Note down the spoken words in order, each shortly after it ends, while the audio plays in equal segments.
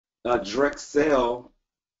Drexel,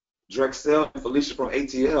 and Felicia from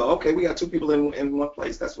ATL. Okay, we got two people in one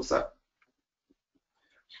place. That's what's up.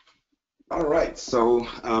 All right, so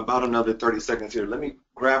about another 30 seconds here. Let me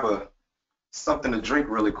grab something to drink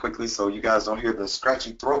really quickly so you guys don't hear the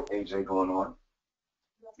scratchy throat AJ going on.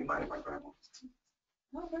 You mind if I grab one?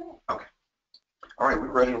 Okay. All right, we're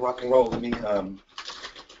ready to rock and roll. Let me.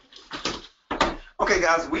 Okay,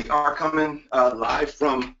 guys, we are coming live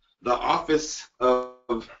from the office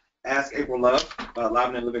of Ask April Love, live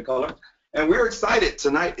and in living color, and we're excited.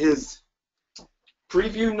 Tonight is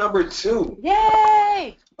preview number 2.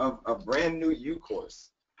 Yay! Of a brand new U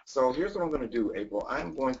course. So here's what I'm going to do, April.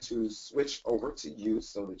 I'm going to switch over to you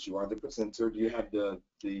so that you are the presenter. Do you have the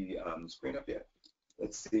screen up yet?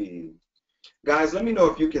 Let's see. Guys, let me know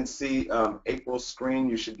if you can see April's screen.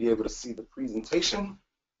 You should be able to see the presentation.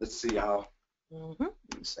 Let's see how. Give me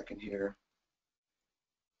a second here.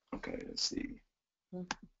 Okay, let's see.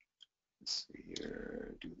 Let's see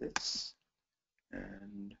here. Do this.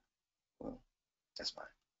 And, well, that's fine.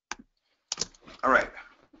 All right.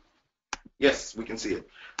 Yes, we can see it.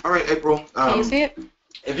 All right, April. Can you see it?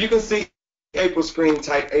 If you can see April's screen,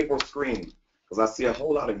 type April's screen, because I see a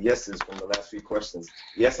whole lot of yeses from the last few questions.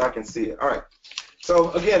 Yes, I can see it. All right.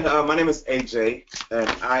 So, again, my name is AJ, and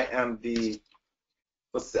I am the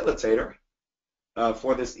facilitator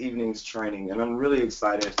for this evening's training, and I'm really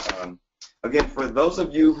excited. Again, for those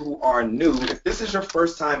of you who are new, if this is your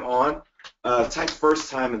first time on, type first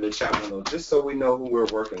time in the chat window, just so we know who we're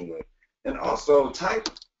working with. And also, type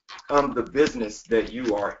the business that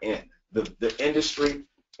you are in, the industry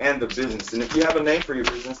and the business. And if you have a name for your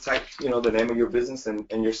business, type the name of your business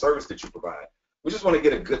and your service that you provide. We just want to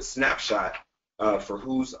get a good snapshot for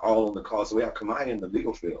who's all on the call. So we have Kamai in the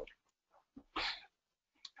legal field.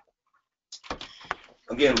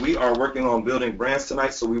 Again, we are working on building brands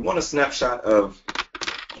tonight, so we want a snapshot of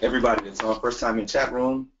everybody that's on. First time in chat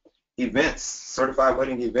room, events, certified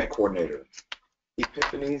wedding event coordinator.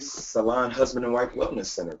 Epiphany's Salon Husband and Wife Wellness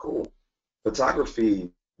Center. Cool.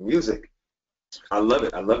 Photography, music. I love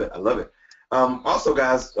it. I love it. I love it. Also,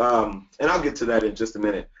 guys, and I'll get to that in just a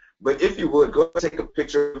minute, but if you would, go take a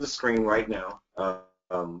picture of the screen right now.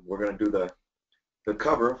 We're going to do the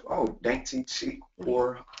cover. Oh, dainty chic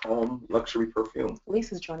pour home luxury perfume.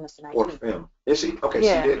 Lisa's joining us tonight. Perfume. Is she? Okay,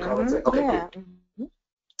 yeah. She did call and say. Okay, yeah.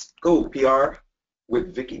 Cool. PR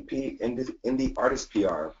with Vicky P. Indie Artist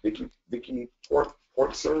PR. Vicky Porter.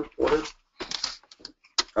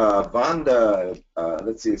 Vonda,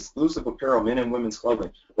 let's see, exclusive apparel, men and women's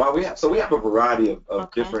clothing. Wow, we have a variety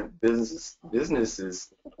of different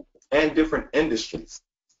businesses and different industries.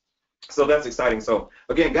 So that's exciting. So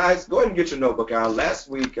again, guys, go ahead and get your notebook out. Last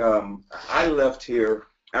week, I left here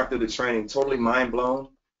after the training totally mind blown,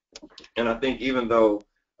 and I think even though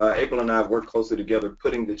April and I have worked closely together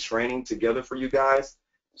putting the training together for you guys,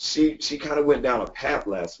 she kind of went down a path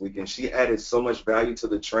last week, and she added so much value to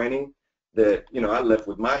the training that I left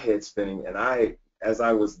with my head spinning. And as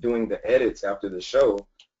I was doing the edits after the show,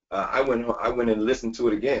 I went and listened to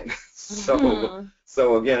it again.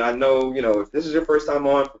 So again, I know if this is your first time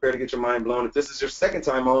on, prepare to get your mind blown. If this is your second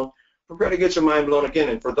time on, prepare to get your mind blown again.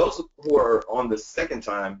 And for those who are on the second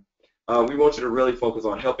time, we want you to really focus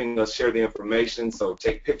on helping us share the information. So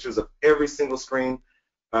take pictures of every single screen.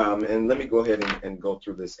 And let me go ahead and go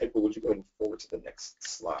through this. April, would you go ahead and forward to the next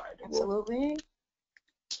slide? Absolutely.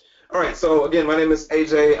 All right, so again, my name is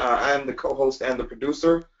AJ. I am the co-host and the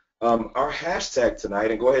producer. Our hashtag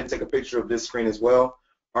tonight, and go ahead and take a picture of this screen as well.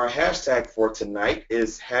 Our hashtag for tonight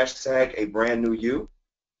is hashtag a brand new you.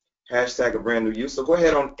 Hashtag a brand new you. So go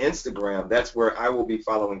ahead on Instagram. That's where I will be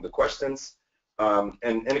following the questions. And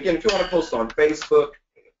again, if you want to post on Facebook,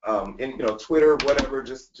 Twitter, whatever,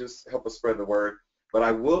 just help us spread the word. But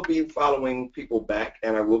I will be following people back,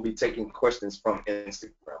 and I will be taking questions from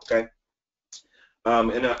Instagram. Okay.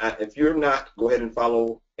 If you're not, go ahead and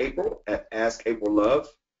follow April at Ask April Love.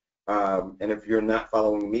 And if you're not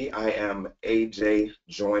following me, I am AJ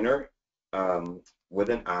Joyner with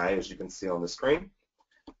an I, as you can see on the screen.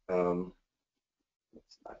 Okay.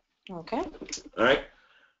 All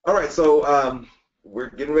right. So I'm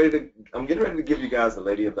getting ready to give you guys the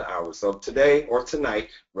lady of the hour. So tonight,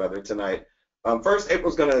 first,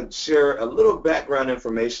 April's going to share a little background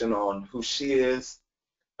information on who she is,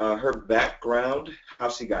 her background, how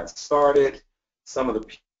she got started, some of the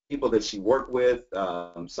people that she worked with,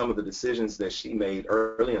 some of the decisions that she made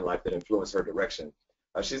early in life that influenced her direction.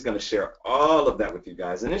 She's going to share all of that with you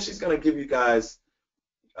guys, and then she's going to give you guys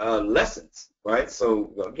lessons, right?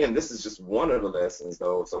 So again, this is just one of the lessons,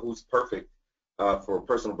 though. So who's perfect for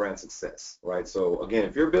personal brand success, right? So again,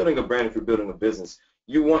 if you're building a brand, if you're building a business,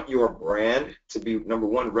 You want your brand to be, number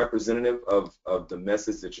one, representative of the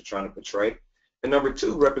message that you're trying to portray, and number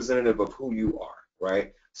two, representative of who you are,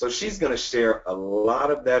 right? So she's going to share a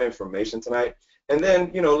lot of that information tonight. And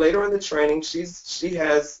then, you know, later in the training, she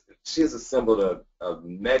has assembled a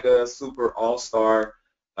mega, super, all-star,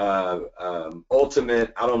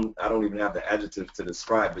 ultimate, I don't even have the adjective to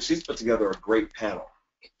describe, but she's put together a great panel.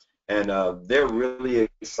 And they're really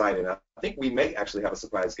excited. I think we may actually have a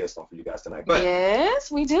surprise guest on for you guys tonight. But,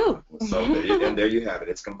 yes, we do. So, and there you have it.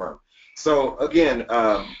 It's confirmed. So, again,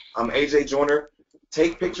 I'm AJ Joyner.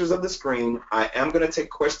 Take pictures of the screen. I am going to take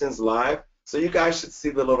questions live. So you guys should see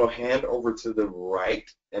the little hand over to the right.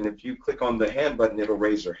 And if you click on the hand button, it'll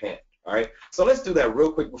raise your hand. All right? So let's do that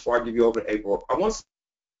real quick before I give you over to April. I want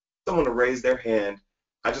someone to raise their hand.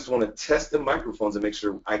 I just want to test the microphones and make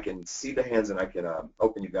sure I can see the hands and I can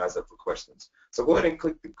open you guys up for questions. So go ahead and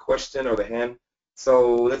click the question or the hand.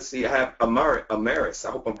 So let's see. I have Amaris.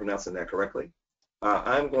 I hope I'm pronouncing that correctly.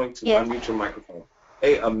 I'm going to unmute your microphone.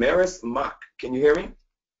 Hey, Amaris Mock. Can you hear me?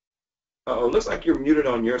 Uh-oh, looks like you're muted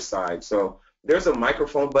on your side. So there's a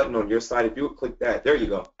microphone button on your side. If you would click that. There you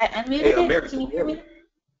go. I unmuted hey, Amaris, can you hear me?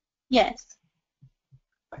 Yes.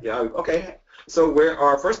 Yeah, okay. So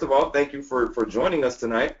first of all, thank you for joining us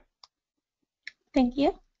tonight. Thank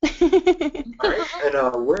you. All right,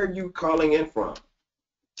 and where are you calling in from?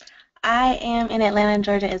 I am in Atlanta,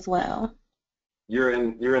 Georgia as well. You're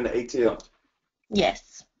in the ATL?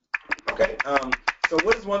 Yes. Okay, so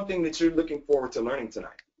what is one thing that you're looking forward to learning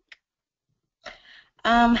tonight?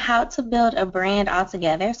 How to build a brand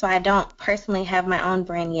altogether. So I don't personally have my own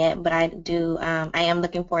brand yet, but I do. I am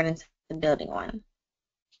looking forward to building one.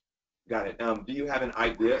 Got it. Do you have an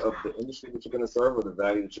idea of the industry that you're going to serve or the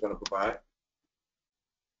value that you're going to provide?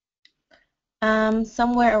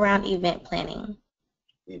 Somewhere around event planning.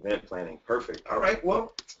 Event planning. Perfect. All right.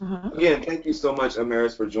 Well, again, thank you so much,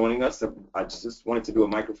 Amaris, for joining us. I just wanted to do a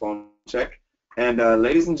microphone check. And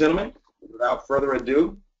ladies and gentlemen, without further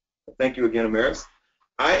ado, thank you again, Amaris.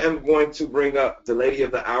 I am going to bring up the lady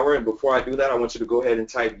of the hour. And before I do that, I want you to go ahead and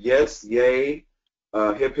type yes, yay,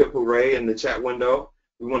 hip, hip, hooray in the chat window.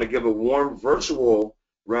 We want to give a warm virtual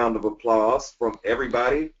round of applause from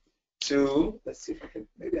everybody to, let's see if I can,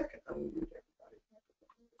 maybe I can unmute everybody.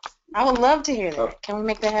 I would love to hear that. Can we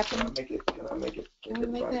make that happen? Can I make it? Can we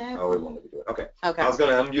make that happen? Oh, it won't let me do it. Okay. Okay. I was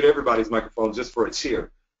going to unmute everybody's microphone just for a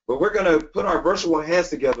cheer. But we're going to put our virtual hands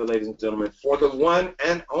together, ladies and gentlemen, for the one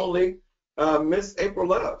and only Miss April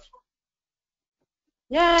Love.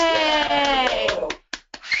 Yay!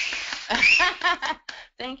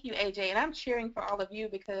 Thank you, AJ. And I'm cheering for all of you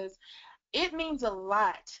because it means a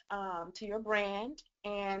lot to your brand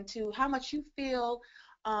and to how much you feel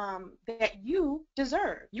that you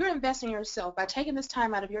deserve. You're investing in yourself by taking this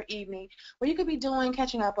time out of your evening where you could be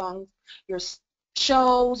catching up on your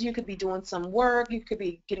shows, you could be doing some work, you could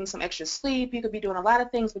be getting some extra sleep, you could be doing a lot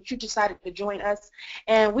of things, but you decided to join us,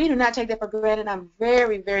 and we do not take that for granted. I'm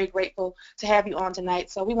very, very grateful to have you on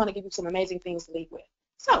tonight, so we want to give you some amazing things to lead with.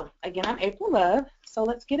 So, again, I'm April Love, so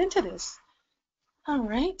let's get into this. All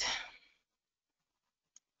right.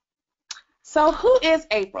 So, who is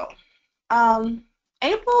April?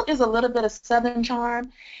 April is a little bit of Southern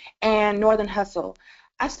charm and Northern hustle.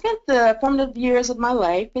 I spent the formative years of my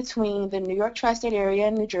life between the New York tri-state area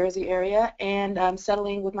and New Jersey area and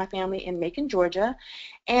settling with my family in Macon, Georgia.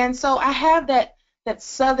 And so I have that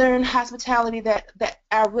Southern hospitality that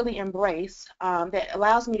I really embrace, that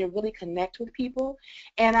allows me to really connect with people.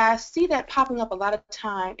 And I see that popping up a lot of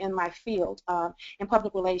time in my field, in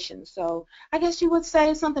public relations. So I guess you would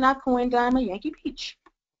say something I've coined, I'm a Yankee Peach.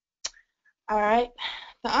 All right,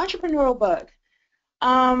 the entrepreneurial bug.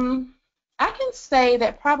 I can say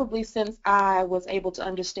that probably since I was able to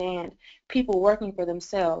understand people working for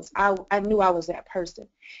themselves, I knew I was that person.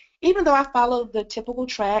 Even though I followed the typical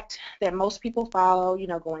track that most people follow, you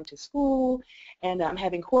know, going to school and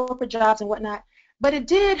having corporate jobs and whatnot, but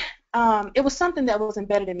it was something that was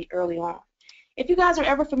embedded in me early on. If you guys are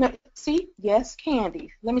ever familiar, yes,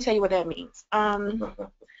 candy. Let me tell you what that means.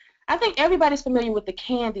 I think everybody's familiar with the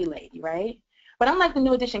candy lady, right? But I'm like the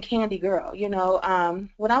new edition candy girl, you know.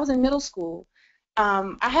 When I was in middle school,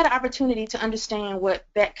 I had an opportunity to understand what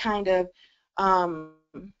that kind of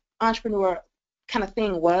entrepreneur kind of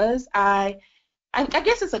thing was. I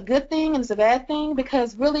guess it's a good thing and it's a bad thing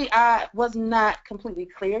because really I was not completely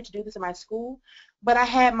clear to do this in my school, but I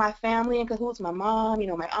had my family in cahoots, my mom, you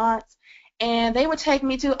know, my aunts, and they would take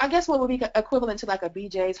me to, I guess what would be equivalent to like a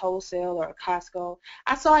BJ's Wholesale or a Costco.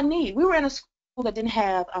 I saw a need. We were in a school that didn't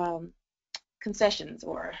have concessions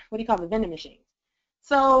or what do you call them, vending machines.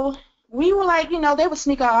 So we were like, you know, they would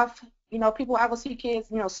sneak off You know, people, I would see kids,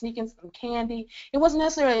 you know, sneaking some candy. It wasn't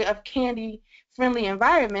necessarily a candy-friendly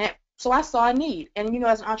environment, so I saw a need. And, you know,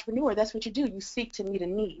 as an entrepreneur, that's what you do. You seek to meet a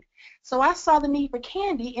need. So I saw the need for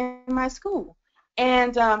candy in my school.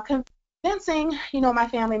 And convincing, you know, my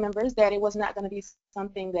family members that it was not going to be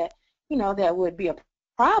something that, you know, that would be a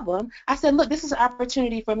problem. I said, look, this is an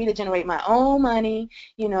opportunity for me to generate my own money.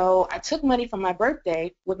 You know, I took money from my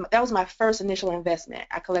birthday. That was my first initial investment.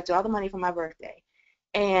 I collected all the money from my birthday.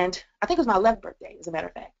 And I think it was my 11th birthday, as a matter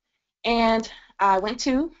of fact. And I went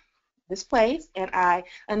to this place, and I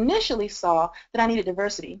initially saw that I needed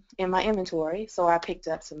diversity in my inventory. So I picked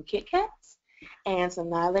up some Kit Kats and some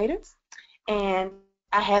Annihilators, and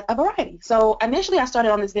I had a variety. So initially I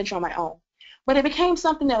started on this venture on my own. But it became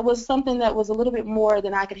something that was a little bit more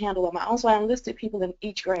than I could handle on my own, so I enlisted people in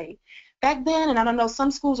each grade. Back then, and I don't know,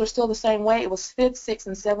 some schools are still the same way, it was 5th, 6th,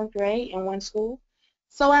 and 7th grade in one school.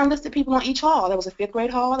 So I enlisted people on each hall. There was a 5th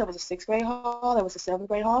grade hall, there was a 6th grade hall, there was a 7th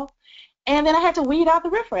grade hall. And then I had to weed out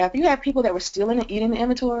the riffraff. You had people that were stealing and eating the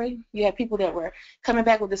inventory. You had people that were coming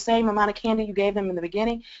back with the same amount of candy you gave them in the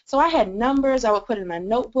beginning. So I had numbers I would put in my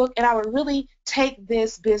notebook, and I would really take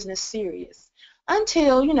this business serious.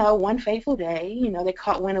 Until, you know, one fateful day, you know, they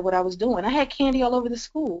caught wind of what I was doing. I had candy all over the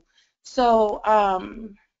school. So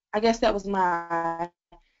I guess that was my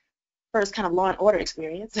first kind of law and order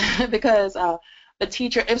experience because the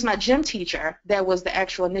teacher, it was my gym teacher that was the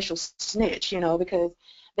actual initial snitch, you know, because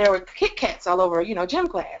there were Kit Kats all over, you know, gym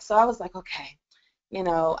class. So I was like, okay, you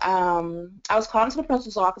know, I was called into the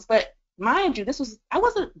principal's office, but mind you, I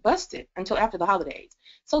wasn't busted until after the holidays.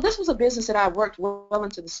 So this was a business that I worked well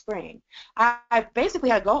into the spring. I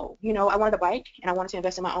basically had a goal. You know, I wanted a bike, and I wanted to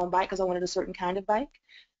invest in my own bike because I wanted a certain kind of bike.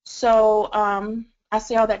 So I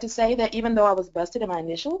say all that to say that even though I was busted in my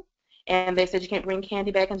initial, and they said you can't bring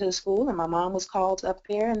candy back into the school, and my mom was called up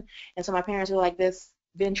there, and so my parents were like, this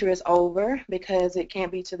venture is over because it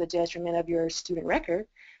can't be to the detriment of your student record.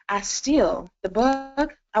 I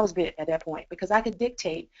was bit at that point because I could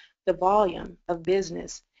dictate the volume of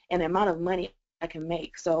business and the amount of money I can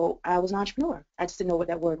make. So I was an entrepreneur. I just didn't know what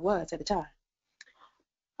that word was at the time.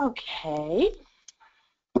 Okay.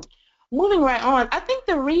 Moving right on, I think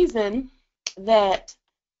the reason that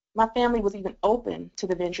my family was even open to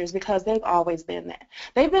the venture is because they've always been that.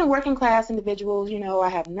 They've been working class individuals. You know, I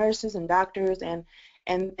have nurses and doctors and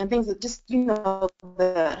things that just, you know,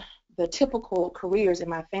 the typical careers in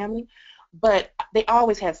my family. But they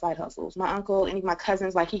always had side hustles. My uncle and my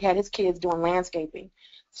cousins, like he had his kids doing landscaping.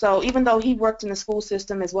 So even though he worked in the school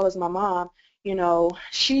system as well as my mom, you know,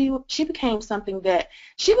 she became something that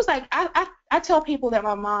she was like, I tell people that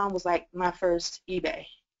my mom was like my first eBay.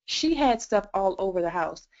 She had stuff all over the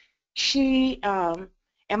house. She and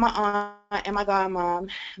my aunt and my godmom,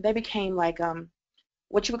 they became like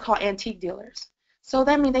what you would call antique dealers. So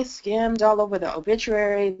that means they skimmed all over the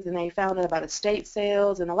obituaries, and they found out about estate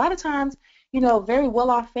sales. And a lot of times, you know, very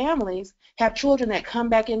well-off families have children that come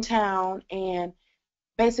back in town and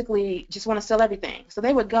basically just want to sell everything. So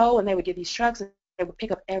they would go and they would get these trucks and they would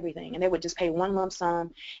pick up everything, and they would just pay one lump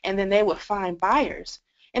sum, and then they would find buyers.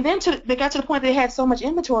 And then they got to the point they had so much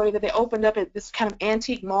inventory that they opened up at this kind of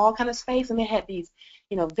antique mall kind of space, and they had these,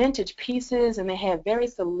 you know, vintage pieces, and they had very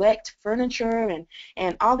select furniture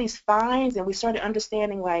and all these finds, and we started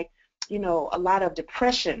understanding, like, you know, a lot of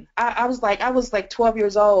depression. I was like 12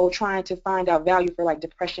 years old trying to find out value for like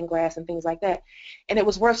depression glass and things like that, and it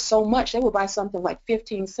was worth so much. They would buy something like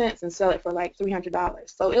 15 cents and sell it for like $300.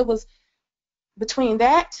 So it was between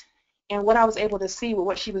that and what I was able to see with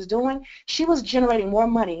what she was doing, she was generating more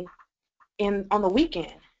money on the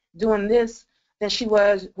weekend doing this than she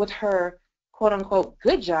was with her quote-unquote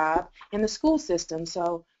good job in the school system.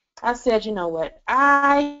 So I said, you know what,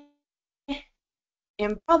 all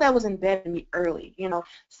that was embedded in me early, you know.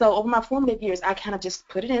 So over my formative years, I kind of just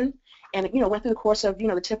put it in and, you know, went through the course of, you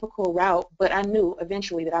know, the typical route, but I knew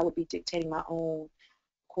eventually that I would be dictating my own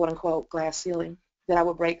quote-unquote glass ceiling that I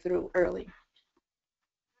would break through early.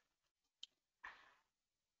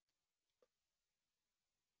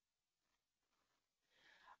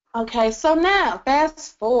 Okay, so now,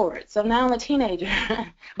 fast forward. So now I'm a teenager,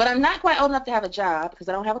 but I'm not quite old enough to have a job because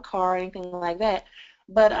I don't have a car or anything like that.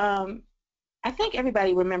 But I think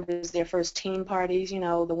everybody remembers their first teen parties, you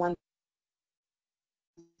know, the ones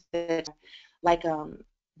that, like,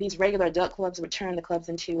 these regular adult clubs would turn the clubs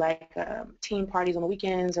into, like, teen parties on the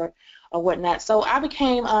weekends or whatnot. So I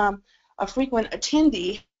became a frequent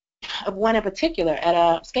attendee of one in particular at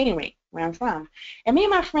a skating rink where I'm from. And me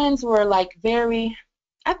and my friends were, like, very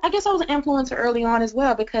I guess I was an influencer early on as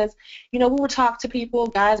well because, we would talk to people,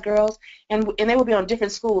 guys, girls, and they would be on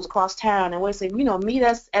different schools across town, and we'd say, meet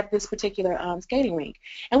us at this particular skating rink.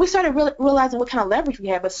 And we started realizing what kind of leverage we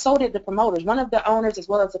had, but so did the promoters. One of the owners as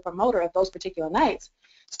well as the promoter of those particular nights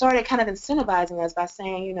started kind of incentivizing us by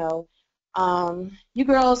saying, you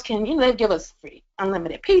girls can, they'd give us free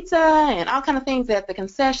unlimited pizza and all kind of things at the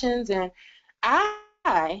concessions, and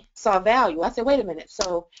I saw value. I said, wait a minute,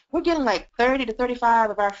 so we're getting like 30 to 35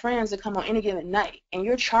 of our friends to come on any given night, and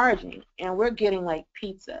you're charging, and we're getting like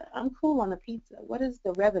pizza. I'm cool on the pizza. What is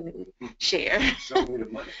the revenue share? Show me the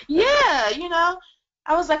money. Yeah,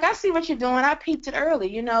 I was like, I see what you're doing. I peeped it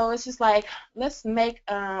early. It's just like, let's make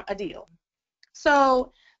a deal.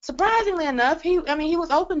 So surprisingly enough, he was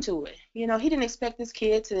open to it. He didn't expect this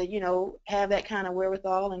kid to, have that kind of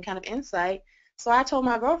wherewithal and kind of insight. So I told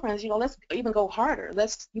my girlfriends, let's even go harder.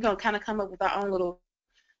 Let's, kind of come up with our own little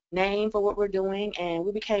name for what we're doing. And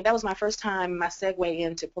that was my first time, my segue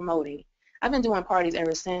into promoting. I've been doing parties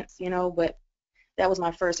ever since, but that was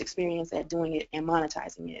my first experience at doing it and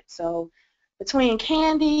monetizing it. So between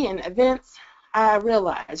candy and events, I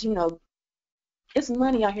realized, it's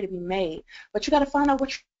money out here to be made, but you got to find out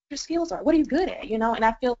what your skills are. What are you good at, And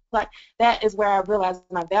I feel like that is where I realized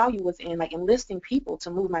my value was in, like, enlisting people to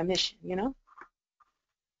move my mission,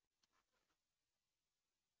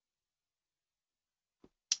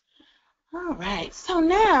 All right, so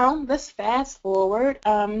now let's fast forward.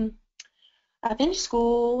 I finished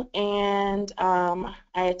school and I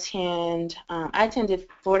attended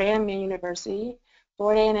Florida A&M University,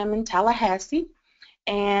 Florida A&M in Tallahassee,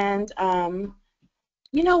 and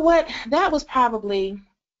you know what? That was probably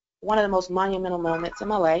one of the most monumental moments in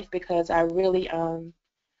my life because I really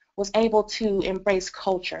was able to embrace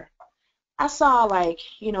culture. I saw, like,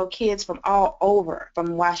 kids from all over,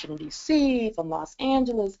 from Washington, D.C., from Los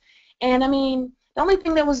Angeles, and I mean, the only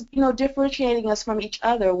thing that was, differentiating us from each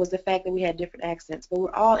other was the fact that we had different accents, but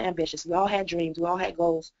we're all ambitious. We all had dreams. We all had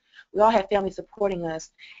goals. We all had family supporting us,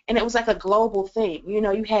 and it was like a global thing. You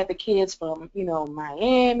had the kids from,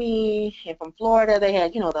 Miami and from Florida. They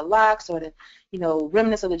had, the locks or the,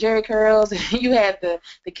 remnants of the Jerry curls. You had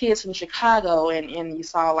the kids from Chicago, and you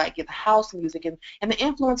saw, like, the house music and the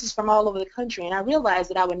influences from all over the country. And I realized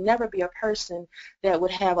that I would never be a person that would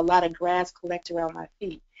have a lot of grass collect around my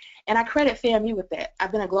feet. And I credit FAMU with that.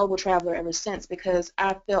 I've been a global traveler ever since because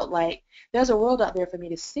I felt like there's a world out there for me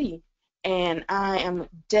to see, and I am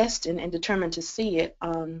destined and determined to see it.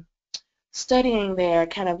 Studying there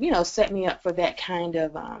kind of, set me up for that kind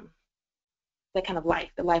of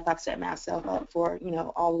life, the life I've set myself up for,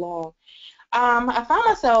 all along. I found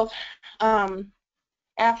myself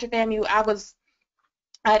after FAMU,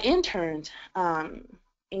 I'd interned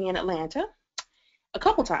in Atlanta. A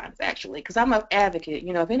couple times, actually, because I'm an advocate.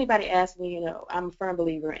 If anybody asks me, I'm a firm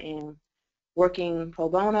believer in working pro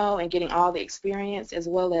bono and getting all the experience as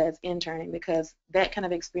well as interning, because that kind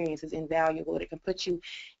of experience is invaluable. It can put you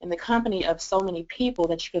in the company of so many people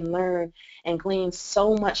that you can learn and glean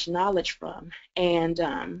so much knowledge from. And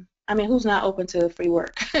I mean, who's not open to free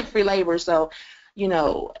work, free labor? So,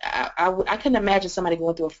 I couldn't imagine somebody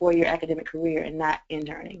going through a 4-year academic career and not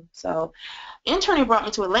interning. So interning brought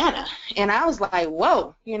me to Atlanta, and I was like,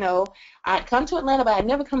 whoa, I'd come to Atlanta, but I'd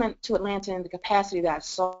never come to Atlanta in the capacity that I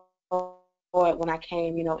saw it when I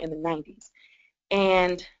came, in the 90s.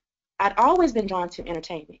 And I'd always been drawn to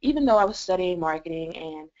entertainment, even though I was studying marketing,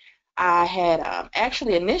 and I had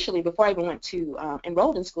actually initially, before I even went to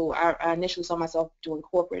enrolled in school, I initially saw myself doing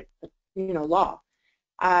corporate, law.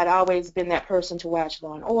 I'd always been that person to watch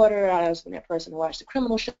Law and Order. I'd always been that person to watch the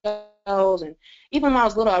criminal shows. And even when I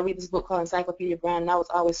was little, I'd read this book called Encyclopedia Brown, and I was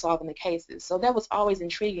always solving the cases. So that was always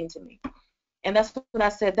intriguing to me. And that's what I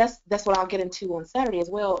said. That's what I'll get into on Saturday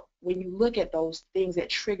as well. When you look at those things that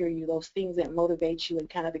trigger you, those things that motivate you and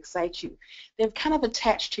kind of excite you, they're kind of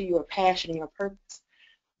attached to your passion and your purpose.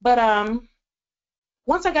 But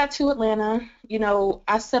once I got to Atlanta,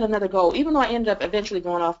 I set another goal. Even though I ended up eventually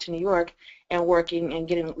going off to New York and working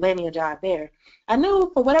and landing a job there, I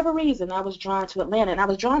knew for whatever reason I was drawn to Atlanta, and I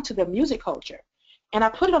was drawn to the music culture. And I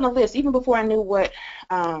put it on the list even before I knew what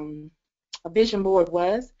a vision board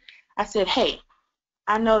was. I said, hey,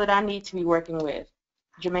 I know that I need to be working with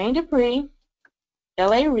Jermaine Dupri,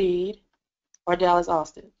 L.A. Reid, or Dallas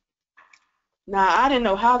Austin. Now, I didn't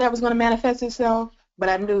know how that was going to manifest itself, but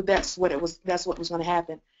I knew that's what was going to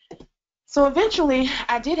happen. So eventually,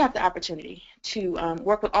 I did have the opportunity to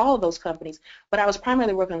work with all of those companies, but I was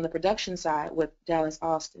primarily working on the production side with Dallas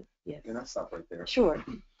Austin. Yes. Can I stop right there? Sure.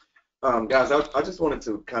 Guys, I just wanted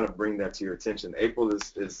to kind of bring that to your attention. April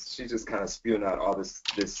is she just kind of spewing out all this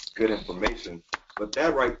good information. But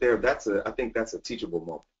that right there, I think that's a teachable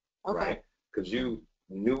moment, Okay. right? Because you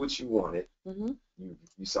knew what you wanted, Mhm.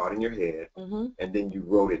 you saw it in your head, Mhm. and then you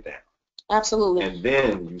wrote it down. Absolutely. And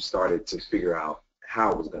then you started to figure out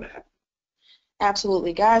how it was going to happen.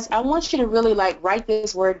 Absolutely, guys. I want you to really like write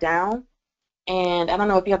this word down. And I don't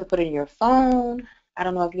know if you have to put it in your phone. I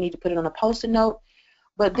don't know if you need to put it on a post-it note.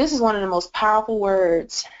 But this is one of the most powerful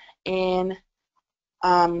words in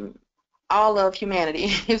all of humanity.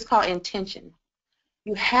 It's called intention.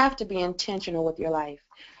 You have to be intentional with your life.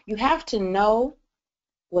 You have to know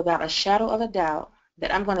without a shadow of a doubt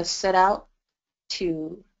that I'm going to set out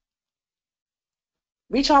to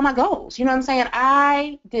reach all my goals. You know what I'm saying?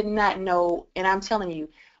 I did not know, and I'm telling you,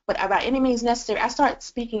 but by any means necessary, I start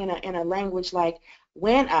speaking in a language like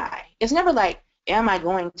when it's never like, am I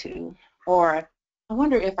going to, or I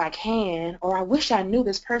wonder if I can, or I wish I knew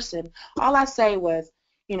this person. All I say was,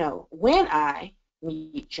 when I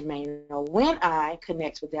meet Jermaine, or when I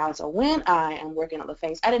connect with Dallas, or when I am working on the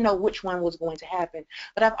face. I didn't know which one was going to happen,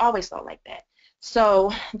 but I've always felt like that.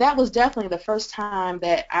 So that was definitely the first time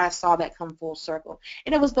that I saw that come full circle.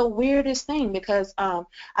 And it was the weirdest thing because I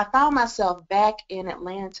found myself back in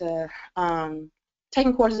Atlanta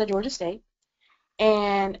taking courses at Georgia State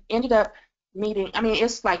and ended up meeting,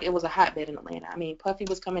 it's like it was a hotbed in Atlanta. Puffy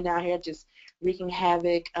was coming down here just wreaking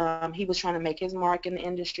havoc. He was trying to make his mark in the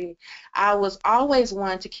industry. I was always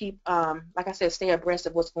one to keep, like I said, stay abreast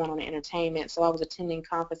of what's going on in entertainment. So I was attending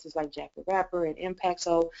conferences like Jack the Rapper and Impact.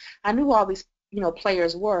 So I knew all these,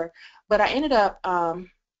 players were. But I ended up,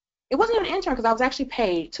 it wasn't even an intern because I was actually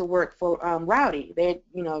paid to work for Rowdy. They had,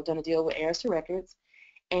 done a deal with Arista Records.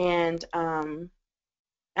 And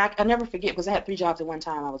I never forget because I had 3 jobs at one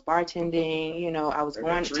time. I was bartending, I was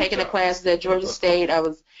taking the classes at Georgia State. I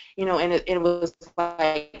was, and it was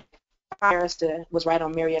like Arista was right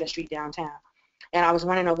on Marietta Street downtown. And I was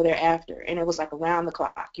running over there after, and it was like around the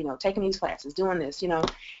clock, taking these classes, doing this,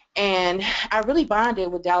 And I really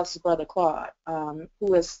bonded with Dallas's brother, Claude,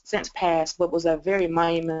 who has since passed, but was a very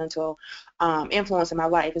monumental influence in my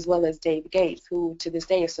life, as well as Dave Gates, who to this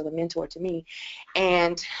day is still a mentor to me.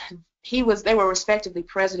 And they were respectively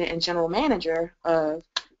president and general manager of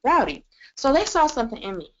Rowdy. So they saw something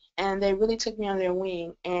in me, and they really took me under their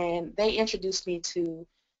wing, and they introduced me to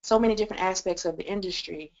so many different aspects of the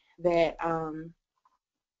industry that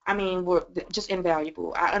were just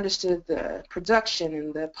invaluable. I understood the production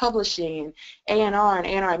and the publishing and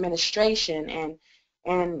A&R administration, and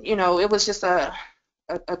it was just a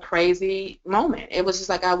crazy moment. It was just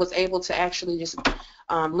like I was able to actually just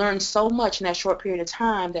learn so much in that short period of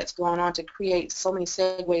time that's gone on to create so many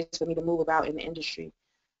segues for me to move about in the industry.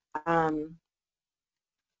 Let's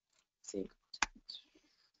see.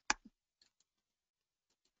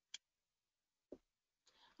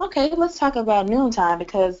 Okay, let's talk about Noontime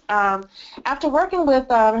because after working with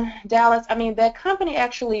Dallas, that company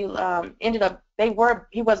actually ended up, he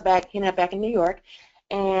ended up back in New York,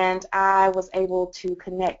 and I was able to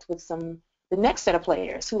connect with the next set of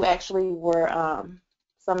players who actually were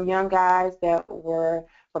some young guys that were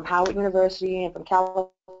from Howard University and from California.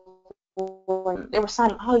 They were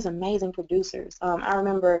signing all these amazing producers. I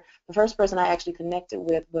remember the first person I actually connected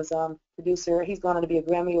with was producer. He's going to be a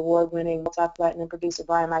Grammy Award-winning multi-platinum producer,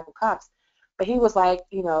 Brian Michael Cox. But he was like,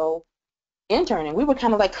 interning. We were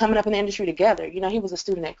kind of like coming up in the industry together. He was a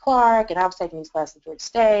student at Clark, and I was taking these classes at Georgia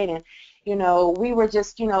State, and we were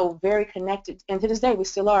just very connected. And to this day, we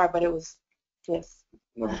still are. But it was just.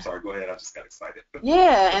 No, I'm sorry. Go ahead. I just got excited.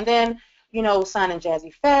 Yeah, and then. Signing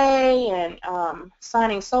Jazzy Faye and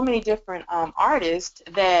signing so many different artists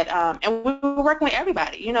that, and we were working with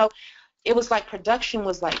everybody. It was like production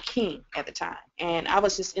was like king at the time, and I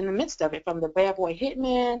was just in the midst of it, from the Bad Boy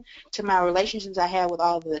Hitman to my relationships I had with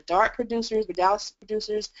all the Dark producers, the Dallas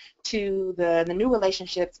producers, to the new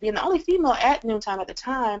relationships. Being the only female at Noontime at the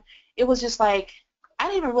time, it was just like I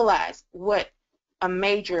didn't even realize what a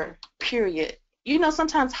major period.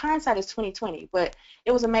 Sometimes hindsight is 20/20, but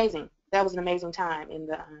it was amazing. That was an amazing time in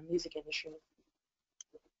the music industry.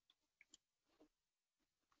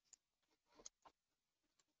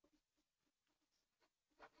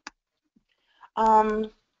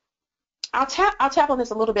 I'll tap on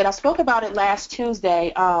this a little bit. I spoke about it last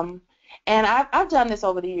Tuesday, and I've done this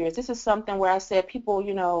over the years. This is something where I said people,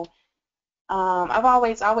 I've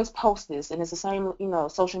always post this, and it's the same,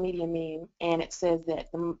 social media meme, and it says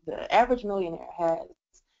that the average millionaire has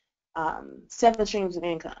 7 streams of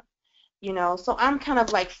income. So I'm kind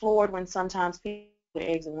of like floored when sometimes people put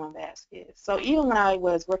their eggs in one basket. So even when I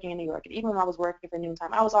was working in New York, and even when I was working for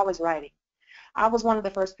Noontime, I was always writing. I was one of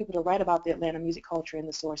the first people to write about the Atlanta music culture in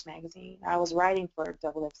the Source magazine. I was writing for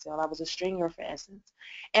Double XL. I was a stringer for Essence.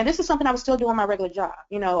 And this is something I was still doing my regular job.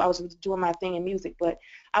 You know, I was doing my thing in music, but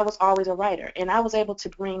I was always a writer. And I was able to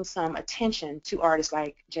bring some attention to artists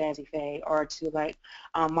like Jazzy Faye or to like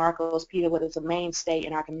Marcos Peter, what is a mainstay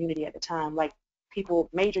in our community at the time, like people,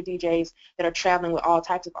 major DJs that are traveling with all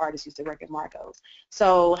types of artists used to work at Marcos.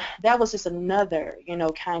 So that was just another, you know,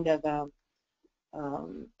 kind of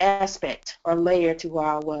aspect or layer to who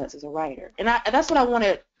I was as a writer. And that's what I want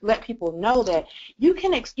to let people know, that you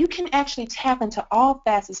can actually tap into all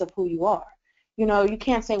facets of who you are. You know, you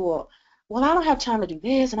can't say, well, I don't have time to do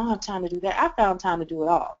this and I don't have time to do that. I found time to do it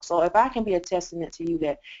all. So if I can be a testament to you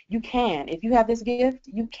that you can, if you have this gift,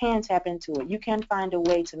 you can tap into it. You can find a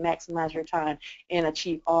way to maximize your time and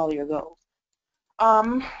achieve all your goals.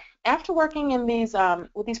 After working in these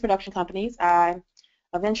with these production companies, I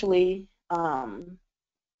eventually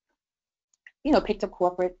you know, picked up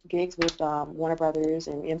corporate gigs with Warner Brothers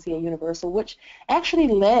and MCA Universal, which actually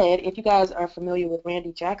led, if you guys are familiar with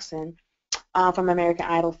Randy Jackson from American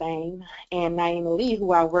Idol fame, and Naima Lee,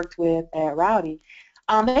 who I worked with at Rowdy,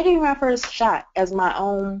 they gave me my first shot as my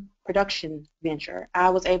own production venture.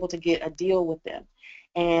 I was able to get a deal with them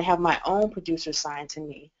and have my own producer signed to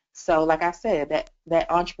me. So like I said,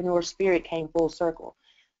 that entrepreneur spirit came full circle.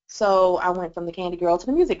 So I went from the candy girl to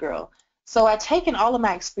the music girl. So I'd taken all of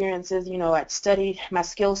my experiences, you know, I'd studied my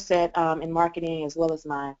skill set in marketing as well as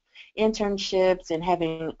my internships, and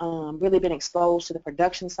having really been exposed to the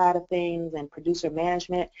production side of things and producer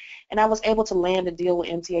management. And I was able to land a deal with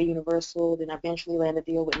MTA Universal, then eventually land a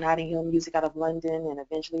deal with Notting Hill Music out of London, and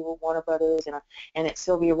eventually with Warner Brothers and at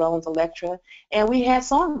Sylvia Rowland's Elektra. And we had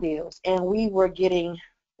song deals, and we were getting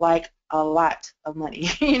like a lot of money.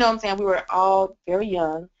 You know what I'm saying? We were all very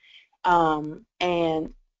young,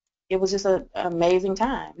 and it was just an amazing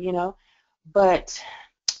time, you know. But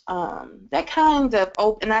that kind of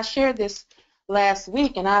and I shared this last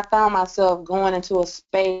week, and I found myself going into a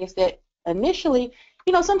space that initially,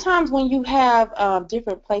 you know, sometimes when you have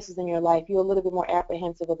different places in your life, you're a little bit more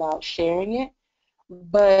apprehensive about sharing it.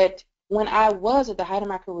 But when I was at the height of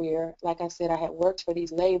my career, like I said, I had worked for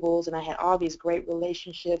these labels, and I had all these great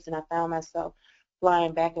relationships, and I found myself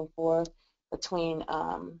flying back and forth between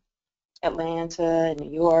Atlanta and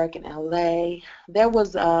New York and LA. There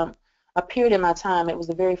was a period in my time, it was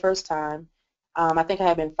the very first time, I think I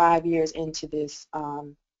had been 5 years into this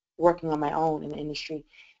working on my own in the industry,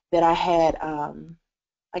 that I had,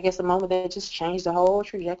 I guess, a moment that just changed the whole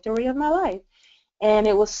trajectory of my life. And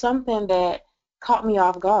it was something that caught me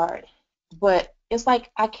off guard. But it's like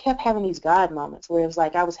I kept having these God moments where it was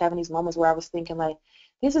like I was having these moments where I was thinking, like,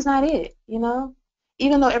 this is not it, you know?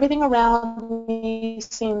 Even though everything around me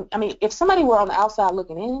seemed, I mean, if somebody were on the outside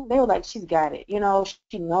looking in, they were like, she's got it. You know,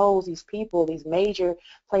 she knows these people, these major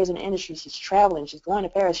players in the industry. She's traveling. She's going to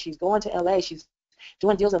Paris. She's going to LA. She's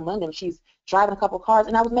doing deals in London. She's driving a couple cars.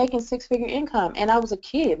 And I was making six-figure income. And I was a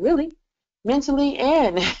kid, really, mentally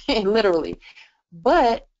and literally.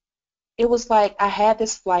 But it was like I had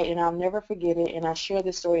this flight, and I'll never forget it. And I share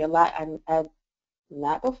this story a lot. I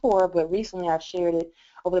not before, but recently I've shared it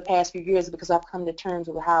over the past few years because I've come to terms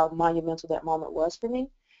with how monumental that moment was for me,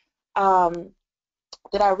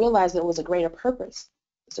 that I realized it was a greater purpose.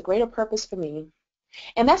 It's a greater purpose for me.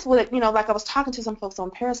 And that's what, you know, like I was talking to some folks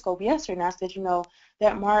on Periscope yesterday, and I said, you know,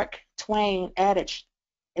 that Mark Twain adage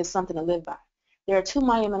is something to live by. There are two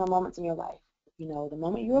monumental moments in your life. You know, the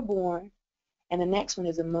moment you were born, and the next one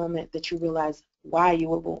is the moment that you realize why you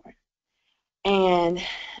were born. And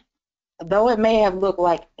though it may have looked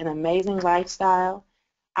like an amazing lifestyle,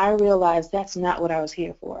 I realized that's not what I was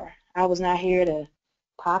here for. I was not here to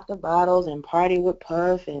pop the bottles and party with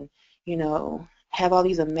Puff and, you know, have all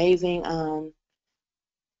these amazing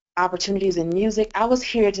opportunities in music. I was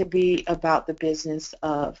here to be about the business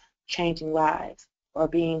of changing lives, or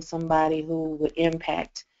being somebody who would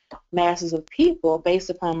impact masses of people based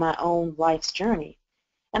upon my own life's journey.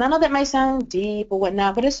 And I know that may sound deep or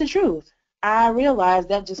whatnot, but it's the truth. I realized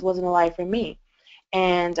that just wasn't a life for me.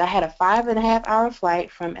 And I had a 5.5-hour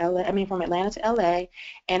flight from Atlanta to LA,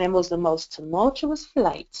 and it was the most tumultuous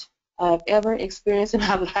flight I've ever experienced in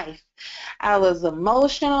my life. I was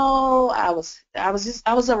emotional. I was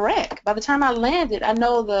a wreck. By the time I landed, I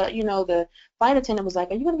know the flight attendant was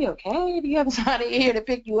like, are you going to be okay? Do you have somebody here to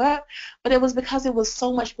pick you up? But it was because it was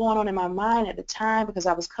so much going on in my mind at the time, because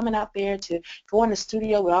I was coming out there to go in the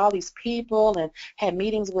studio with all these people and had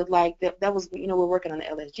meetings with, like, that was, we were working on the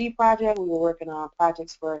LSG project. We were working on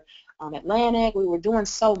projects for Atlantic. We were doing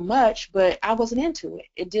so much, but I wasn't into it.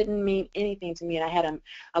 It didn't mean anything to me. And I had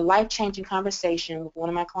a life-changing conversation with one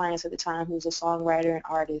of my clients at the time, who was a songwriter and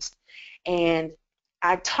artist. And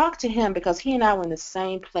I talked to him because he and I were in the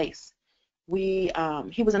same place. He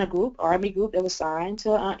was in a group, R&B group, that was signed to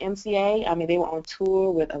MCA. I mean, they were on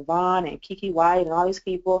tour with Yvonne and Kiki White and all these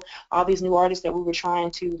people, all these new artists that we were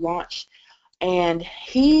trying to launch. And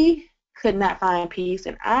he could not find peace,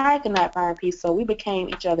 and I could not find peace, so we became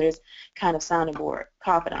each other's kind of sounding board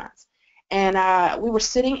confidants. And we were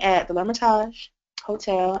sitting at the L'Hermitage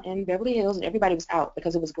Hotel in Beverly Hills, and everybody was out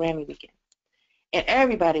because it was Grammy weekend. And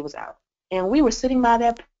everybody was out. And we were sitting by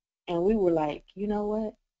that, and we were like, you know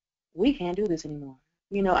what? We can't do this anymore.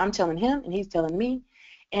 I'm telling him, and he's telling me.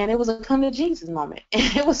 And it was a come to Jesus moment.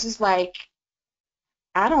 And it was just like,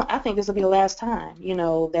 I think this will be the last time,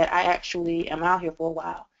 that I actually am out here for a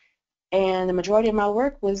while. And the majority of my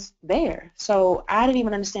work was there. So I didn't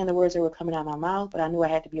even understand the words that were coming out of my mouth, but I knew I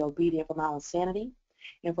had to be obedient for my own sanity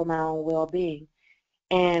and for my own well-being.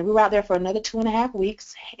 And we were out there for another 2.5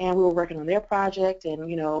 weeks, and we were working on their project and,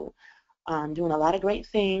 doing a lot of great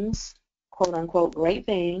things, quote unquote great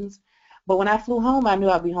things. But when I flew home, I knew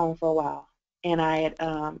I'd be home for a while. And I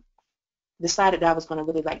had decided that I was going to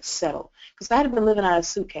really settle, because I had been living out of a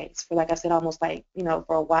suitcase for, like I said, almost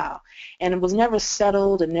for a while, and it was never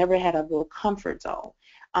settled and never had a real comfort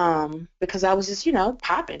zone, because I was just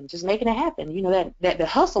popping, just making it happen. That the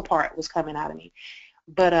hustle part was coming out of me.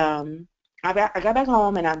 But I got back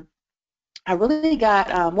home, and I really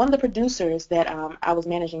got one of the producers that I was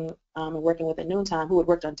managing and working with at Noontime, who had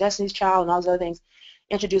worked on Destiny's Child and all those other things,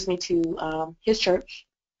 introduced me to his church.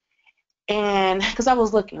 And because I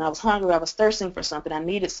was looking, I was hungry, I was thirsting for something. I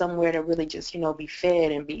needed somewhere to really just, be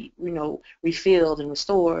fed and be, refilled and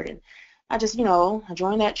restored. And I just, I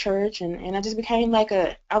joined that church, and I just became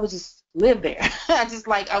I would just live there. I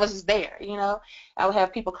was just there, I would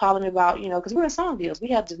have people calling me about, because we were in song deals. We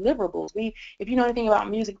have deliverables. If you know anything about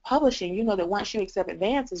music publishing, you know that once you accept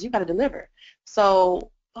advances, you got to deliver.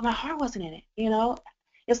 So, but my heart wasn't in it,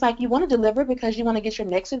 It's like you want to deliver because you want to get your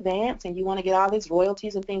next advance and you want to get all these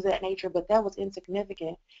royalties and things of that nature, but that was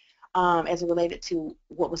insignificant as it related to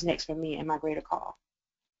what was next for me and my greater call.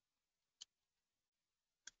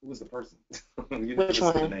 Who was the person? Which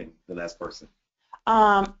one? The name, the last person.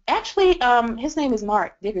 Actually, his name is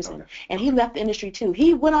Mark Dickerson, okay. And he left the industry too.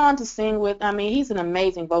 He went on to sing with, he's an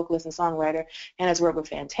amazing vocalist and songwriter, and has worked with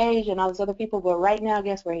Fantasia and all these other people, but right now,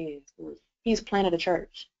 guess where he is? He's planted a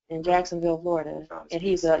church in Jacksonville, Florida, and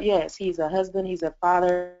he's a husband, he's a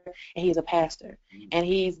father, and he's a pastor, and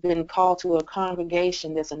he's been called to a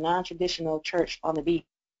congregation that's a non-traditional church on the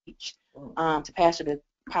beach to pastor to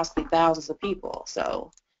possibly thousands of people.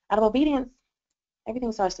 So out of obedience,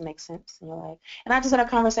 everything starts to make sense in your life. And I just had a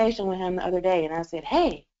conversation with him the other day, and I said,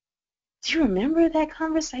 hey, do you remember that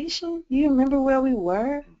conversation? Do you remember where we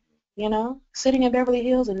were, sitting in Beverly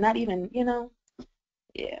Hills and not even,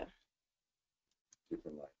 yeah.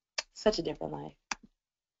 Different life. Such a different life.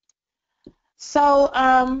 So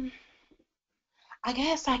I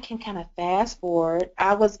guess I can kind of fast forward.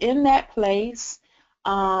 I was in that place.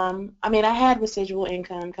 I had residual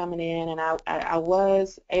income coming in, and I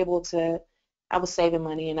was able to. I was saving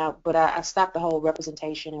money, but I stopped the whole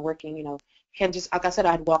representation and working. Just like I said,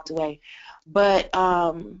 I had walked away. But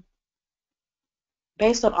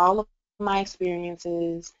based on all of my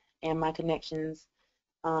experiences and my connections,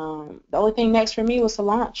 the only thing next for me was to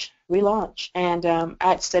relaunch. And I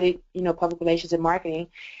had studied, public relations and marketing,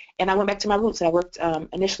 and I went back to my roots. I worked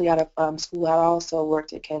initially out of school. I also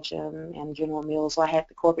worked at Ketchum and General Mills, so I had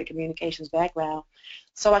the corporate communications background.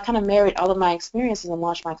 So I kind of married all of my experiences and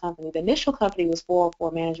launched my company. The initial company was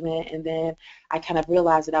 404 Management, and then I kind of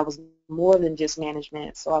realized that I was more than just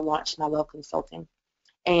management, so I launched My Love Consulting.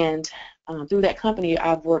 And through that company,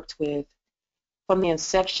 I've worked with, from the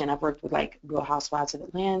inception, I've worked with Real Housewives of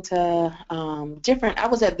Atlanta, I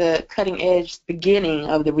was at the cutting edge beginning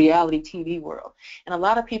of the reality TV world. And a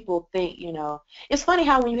lot of people think, it's funny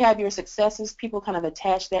how when you have your successes, people kind of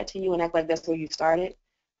attach that to you and act like that's where you started.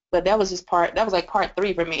 But that was just part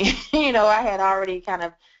 3 for me. I had already kind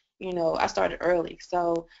of, I started early.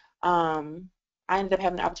 So I ended up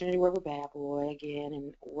having the opportunity to work with Bad Boy again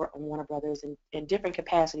and work on Warner Brothers in different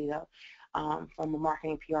capacity though. from a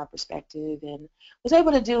marketing PR perspective, and was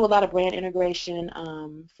able to do a lot of brand integration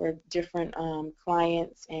for different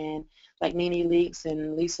clients, and like Nene Leakes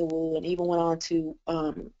and Lisa Wu, and even went on to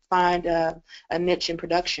find a niche in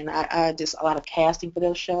production. I did a lot of casting for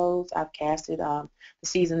those shows. I've casted the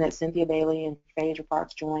season that Cynthia Bailey and Phaedra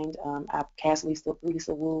Parks joined. I've cast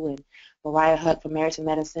Lisa Wu and Mariah Hutt for Married to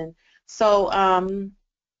Medicine. So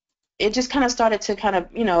it just kind of started to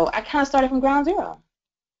I kind of started from ground zero.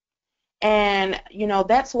 And,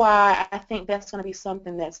 that's why I think that's going to be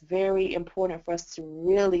something that's very important for us to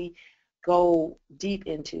really go deep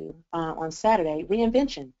into on Saturday,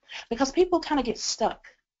 reinvention. Because people kind of get stuck,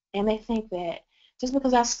 and they think that just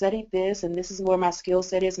because I studied this and this is where my skill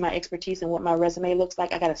set is, my expertise, and what my resume looks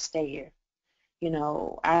like, I got to stay here.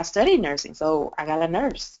 I studied nursing, so I got a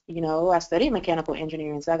nurse. I studied mechanical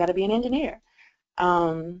engineering, so I got to be an engineer.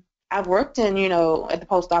 I've worked in, at the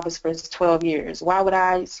post office for 12 years. Why would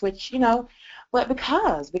I switch, But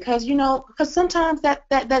because sometimes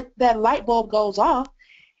that light bulb goes off,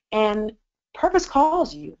 and purpose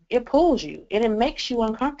calls you. It pulls you, and it makes you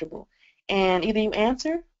uncomfortable. And either you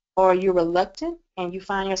answer or you're reluctant, and you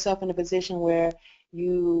find yourself in a position where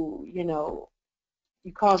you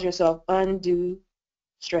cause yourself undue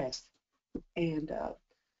stress. And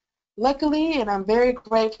luckily, and I'm very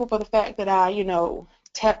grateful for the fact that I,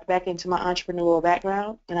 tapped back into my entrepreneurial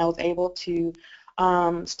background, and I was able to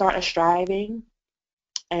start a striving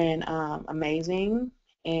and amazing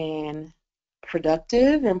and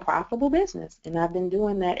productive and profitable business. And I've been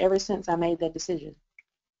doing that ever since I made that decision.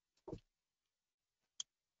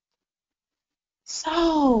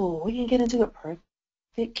 So we can get into a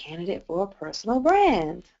perfect candidate for a personal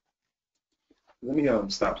brand. Let me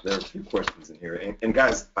stop. There are a few questions in here. And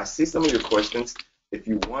guys, I see some of your questions. If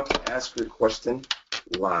you want to ask your question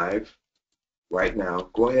live right now,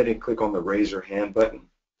 go ahead and click on the raise your hand button.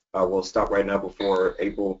 We'll stop right now before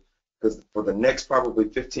April, because for the next probably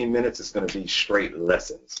 15 minutes, it's going to be straight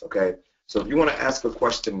lessons, okay? So if you want to ask a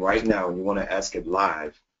question right now and you want to ask it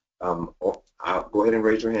live, I'll go ahead and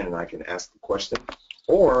raise your hand and I can ask the question.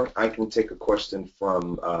 Or I can take a question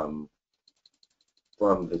from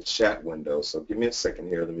the chat window. So give me a second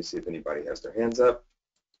here. Let me see if anybody has their hands up.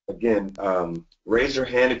 Again, raise your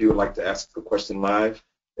hand if you would like to ask a question live.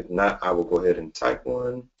 If not, I will go ahead and type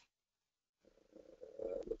one.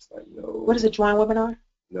 Looks like no. What is it, join webinar?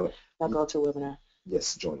 No. I'll go to webinar.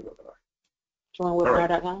 Yes, join webinar.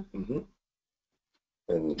 Joinwebinar.com? Mm-hmm.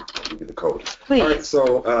 And I'll give you the code. Please. All right,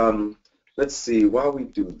 so let's see. While we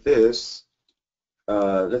do this,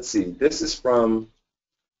 let's see. This is from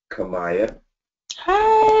Kamaya.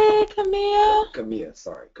 Hi, Camille. Camille.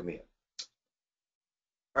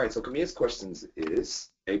 All right, so Camilla's questions is,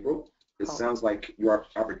 April, it sounds like your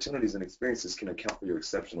opportunities and experiences can account for your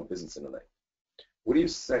exceptional business intellect. What do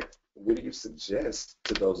you suggest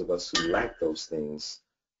to those of us who lack those things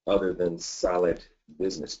other than solid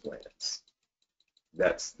business plans?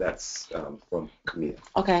 That's from Camille.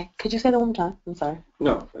 Okay, could you say that one more time? I'm sorry.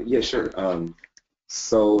 No, yeah, sure.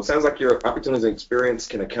 So it sounds like your opportunities and experience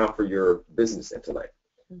can account for your business intellect.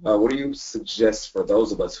 Mm-hmm. What do you suggest for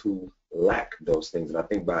those of us who lack those things? And I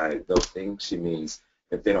think by those things she means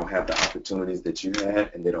if they don't have the opportunities that you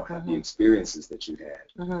had and they don't have the experiences that you had.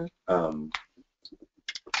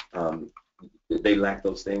 They lack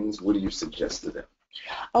those things. What do you suggest to them?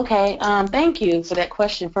 Okay, thank you for that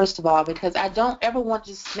question, first of all, because I don't ever want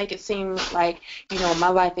to just make it seem like, my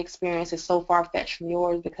life experience is so far-fetched from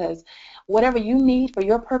yours, because whatever you need for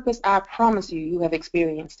your purpose, I promise you have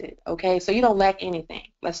experienced it, okay? So you don't lack anything.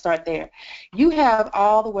 Let's start there. You have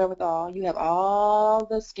all the wherewithal, you have all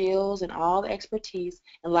the skills and all the expertise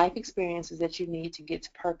and life experiences that you need to get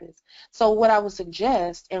to purpose. So what I would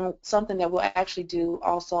suggest, and something that we'll actually do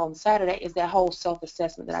also on Saturday, is that whole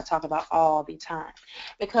self-assessment that I talk about all the time.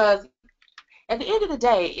 Because at the end of the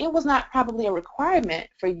day, it was not probably a requirement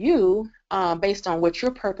for you based on what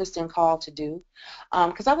you're purposed and called to do.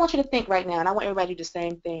 Because I want you to think right now, and I want everybody to do the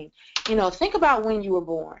same thing. Think about when you were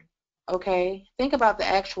born, okay? Think about the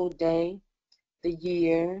actual day, the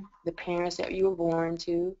year, the parents that you were born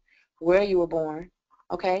to, where you were born,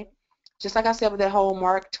 okay? Just like I said with that whole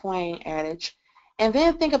Mark Twain adage. And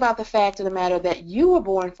then think about the fact of the matter that you were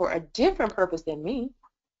born for a different purpose than me.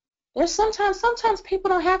 There's sometimes people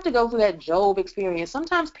don't have to go through that Job experience.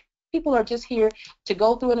 Sometimes people are just here to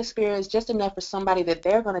go through an experience just enough for somebody that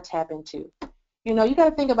they're going to tap into. You got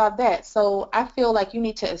to think about that. So I feel like you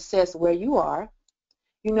need to assess where you are,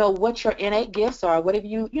 what your innate gifts are. What have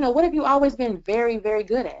you always been very, very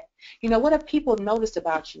good at? You know, what have people noticed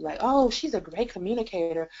about you? Like, oh, she's a great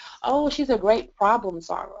communicator. Oh, she's a great problem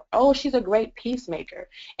solver. Oh, she's a great peacemaker.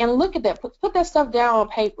 And look at that. Put that stuff down on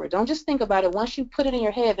paper. Don't just think about it. Once you put it in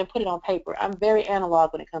your head, then put it on paper. I'm very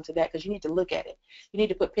analog when it comes to that because you need to look at it. You need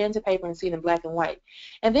to put pen to paper and see it in black and white.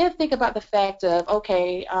 And then think about the fact of,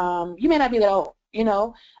 okay, you may not be that old. You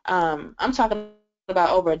know, I'm talking about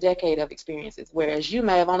over a decade of experiences, whereas you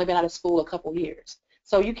may have only been out of school a couple years.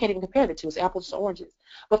 So you can't even compare the two. It's apples to oranges.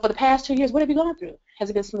 But for the past 2 years, what have you gone through? Has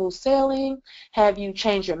it been smooth sailing? Have you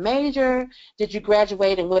changed your major? Did you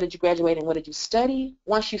graduate, and what did you graduate, and what did you study?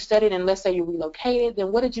 Once you studied, and let's say you relocated,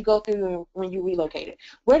 then what did you go through when you relocated?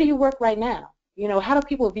 Where do you work right now? You know, how do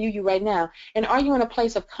people view you right now? And are you in a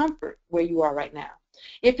place of comfort where you are right now?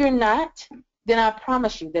 If you're not, then I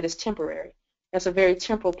promise you that it's temporary. That's a very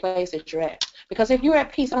temporal place that you're at. Because if you're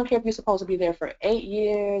at peace, I don't care if you're supposed to be there for 8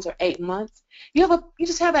 years or 8 months, you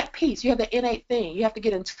just have that peace. You have that innate thing. You have to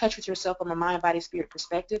get in touch with yourself from a mind, body, spirit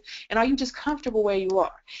perspective. And are you just comfortable where you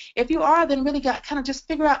are? If you are, then really kind of just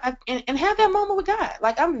figure out and have that moment with God.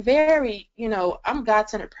 Like, I'm very, you know, I'm a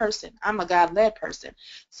God-centered person. I'm a God-led person.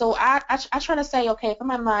 So I try to say, okay, if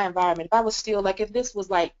I'm in my environment, if I was still, like, if this was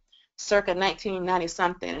like circa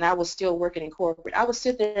 1990-something, and I was still working in corporate, I would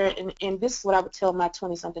sit there, and this is what I would tell my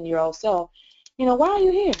 20-something-year-old self. You know, why are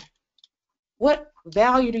you here? What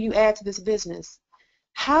value do you add to this business?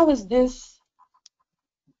 How is this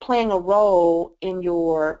playing a role in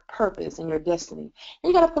your purpose and your destiny?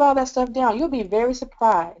 And you got to put all that stuff down. You'll be very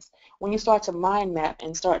surprised when you start to mind map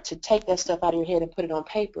and start to take that stuff out of your head and put it on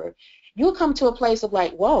paper. You'll come to a place of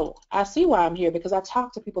like, whoa, I see why I'm here, because I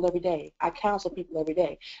talk to people every day. I counsel people every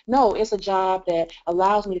day. No, it's a job that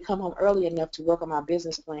allows me to come home early enough to work on my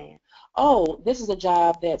business plan. Oh, this is a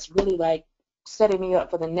job that's really like setting me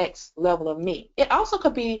up for the next level of me. It also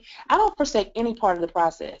could be, I don't forsake any part of the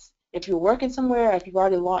process. If you're working somewhere, if you've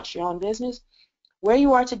already launched your own business, where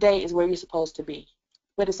you are today is where you're supposed to be.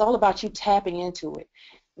 But it's all about you tapping into it.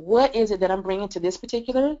 What is it that I'm bringing to this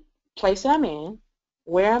particular place that I'm in?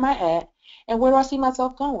 Where am I at, and where do I see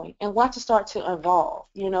myself going, and watch it start to evolve,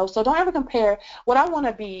 you know? So don't ever compare. What I want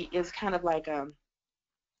to be is kind of like a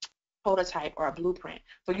prototype or a blueprint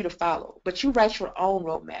for you to follow, but you write your own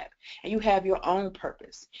roadmap, and you have your own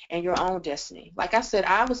purpose and your own destiny. Like I said,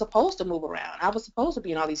 I was supposed to move around. I was supposed to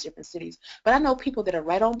be in all these different cities, but I know people that are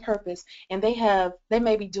right on purpose, and they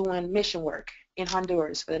may be doing mission work in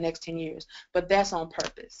Honduras for the next 10 years, but that's on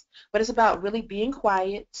purpose. But it's about really being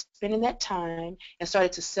quiet, spending that time, and starting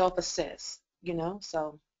to self-assess, you know?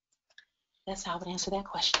 So that's how I would answer that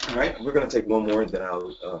question. All right, we're going to take one more, and then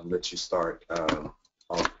I'll let you start on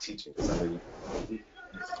teaching. I know you.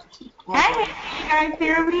 Hey, can you guys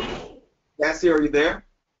hear me? Cassie, are you there?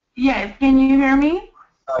 Yes, can you hear me?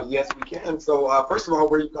 Yes, we can. So first of all,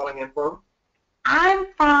 where are you calling in from? I'm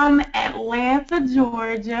from Atlanta,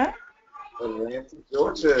 Georgia. Atlanta,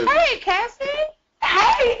 Georgia. Hey, Cassie.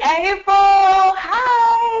 Hey, April.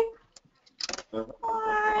 Hi.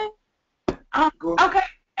 Hi. Okay,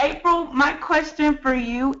 April, my question for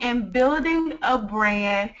you, in building a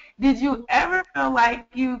brand, did you ever feel like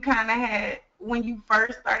you kind of had, when you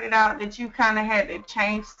first started out, that you kind of had to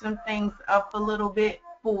change some things up a little bit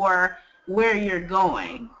for where you're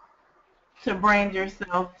going to brand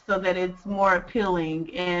yourself so that it's more appealing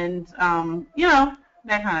and, you know,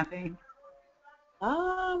 that kind of thing?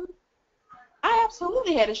 I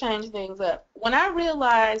absolutely had to change things up. When I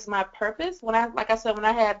realized my purpose, like I said, when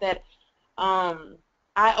I had that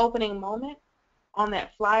eye-opening moment on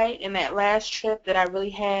that flight and that last trip that I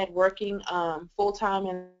really had working full-time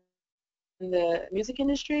in the music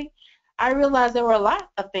industry, I realized there were a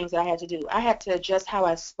lot of things that I had to do. I had to adjust how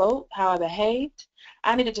I spoke, how I behaved.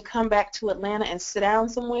 I needed to come back to Atlanta and sit down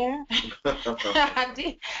somewhere. I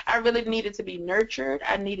did. I really needed to be nurtured.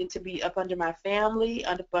 I needed to be up under my family,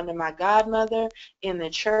 under my godmother, in the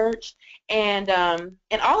church, and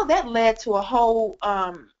all of that led to a whole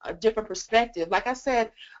a different perspective. Like I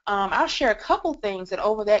said, I'll share a couple things that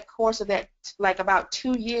over that course of that, like about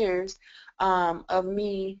 2 years, of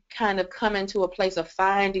me kind of coming to a place of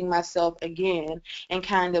finding myself again and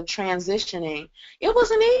kind of transitioning. It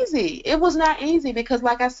wasn't easy. It was not easy because,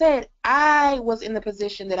 like I said, I was in the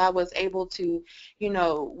position that I was able to, you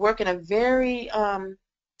know, work in a very, I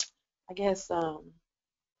was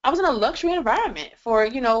in a luxury environment for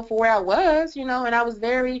where I was, you know, and I was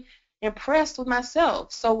very impressed with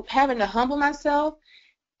myself. So having to humble myself,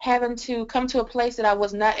 having to come to a place that I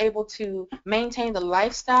was not able to maintain the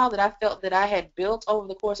lifestyle that I felt that I had built over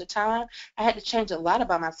the course of time, I had to change a lot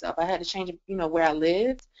about myself. I had to change, you know, where I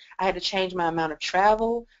lived. I had to change my amount of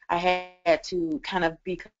travel. I had to kind of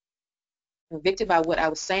be convicted by what I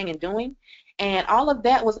was saying and doing. And all of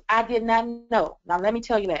that was, I did not know. Now, let me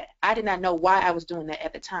tell you that. I did not know why I was doing that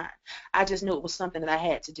at the time. I just knew it was something that I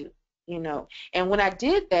had to do, you know. And when I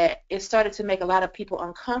did that, it started to make a lot of people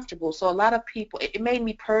uncomfortable. So a lot of people, it made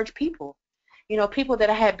me purge people. You know, people that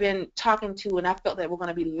I had been talking to and I felt that were going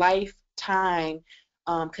to be lifetime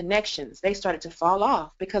connections, they started to fall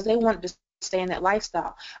off because they wanted to stay in that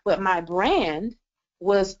lifestyle. But my brand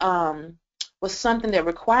was something that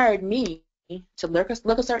required me to look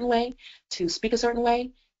a certain way, to speak a certain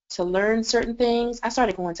way, to learn certain things. I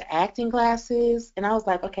started going to acting classes, and I was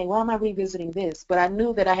like, okay, why am I revisiting this? But I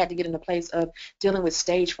knew that I had to get in a place of dealing with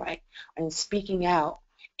stage fright and speaking out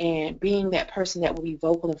and being that person that will be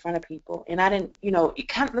vocal in front of people. And I didn't, you know,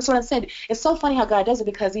 that's what I said. It's so funny how God does it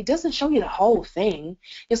because he doesn't show you the whole thing.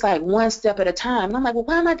 It's like one step at a time. And I'm like, well,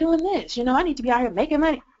 why am I doing this? You know, I need to be out here making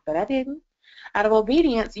money. But I didn't. Out of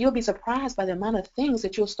obedience, you'll be surprised by the amount of things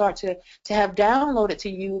that you'll start to have downloaded to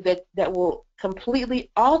you that will completely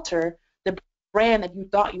alter the brand that you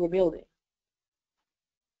thought you were building.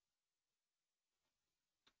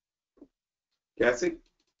 Cassie?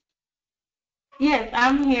 Yes,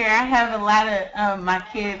 I'm here. I have a lot of my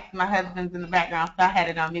kids, my husband's in the background, so I had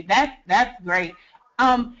it on me. That's great.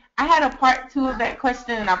 I had a part 2 of that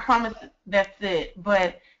question, and I promise that's it.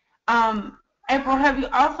 But April, have you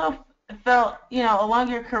also felt, you know, along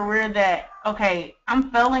your career that, okay, I'm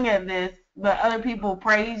failing at this, but other people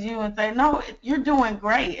praise you and say, no, you're doing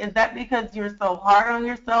great? Is that because you're so hard on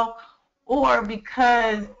yourself, or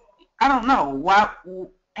because, I don't know, why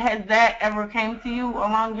has that ever came to you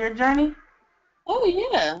along your journey? Oh,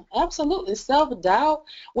 yeah, absolutely. Self-doubt.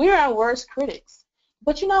 We're our worst critics.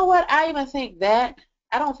 But you know what? I even think that,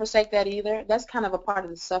 I don't forsake that either. That's kind of a part of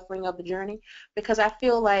the suffering of the journey because I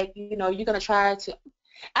feel like, you know, you're going to try to,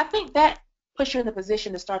 I think that puts you in the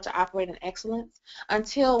position to start to operate in excellence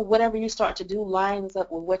until whatever you start to do lines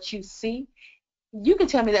up with what you see. You can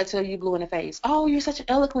tell me that till you blue in the face. Oh, you're such an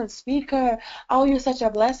eloquent speaker. Oh, you're such a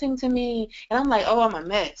blessing to me. And I'm like, oh, I'm a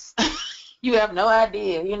mess. You have no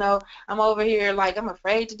idea, you know. I'm over here like I'm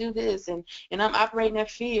afraid to do this, and I'm operating in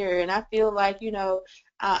fear, and I feel like, you know,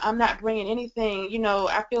 I'm not bringing anything, you know.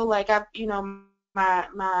 I feel like you know, my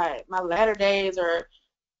latter days are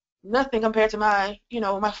nothing compared to my, you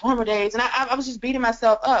know, my former days, and I was just beating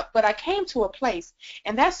myself up. But I came to a place,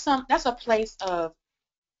 and that's a place of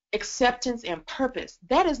acceptance and purpose.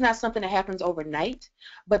 That is not something that happens overnight,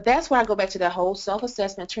 but that's where I go back to that whole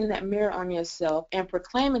self-assessment, turning that mirror on yourself and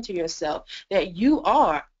proclaiming to yourself that you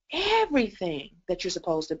are everything that you're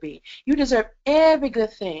supposed to be. You deserve every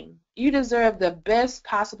good thing. You deserve the best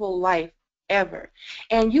possible life ever.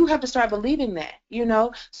 And you have to start believing that, you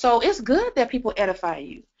know. So it's good that people edify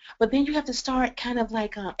you, but then you have to start kind of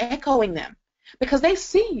like echoing them. Because they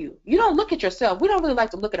see you. You don't look at yourself. We don't really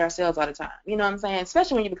like to look at ourselves all the time. You know what I'm saying?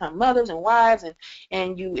 Especially when you become mothers and wives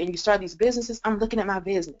and you start these businesses. I'm looking at my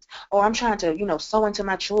business. Or I'm trying to, you know, sow into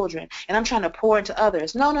my children. And I'm trying to pour into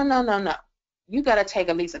others. No, no, no, no, no. You got to take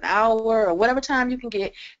at least an hour or whatever time you can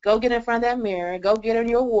get. Go get in front of that mirror. Go get in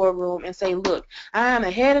your war room and say, look, I am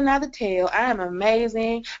the head and not the tail. I am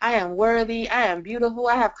amazing. I am worthy. I am beautiful.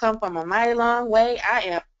 I have come from a mighty long way. I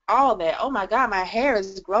am all that. Oh my God, my hair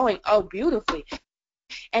is growing, oh, beautifully.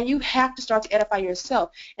 And you have to start to edify yourself.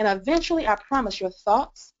 And eventually, I promise, your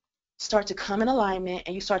thoughts start to come in alignment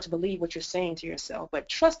and you start to believe what you're saying to yourself. But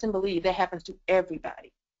trust and believe that happens to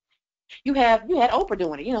everybody. You had Oprah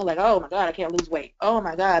doing it, you know, like, oh my God, I can't lose weight. Oh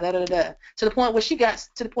my God, da da da. To the point where she got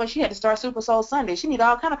to the point she had to start Super Soul Sunday. She needed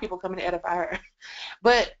all kind of people coming to edify her.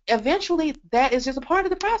 But eventually, that is just a part of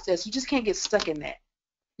the process. You just can't get stuck in that.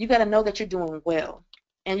 You got to know that you're doing well.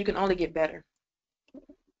 And you can only get better.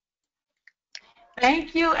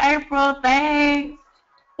 Thank you, April. Thanks.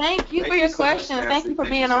 Thank you for your question. Thank you for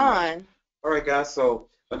being on. All right, guys. So,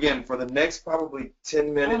 again, for the next probably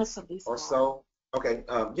 10 minutes or so. Okay.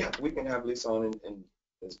 Yeah, we can have Lisa on in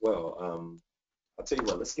as well. I'll tell you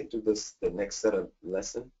what. Let's get through the next set of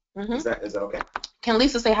lesson. Mm-hmm. Is that okay? Can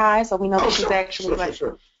Lisa say hi so we know that she's actually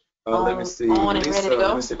sure. Let me see. On and ready to go.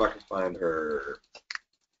 Let me see if I can find her.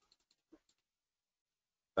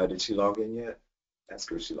 Did she log in yet? Ask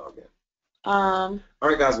her if she logged in. All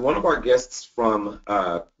right, guys. One of our guests from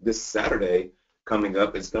this Saturday coming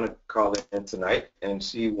up is going to call in tonight, and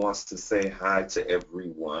she wants to say hi to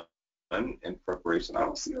everyone in preparation. I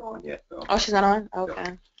don't see her on yet, though. Oh, she's not on? Okay.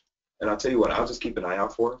 No. And I'll tell you what. I'll just keep an eye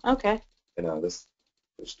out for her. Okay. And let's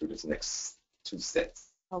do this next 2 sets.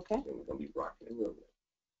 Okay. And we're going to be rocking it real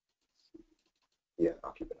good. Yeah,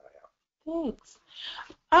 I'll keep an eye out. Thanks.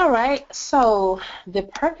 All right, so the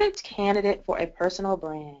perfect candidate for a personal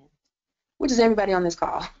brand, which is everybody on this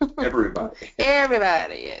call. Everybody.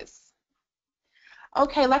 Everybody, yes.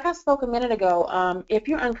 Okay, like I spoke a minute ago, if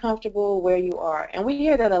you're uncomfortable where you are, and we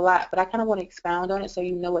hear that a lot, but I kind of want to expound on it so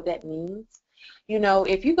you know what that means. You know,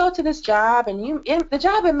 if you go to this job and the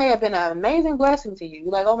job, it may have been an amazing blessing to you.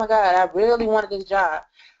 You're like, oh my God, I really wanted this job.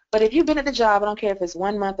 But if you've been at the job, I don't care if it's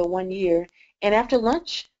 1 month or 1 year, and after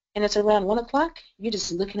lunch, and it's around 1 o'clock, you're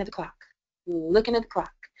just looking at the clock. You're looking at the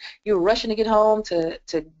clock. You're rushing to get home to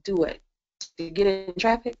do it, to get in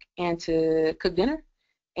traffic and to cook dinner.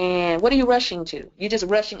 And what are you rushing to? You're just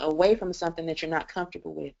rushing away from something that you're not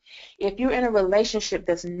comfortable with. If you're in a relationship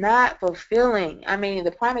that's not fulfilling, I mean,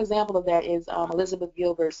 the prime example of that is Elizabeth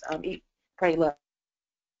Gilbert's Eat, Pray, Love,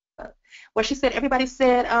 where she said, everybody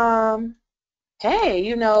said, hey,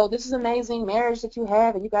 you know, this is amazing marriage that you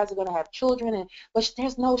have, and you guys are going to have children, but she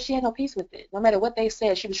had no peace with it. No matter what they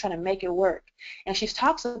said, she was trying to make it work. And she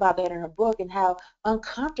talks about that in her book and how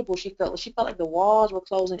uncomfortable she felt. She felt like the walls were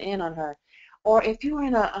closing in on her. Or if you're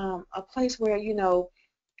in a place where, you know,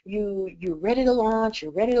 you're ready to launch,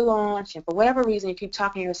 and for whatever reason you keep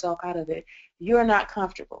talking yourself out of it, you're not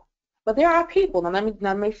comfortable. But there are people, now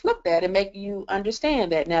let me flip that and make you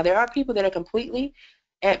understand that. Now there are people that are completely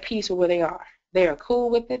at peace with where they are. They are cool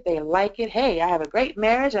with it. They like it. Hey, I have a great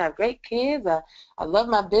marriage. I have great kids. I love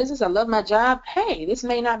my business. I love my job. Hey, this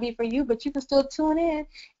may not be for you, but you can still tune in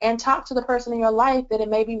and talk to the person in your life that it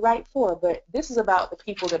may be right for. But this is about the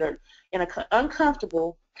people that are in an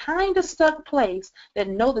uncomfortable, kind of stuck place that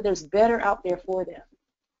know that there's better out there for them.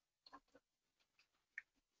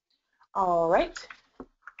 All right.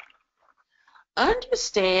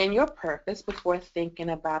 Understand your purpose before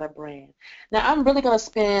thinking about a brand. Now, I'm really going to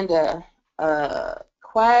spend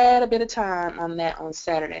quite a bit of time on that on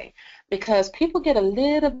Saturday, because people get a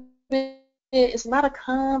little bit, it's a lot of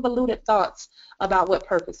convoluted thoughts about what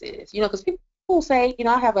purpose is. You know, because people say, you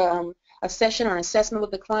know, I have a session or an assessment with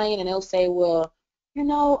the client, and they'll say, well, you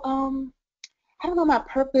know, I don't know my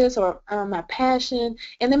purpose or my passion,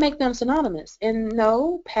 and they make them synonymous. And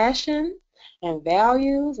no, passion and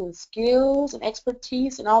values and skills and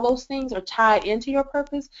expertise and all those things are tied into your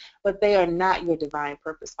purpose, but they are not your divine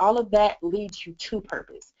purpose. All of that leads you to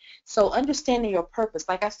purpose. So understanding your purpose,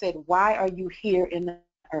 like I said, why are you here in the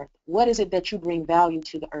earth? What is it that you bring value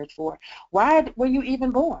to the earth for? Why were you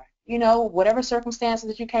even born? You know, whatever circumstances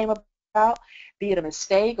that you came about, be it a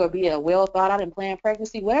mistake or be it a well thought out and planned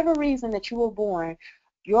pregnancy, whatever reason that you were born,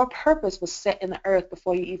 your purpose was set in the earth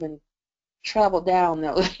before you even travel down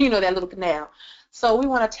that little canal. So we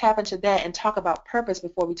want to tap into that and talk about purpose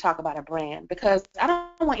before we talk about a brand, because I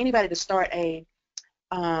don't want anybody to start or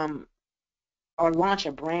launch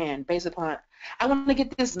a brand based upon, I want to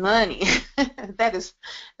get this money.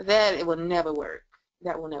 It will never work.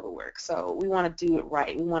 That will never work. So we want to do it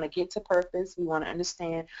right. We want to get to purpose. We want to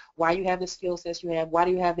understand why you have the skill sets you have, why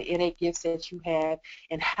do you have the innate gifts that you have,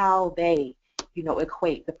 and how they, you know,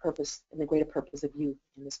 equate the purpose and the greater purpose of you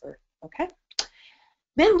in this earth. Okay?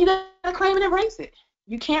 Then you got to claim and embrace it.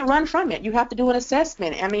 You can't run from it. You have to do an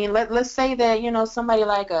assessment. I mean, let's say that, you know, somebody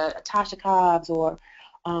like a Tasha Cobbs or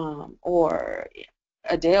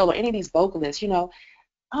Adele or any of these vocalists, you know,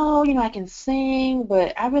 oh, you know, I can sing,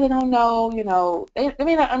 but I really don't know, you know, they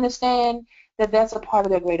may not understand that that's a part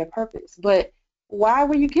of their greater purpose. But why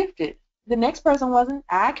were you gifted? The next person wasn't.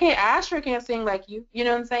 I sure can't sing like you. You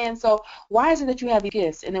know what I'm saying? So why is it that you have these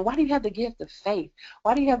gifts? And then why do you have the gift of faith?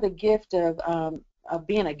 Why do you have the gift of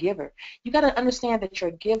being a giver? You got to understand that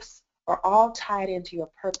your gifts are all tied into your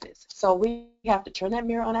purpose. So we have to turn that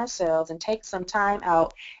mirror on ourselves and take some time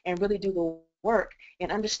out and really do the work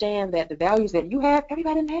and understand that the values that you have,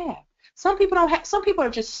 everybody didn't have. Some people don't have. Some people are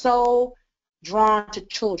just so drawn to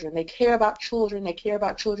children. They care about children. They care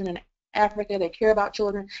about children in Africa. They care about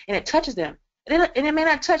children, and it touches them. And it may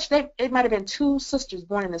not touch them. It might have been two sisters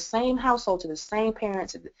born in the same household to the same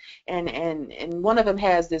parents, and one of them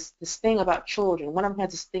has this thing about children. One of them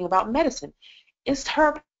has this thing about medicine. It's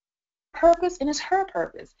her purpose, and it's her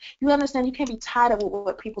purpose. You understand, you can't be tied up with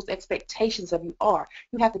what people's expectations of you are.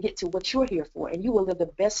 You have to get to what you're here for, and you will live the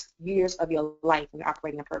best years of your life when you're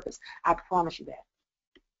operating in purpose. I promise you that.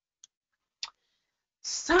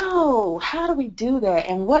 So how do we do that,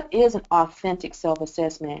 and what is an authentic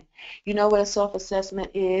self-assessment? You know what a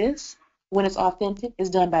self-assessment is when it's authentic? It's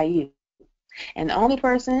done by you. And the only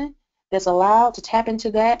person that's allowed to tap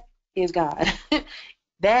into that is God.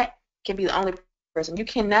 That can be the only person. You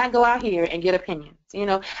cannot go out here and get opinions. You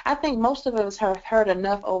know, I think most of us have heard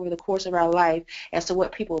enough over the course of our life as to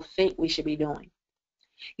what people think we should be doing.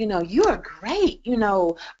 You know, you're great. You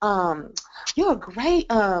know, you're a great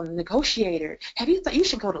negotiator. Have you thought you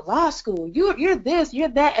should go to law school? You're this, you're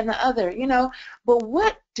that, and the other. You know, but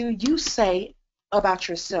what do you say about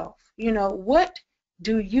yourself? You know, what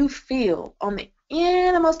do you feel on the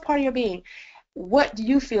innermost part of your being, what do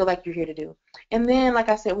you feel like you're here to do? And then, like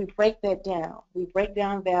I said, we break that down. We break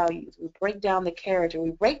down values. We break down the character.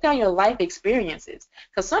 We break down your life experiences.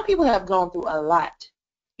 Because some people have gone through a lot.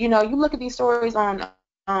 You know, you look at these stories on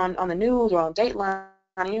the news or on Dateline,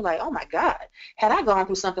 and you're like, oh my God, had I gone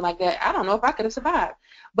through something like that, I don't know if I could have survived.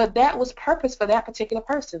 But that was purpose for that particular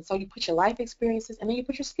person. So you put your life experiences and then you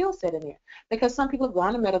put your skill set in there. Because some people have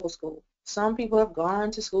gone to medical school. Some people have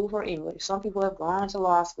gone to school for English. Some people have gone to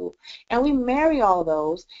law school. And we marry all of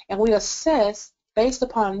those and we assess based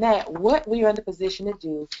upon that what we are in the position to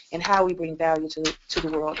do and how we bring value to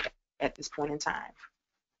the world at this point in time.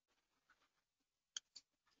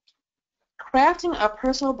 Crafting a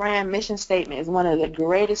personal brand mission statement is one of the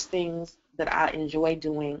greatest things that I enjoy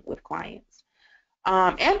doing with clients.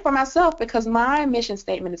 And for myself, because my mission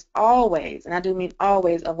statement is always, and I do mean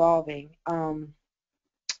always, evolving.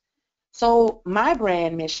 So my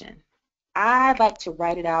brand mission, I like to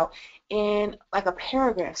write it out in like a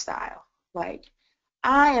paragraph style. Like,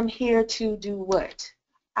 I am here to do what?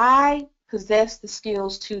 I possess the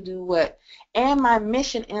skills to do what? And my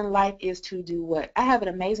mission in life is to do what? I have an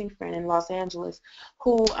amazing friend in Los Angeles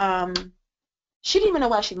who, she didn't even know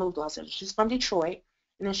why she moved to Los Angeles. She's from Detroit,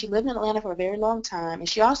 and then she lived in Atlanta for a very long time, and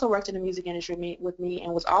she also worked in the music industry with me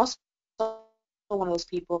and was also one of those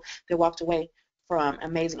people that walked away from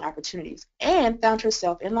amazing opportunities and found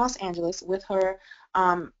herself in Los Angeles with her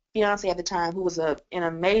fiance at the time, who was in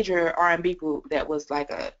a major R&B group that was like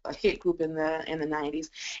a hit group in the 90s,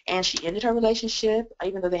 and she ended her relationship,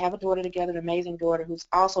 even though they have a daughter together, an amazing daughter who's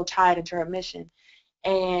also tied into her mission.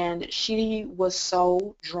 And she was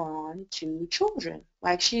so drawn to children.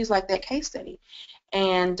 Like, she's like that case study.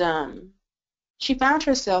 And she found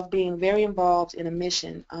herself being very involved in a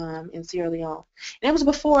mission in Sierra Leone. And it was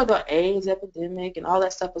before the AIDS epidemic and all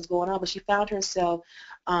that stuff was going on, but she found herself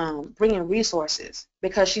bringing resources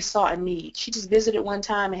because she saw a need. She just visited one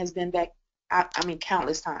time and has been back, I mean,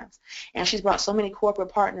 countless times. And she's brought so many corporate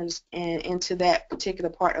partners into that particular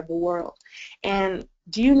part of the world. And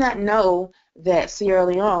do you not know that Sierra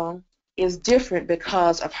Leone is different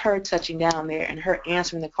because of her touching down there and her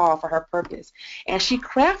answering the call for her purpose? And she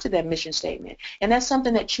crafted that mission statement. And that's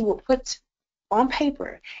something that you will put on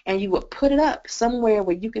paper and you will put it up somewhere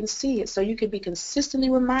where you can see it, so you can be consistently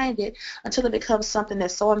reminded until it becomes something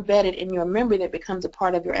that's so embedded in your memory that it becomes a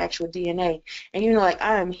part of your actual DNA. And you know, like,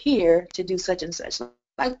 I am here to do such and such.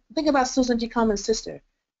 Like, think about Susan G. Comen's sister.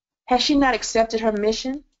 Has she not accepted her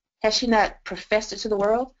mission? Has she not professed it to the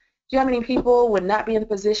world? Do you know how many people would not be in the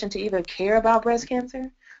position to even care about breast cancer?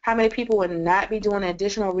 How many people would not be doing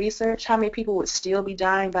additional research? How many people would still be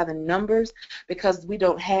dying by the numbers because we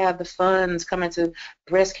don't have the funds coming to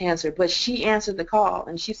breast cancer? But she answered the call,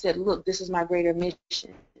 and she said, look, this is my greater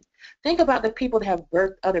mission. Think about the people that have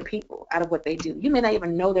birthed other people out of what they do. You may not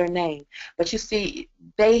even know their name, but you see,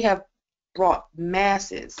 they have brought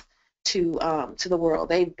masses to the world.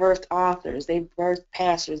 They've birthed authors, they've birthed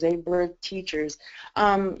pastors, they've birthed teachers.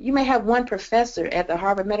 You may have one professor at the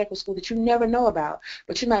Harvard Medical School that you never know about,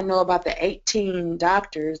 but you might know about the 18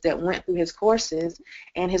 doctors that went through his courses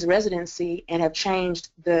and his residency and have changed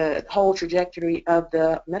the whole trajectory of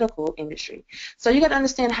the medical industry. So you got to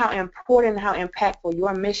understand how important and how impactful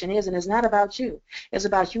your mission is, and it's not about you. It's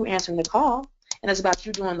about you answering the call, and it's about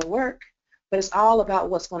you doing the work, but it's all about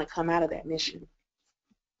what's going to come out of that mission.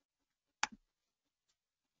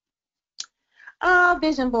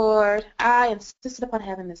 Vision board. I insisted upon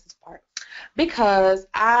having this as part because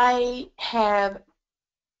I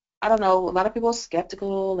don't know, a lot of people are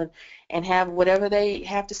skeptical and have whatever they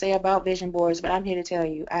have to say about vision boards, but I'm here to tell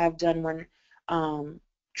you I have done one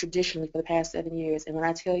traditionally for the past 7 years, and when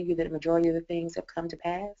I tell you that the majority of the things have come to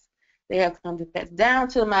pass, they have come to pass, down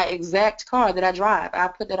to my exact car that I drive. I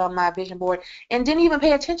put that on my vision board and didn't even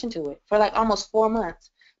pay attention to it for like almost 4 months.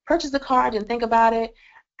 Purchased the car, didn't think about it.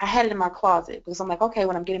 I had it in my closet because I'm like, okay,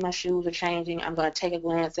 when I'm getting my shoes or changing, I'm going to take a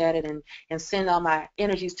glance at it and send all my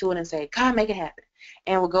energies to it and say, God, make it happen,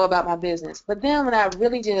 and we'll go about my business. But then when I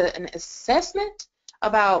really did an assessment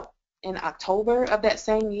about in October of that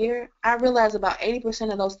same year, I realized about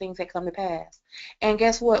 80% of those things had come to pass. And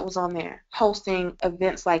guess what was on there? Hosting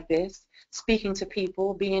events like this, speaking to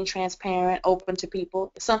people, being transparent, open to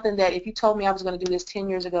people. Something that if you told me I was going to do this 10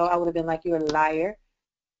 years ago, I would have been like, you're a liar.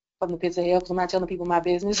 From the pits of hell, because I'm not telling people my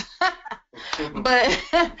business. but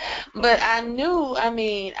I knew, I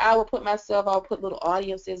mean, I would put little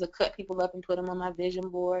audiences or cut people up and put them on my vision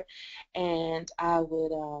board, and I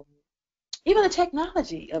would, even the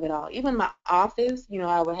technology of it all, even my office, you know,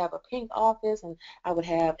 I would have a pink office, and I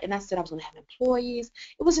said I was going to have employees.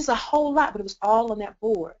 It was just a whole lot, but it was all on that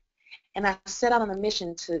board. And I set out on a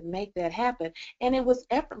mission to make that happen. And it was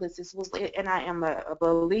effortless. And I am a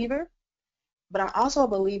believer, but I'm also a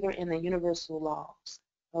believer in the universal laws.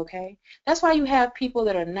 Okay? That's why you have people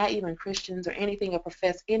that are not even Christians or anything or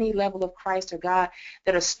profess any level of Christ or God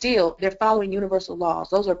that are they're following universal laws.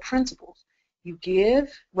 Those are principles. You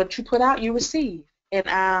give, what you put out, you receive.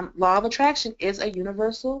 And law of attraction is a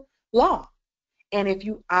universal law. And if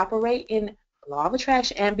you operate in law of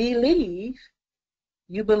attraction and believe,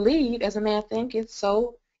 you believe, as a man thinketh,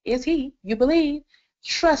 so is he. You believe,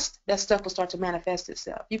 trust that stuff will start to manifest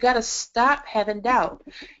itself. You got to stop having doubt.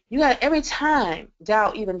 You got every time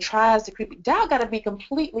doubt even tries to creep, doubt got to be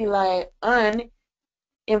completely like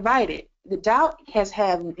uninvited. The doubt you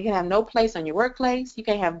can have no place on your workplace. You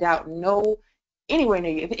can't have doubt anywhere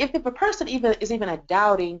near you. If a person is even a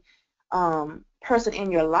doubting person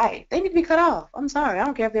in your life, they need to be cut off. I'm sorry. I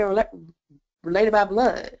don't care if they're related by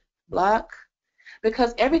blood. Block.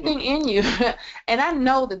 Because everything in you, and I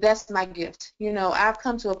know that that's my gift. You know, I've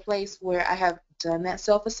come to a place where I have done that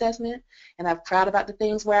self-assessment, and I've cried about the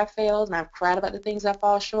things where I failed, and I've cried about the things I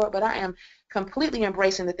fall short, but I am completely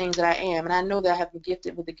embracing the things that I am, and I know that I have been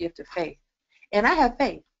gifted with the gift of faith. And I have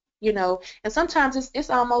faith, you know, and sometimes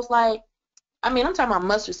it's almost like, I mean, I'm talking about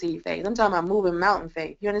mustard seed faith. I'm talking about moving mountain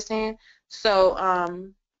faith. You understand? So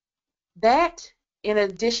that, in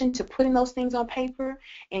addition to putting those things on paper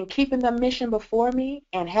and keeping the mission before me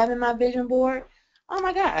and having my vision board, oh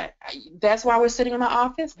my God, that's why we're sitting in my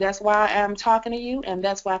office. That's why I'm talking to you, and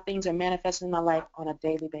that's why things are manifesting in my life on a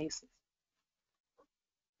daily basis.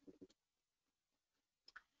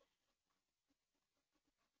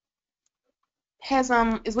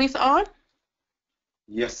 Is Lisa on?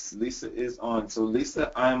 Yes, Lisa is on. So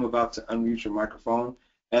Lisa, I am about to unmute your microphone.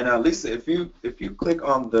 And Lisa, if you click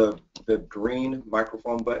on the green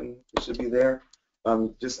microphone button, it should be there.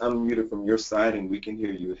 Just unmute it from your side, and we can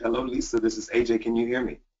hear you. Hello, Lisa. This is AJ. Can you hear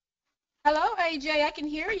me? Hello, AJ. I can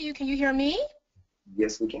hear you. Can you hear me?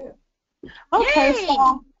 Yes, we can. Okay. Yay!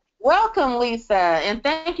 So welcome, Lisa, and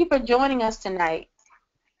thank you for joining us tonight.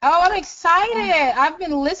 Oh, I'm excited. I've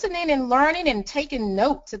been listening and learning and taking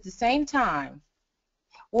notes at the same time.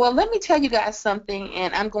 Well, let me tell you guys something,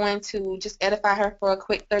 and I'm going to just edify her for a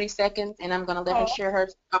quick 30 seconds, and I'm going to let her share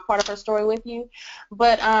a part of her story with you.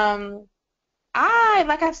 But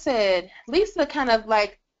like I said, Lisa kind of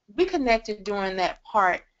like, we connected during that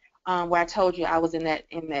part where I told you I was in that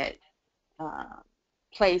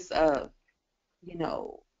place of, you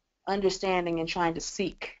know, understanding and trying to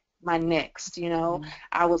seek my next, you know. Mm-hmm.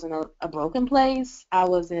 I was in a broken place. I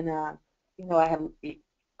was in I had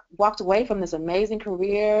walked away from this amazing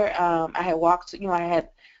career. I had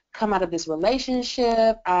come out of this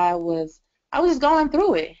relationship. I was just going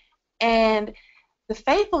through it. And the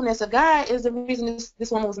faithfulness of God is the reason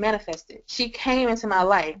this woman was manifested. She came into my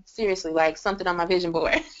life, seriously, like something on my vision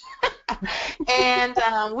board. And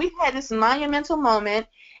we had this monumental moment,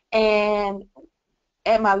 and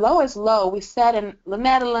at my lowest low, we sat in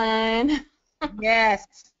Lanette. Yes.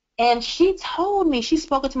 And she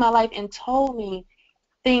spoke into my life and told me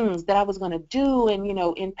things that I was going to do and, you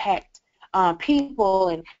know, impact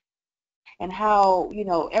people and how, you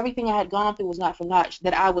know, everything I had gone through was not for naught,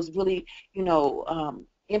 that I was really, you know,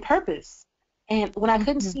 in purpose. And when I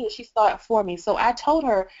couldn't see it, she saw it for me. So I told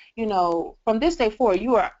her, you know, from this day forward,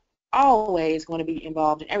 you are always going to be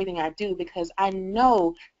involved in everything I do, because I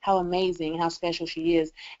know how amazing and how special she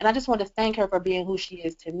is. And I just want to thank her for being who she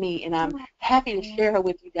is to me. And I'm happy to share her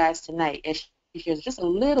with you guys tonight as she shares just a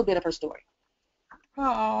little bit of her story.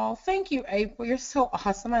 Oh, thank you, April. You're so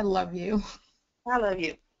awesome. I love you. I love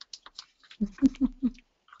you.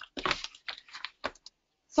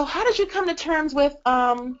 So how did you come to terms with,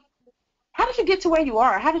 how did you get to where you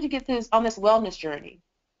are? How did you get on this wellness journey?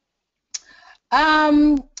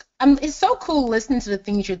 It's so cool listening to the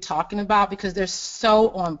things you're talking about, because they're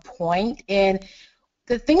so on point. And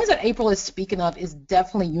the things that April is speaking of is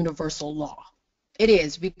definitely universal law. It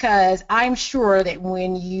is, because I'm sure that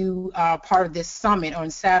when you are part of this summit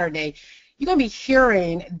on Saturday, you're going to be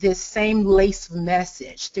hearing this same lace of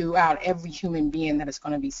message throughout every human being that is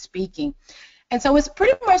going to be speaking. And so it's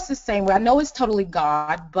pretty much the same way. I know it's totally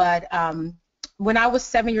God, but when I was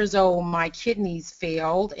 7 years old, my kidneys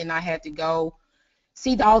failed, and I had to go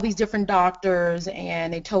see all these different doctors,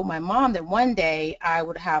 and they told my mom that one day I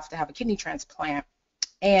would have to have a kidney transplant.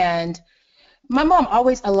 And my mom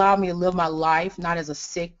always allowed me to live my life, not as a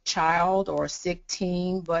sick child or a sick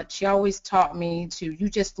teen, but she always taught me you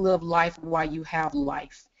just live life while you have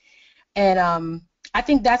life. And I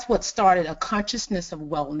think that's what started a consciousness of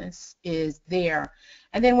wellness is there.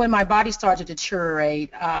 And then when my body started to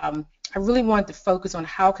deteriorate, I really wanted to focus on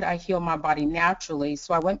how could I heal my body naturally.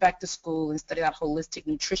 So I went back to school and studied out holistic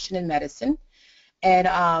nutrition and medicine,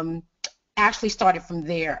 and actually started from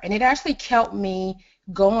there. And it actually kept me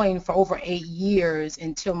going for over 8 years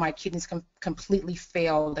until my kidneys completely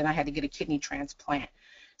failed and I had to get a kidney transplant.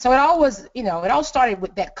 So it all was, it all started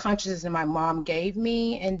with that consciousness that my mom gave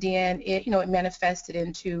me, and then it manifested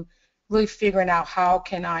into really figuring out how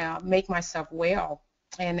can I make myself well,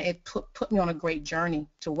 and it put me on a great journey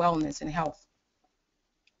to wellness and health.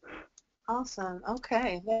 Awesome.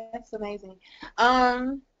 Okay, that's amazing.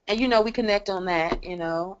 And we connect on that.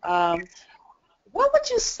 What would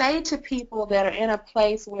you say to people that are in a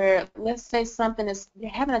place where, let's say, they're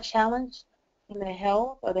having a challenge in their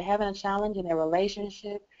health, or they're having a challenge in their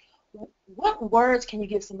relationship? What words can you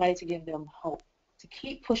give somebody to give them hope, to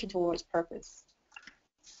keep pushing towards purpose?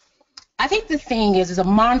 I think the thing is a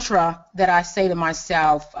mantra that I say to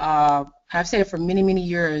myself. I've said it for many, many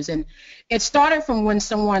years, and it started from when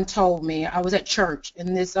someone told me, I was at church,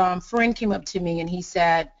 and this friend came up to me and he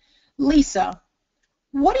said, Lisa,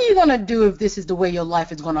 what are you going to do if this is the way your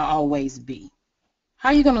life is going to always be? How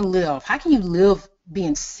are you going to live? How can you live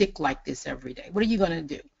being sick like this every day? What are you going to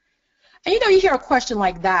do? And you hear a question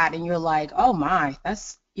like that and you're like, oh my,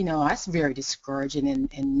 that's very discouraging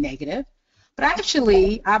and negative. But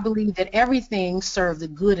actually, I believe that everything served the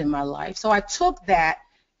good in my life. So I took that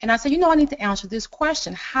and I said, I need to answer this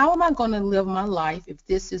question. How am I going to live my life if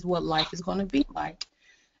this is what life is going to be like?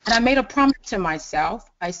 And I made a promise to myself.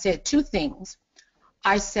 I said 2 things.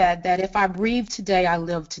 I said that if I breathe today, I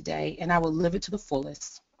live today, and I will live it to the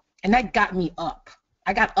fullest. And that got me up.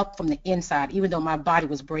 I got up from the inside, even though my body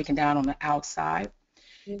was breaking down on the outside.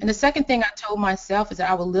 And the second thing I told myself is that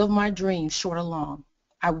I will live my dreams, short or long.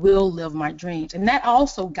 I will live my dreams. And that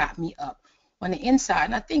also got me up on the inside.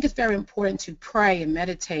 And I think it's very important to pray and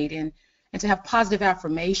meditate and to have positive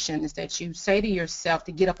affirmations that you say to yourself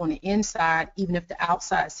to get up on the inside, even if the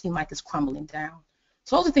outside seems like it's crumbling down.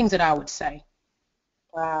 So those are things that I would say.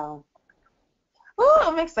 Wow. Ooh,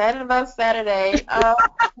 I'm excited about Saturday.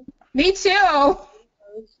 Me too.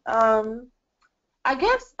 I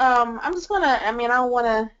guess I'm just going to, I don't want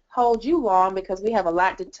to hold you long because we have a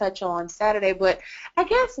lot to touch on Saturday, but I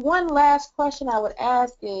guess one last question I would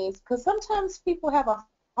ask is, because sometimes people have a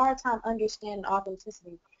hard time understanding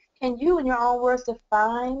authenticity. Can you, in your own words,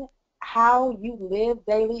 define how you live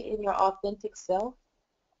daily in your authentic self?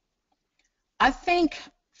 I think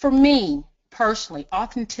for me, personally,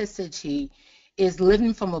 authenticity is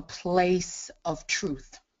living from a place of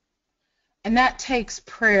truth. And that takes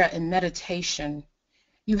prayer and meditation.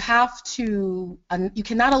 You have to, you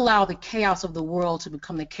cannot allow the chaos of the world to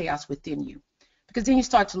become the chaos within you, because then you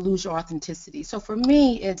start to lose your authenticity. So for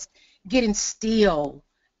me, it's getting still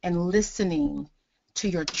and listening to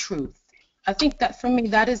your truth. I think that for me,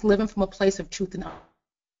 that is living from a place of truth and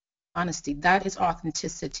honesty. That is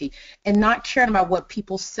authenticity, and not caring about what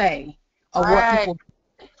people say or what people,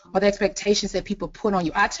 or the expectations that people put on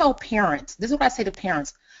you. I tell parents, this is what I say to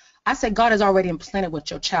parents. I say God has already implanted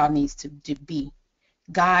what your child needs to be.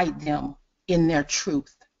 Guide them in their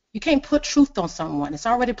truth. You can't put truth on someone. It's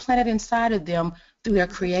already planted inside of them through their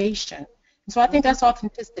creation. And so I think that's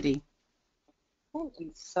authenticity. Thank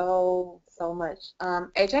you so much.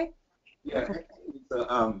 AJ? Yeah,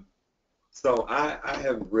 so I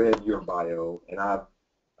have read your bio, and I've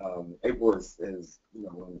April is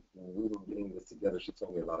when we were getting this together, she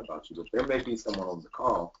told me a lot about you. But there may be someone on the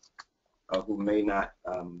call who may not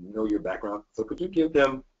know your background. So could you give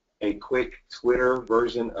them a quick Twitter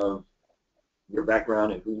version of your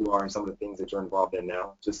background and who you are and some of the things that you're involved in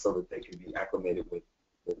now, just so that they can be acclimated with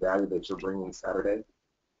the value that you're bringing Saturday?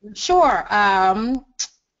 Sure.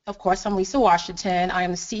 Of course, I'm Lisa Washington. I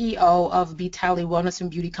am the CEO of Vitality Wellness and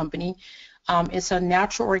Beauty Company. It's a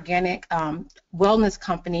natural organic wellness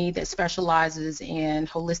company that specializes in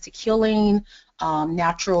holistic healing,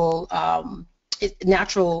 natural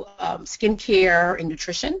skincare and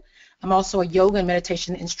nutrition. I'm also a yoga and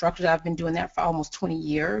meditation instructor. I've been doing that for almost 20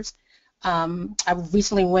 years. I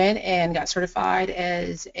recently went and got certified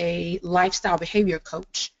as a lifestyle behavior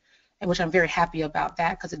coach, which I'm very happy about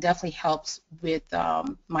that because it definitely helps with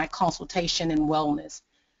my consultation and wellness.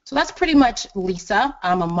 So that's pretty much Lisa.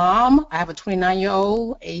 I'm a mom. I have a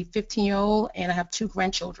 29-year-old, a 15-year-old, and I have 2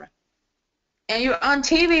 grandchildren. And you're on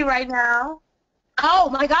TV right now. Oh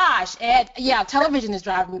my gosh! And yeah, television is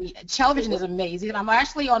driving me. Television is amazing. I'm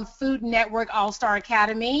actually on Food Network All-Star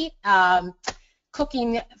Academy,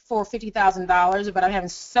 cooking for $50,000. But I'm having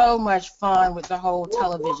so much fun with the whole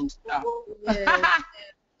television stuff. Yes.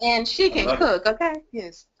 And she can cook, okay?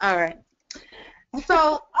 Yes. All right. So,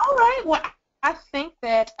 all right. Well, I think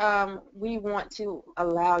that we want to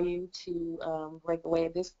allow you to break away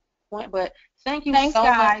at this point, but thank you Thanks, so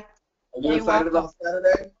much. guys. Are you You're excited welcome. about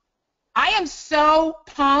Saturday? I am so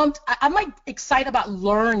pumped. I'm like excited about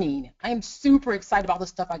learning. I am super excited about the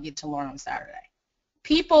stuff I get to learn on Saturday.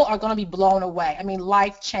 People are going to be blown away. I mean,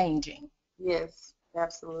 life-changing. Yes,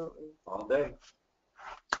 absolutely. All day.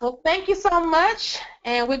 Well, thank you so much,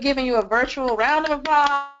 and we're giving you a virtual round of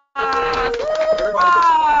applause.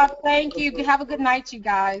 Thank you. Have a good night, you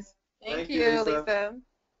guys. Thank Thank you, you, Lisa. Lisa.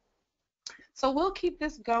 So we'll keep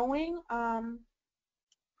this going.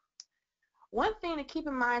 One thing to keep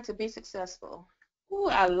in mind to be successful.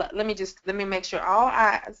 Let me make sure all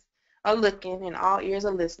eyes are looking and all ears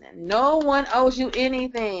are listening. No one owes you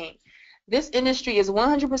anything. This industry is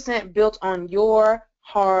 100% built on your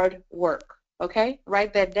hard work. Okay,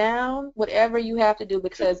 write that down. Whatever you have to do,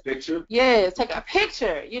 because Take a picture. yes, take a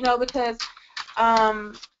picture. Because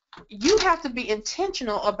you have to be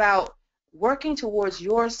intentional about working towards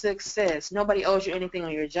your success. Nobody owes you anything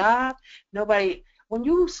on your job. When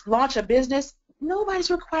you launch a business, nobody's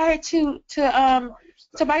required to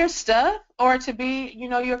buy your stuff or to be,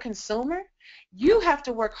 your consumer. You have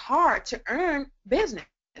to work hard to earn business.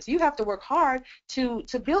 You have to work hard to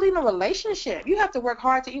build even a relationship. You have to work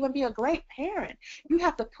hard to even be a great parent. You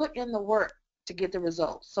have to put in the work to get the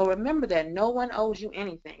results. So remember that no one owes you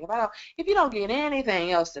anything. If you don't get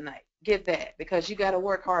anything else tonight, get that, because you got to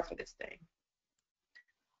work hard for this thing.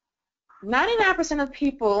 99% of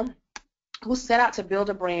people who set out to build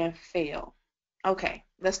a brand fail. Okay,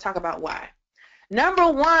 let's talk about why.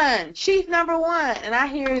 Chief number one,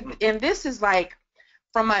 and this is like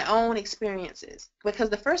from my own experiences, because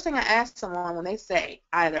the first thing I ask someone when they say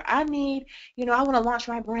either I want to launch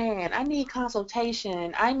my brand, I need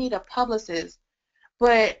consultation, I need a publicist,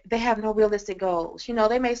 but they have no realistic goals.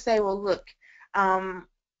 They may say, well, look, I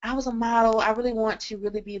was a model, I really want to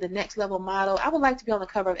really be the next level model, I would like to be on the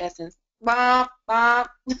cover of Essence. Bop, bop.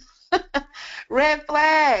 Red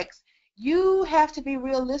flags. You have to be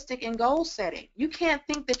realistic in goal setting. You can't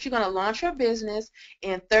think that you're going to launch your business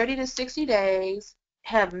in 30 to 60 days,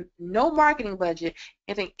 have no marketing budget,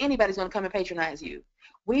 and think anybody's going to come and patronize you.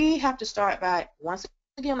 We have to start by, once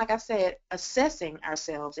again, like I said, assessing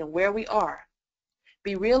ourselves and where we are.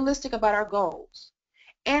 Be realistic about our goals.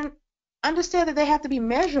 And understand that they have to be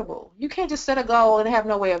measurable. You can't just set a goal and have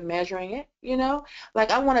no way of measuring it,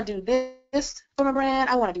 Like, I want to do this for my brand,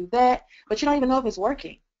 I want to do that, but you don't even know if it's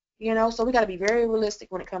working, So we got to be very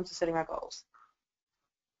realistic when it comes to setting our goals.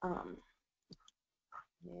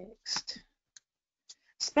 Next.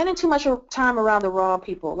 Spending too much time around the wrong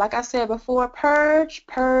people. Like I said before, purge,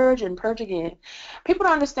 and purge again. People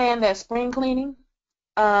don't understand that spring cleaning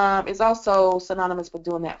is also synonymous with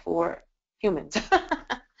doing that for humans.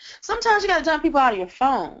 Sometimes you got to dump people out of your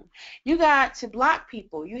phone. You got to block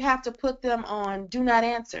people. You have to put them on do not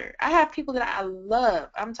answer. I have people that I love.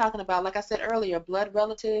 I'm talking about, like I said earlier, blood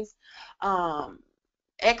relatives,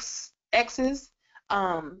 exes,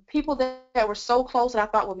 people that were so close that I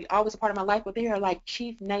thought would be always a part of my life, but they are like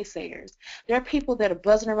chief naysayers. There are people that are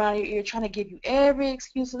buzzing around your ear trying to give you every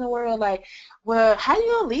excuse in the world, like, well, how you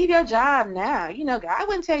going to leave your job now? God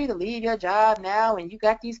wouldn't tell you to leave your job now and you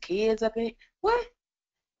got these kids up in. What?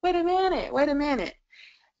 Wait a minute.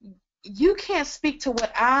 You can't speak to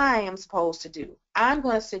what I am supposed to do. I'm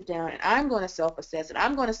going to sit down and I'm going to self-assess, and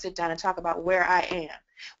I'm going to sit down and talk about where I am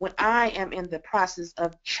when I am in the process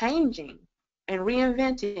of changing and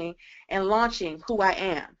reinventing and launching who I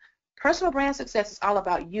am. Personal brand success is all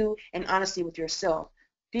about you and honesty with yourself.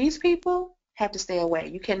 These people have to stay away.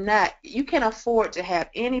 You can't afford to have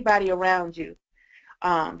anybody around you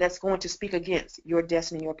that's going to speak against your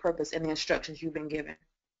destiny, your purpose, and the instructions you've been given.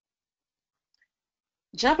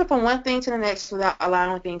 Jumping from one thing to the next without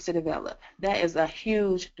allowing things to develop. That is a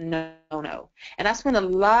huge no-no. And I spend a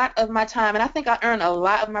lot of my time, and I think I earn a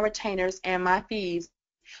lot of my retainers and my fees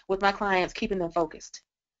with my clients, keeping them focused.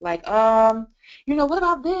 Like, what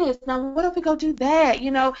about this? Now, what if we go do that?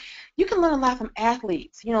 You can learn a lot from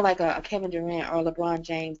athletes, like a Kevin Durant or LeBron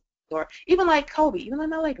James, or even like Kobe, even though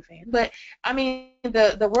I'm not a Laker fan. But, I mean,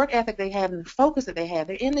 the work ethic they have and the focus that they have,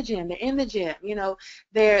 they're in the gym,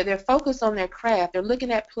 they're focused on their craft, they're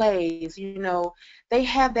looking at plays, they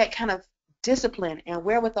have that kind of discipline and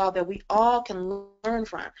wherewithal that we all can learn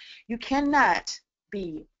from. You cannot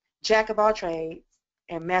be jack of all trades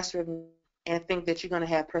and master of none and think that you're going to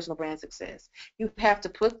have personal brand success. You have to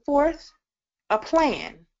put forth a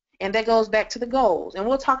plan, and that goes back to the goals. And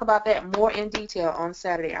we'll talk about that more in detail on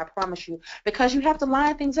Saturday, I promise you, because you have to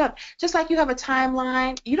line things up. Just like you have a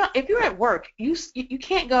timeline, if you're at work, you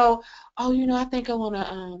can't go, oh, I think I'm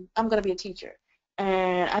going to be a teacher.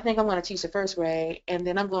 and I think I'm going to teach the first grade, and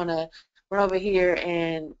then I'm going to run over here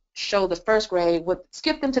and show the first grade,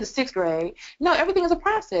 skip them to the sixth grade. No, everything is a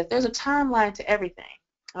process. There's a timeline to everything,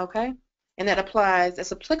 okay? And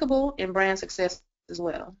that's applicable in brand success as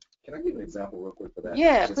well. Can I give an example real quick for that?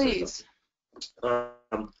 Yeah, please.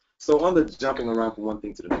 So on the jumping around from one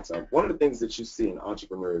thing to the next, one of the things that you see in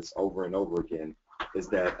entrepreneurs over and over again is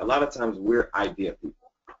that a lot of times we're idea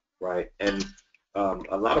people, right? And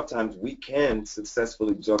a lot of times we can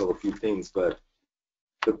successfully juggle a few things, but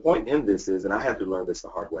the point in this is, and I had to learn this the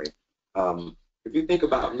hard way, if you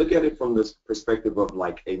look at it from this perspective of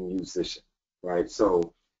like a musician, right?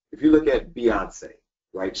 So if you look at Beyonce,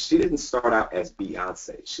 right, she didn't start out as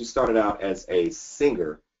Beyonce. She started out as a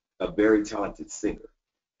singer, a very talented singer.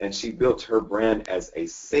 And she built her brand as a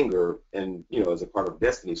singer and, as a part of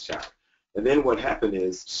Destiny's Child. And then what happened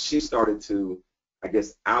is she started to, I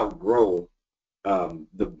guess, outgrow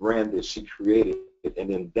the brand that she created, and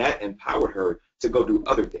then that empowered her to go do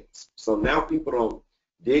other things. So now people don't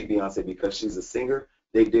dig Beyonce because she's a singer.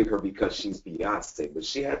 They dig her because she's Beyonce. But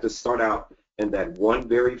she had to start out in that one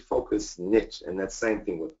very focused niche, and that same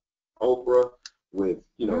thing with Oprah, with,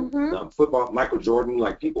 football, Michael Jordan,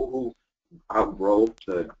 like people who outgrow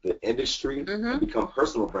the industry and become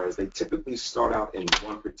personal brands. They typically start out in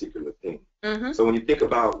one particular thing. So when you think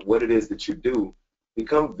about what it is that you do,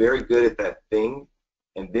 become very good at that thing,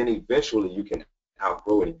 and then eventually you can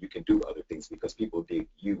outgrow it and you can do other things because people dig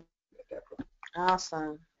you at that point.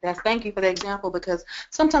 Awesome. Thank you for the example, because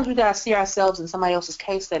sometimes we gotta see ourselves in somebody else's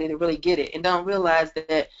case study to really get it, and don't realize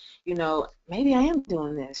that maybe I am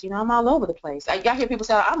doing this. I'm all over the place. I hear people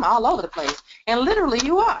say I'm all over the place, and literally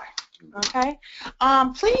you are. Okay.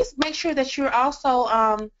 Please make sure that you're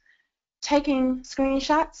also taking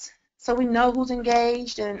screenshots so we know who's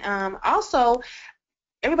engaged, and also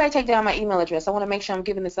everybody take down my email address. I want to make sure I'm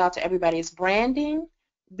giving this out to everybody. It's branding,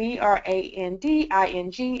 BRANDING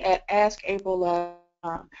at AskApril.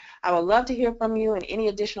 I would love to hear from you and any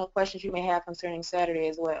additional questions you may have concerning Saturday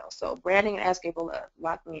as well. So branding and Ask April,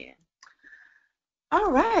 lock me in. All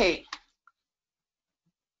right.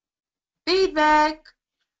 Feedback.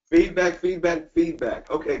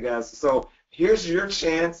 Feedback. Okay, guys. So here's your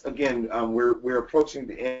chance. Again, we're approaching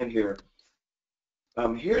the end here.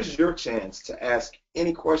 Here's your chance to ask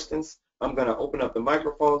any questions. I'm going to open up the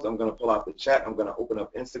microphones. I'm going to pull out the chat. I'm going to open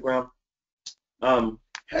up Instagram.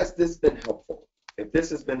 Has this been helpful? If this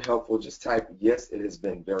has been helpful, just type, yes, it has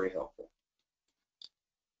been very helpful.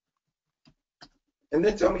 And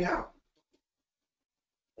then tell me how.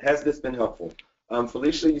 Has this been helpful?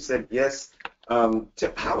 Felicia, you said yes.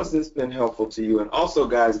 How has this been helpful to you? And also,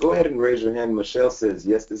 guys, go ahead and raise your hand. Michelle says,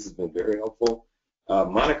 yes, this has been very helpful.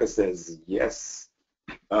 Monica says, yes.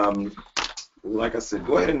 Like I said,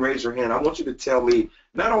 go ahead and raise your hand. I want you to tell me,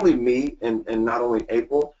 not only me and not only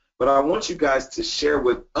April, but I want you guys to share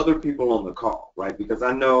with other people on the call, right? Because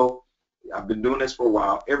I know I've been doing this for a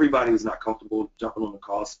while. Everybody is not comfortable jumping on the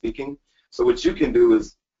call speaking. So what you can do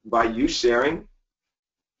is by you sharing,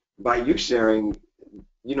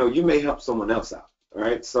 you may help someone else out, all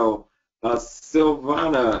right? So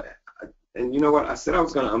Silvana, and you know what? I said I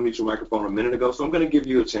was going to unmute your microphone a minute ago, so I'm going to give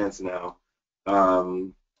you a chance now. Silvana,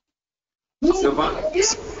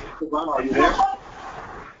 are you there?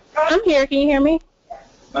 I'm here. Can you hear me?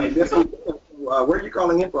 Yes, where are you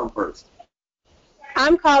calling in from first?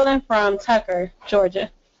 I'm calling from Tucker, Georgia.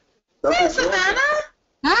 Hey, Savannah.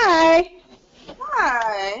 Hi.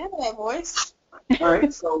 Hi. I have that voice. All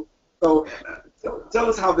right. So tell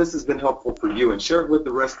us how this has been helpful for you, and share it with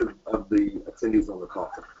the rest of the attendees on the call.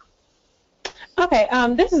 Okay.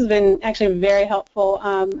 This has been actually very helpful.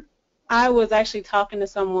 I was actually talking to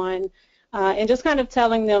someone and just kind of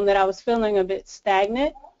telling them that I was feeling a bit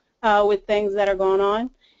stagnant with things that are going on.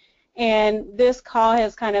 And this call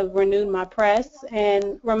has kind of renewed my press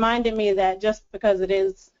and reminded me that just because it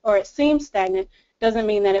is, or it seems stagnant, doesn't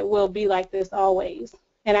mean that it will be like this always.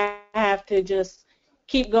 And I have to just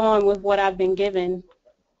keep going with what I've been given,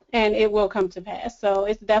 and it will come to pass. So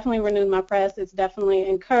it's definitely renewed my press. It's definitely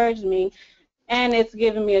encouraged me, and it's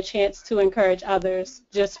given me a chance to encourage others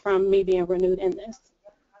just from me being renewed in this.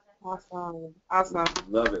 Awesome.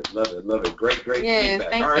 Love it. Great yes, feedback.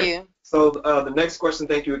 Thank All right. you. So the next question,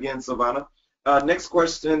 thank you again, Silvana. Next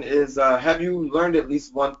question is, have you learned at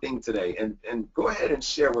least one thing today? And go ahead and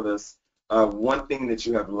share with us one thing that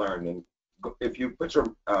you have learned. And if you put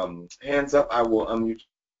your hands up, I will unmute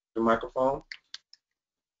your microphone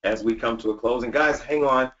as we come to a close. And guys, hang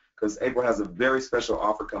on, because April has a very special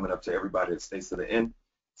offer coming up to everybody that stays to the end.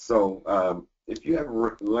 So if you have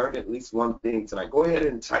learned at least one thing tonight, go ahead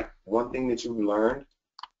and type one thing that you learned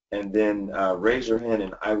and then raise your hand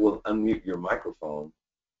and I will unmute your microphone.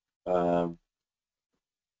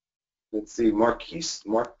 Let's see, Marquisha.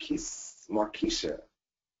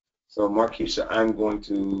 So Marquisha, I'm going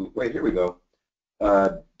to, wait, here we go.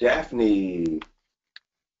 Daphne.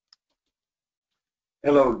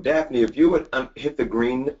 Hello, Daphne. If you would hit the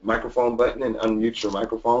green microphone button and unmute your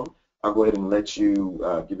microphone, I'll go ahead and let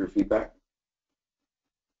you give your feedback.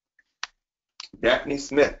 Daphne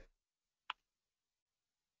Smith.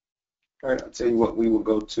 All right, I'll tell you what, we will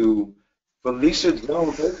go to Felicia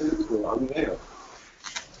Jones. Hey, Felicia, are you there?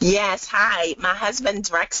 Yes, hi. My husband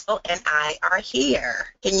Drexel and I are here.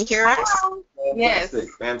 Can you hear us? Fantastic,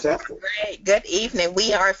 fantastic. Great. Good evening.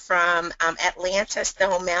 We are from Atlanta,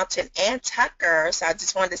 Stone Mountain, and Tucker. So I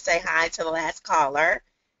just wanted to say hi to the last caller.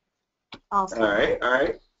 Awesome. All right, all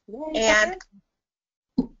right. And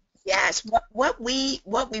yes, what we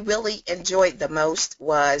really enjoyed the most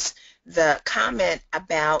was the comment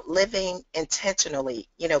about living intentionally,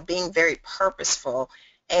 you know, being very purposeful,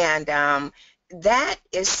 and that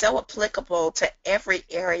is so applicable to every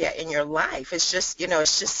area in your life. It's just, you know,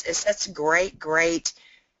 it's such great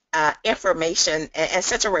information and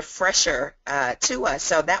such a refresher to us.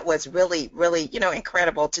 So that was really, you know,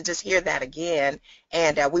 incredible to just hear that again.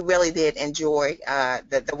 And we really did enjoy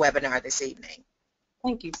the webinar this evening.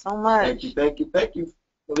 Thank you so much. Thank you,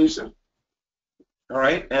 Felicia. All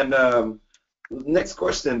right, and next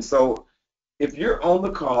question. So if you're on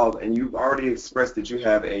the call and you've already expressed that you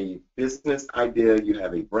have a business idea, you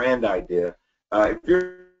have a brand idea, if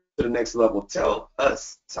you're to the next level, tell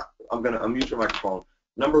us, I'm going to unmute your microphone.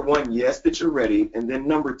 Number one, yes, that you're ready, and then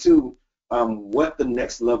number two, what the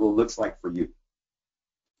next level looks like for you.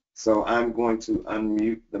 So I'm going to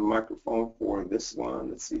unmute the microphone for this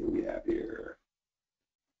one. Let's see who we have here.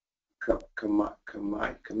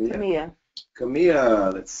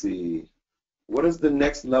 Camilla, let's see. What does the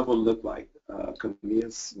next level look like?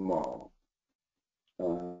 Camilla Small.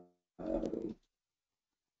 All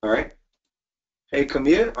right. Hey,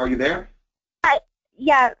 Camilla, are you there?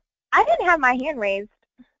 Yeah, I didn't have my hand raised.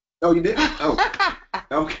 Oh, you didn't? Oh,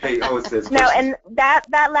 okay. Oh, it says no, and that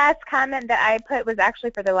last comment that I put was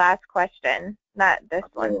actually for the last question, not this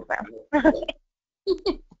one. So.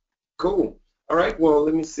 Cool. All right. Well,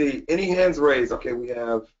 let me see. Any hands raised? Okay, we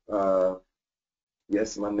have.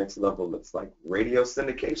 Yes, my next level looks like radio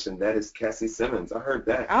syndication. That is Cassie Simmons. I heard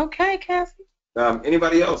that. Okay, Cassie.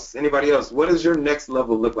 Anybody else? Anybody else? What does your next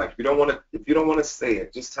level look like? If you don't want to say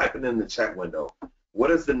it, just type it in the chat window. What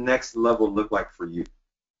does the next level look like for you?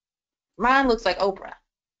 Mine looks like Oprah.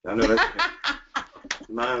 I know that's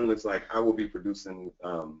mine looks like I will be producing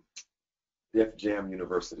Def Jam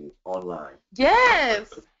University online. Yes.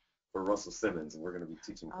 For Russell Simmons, and we're going to be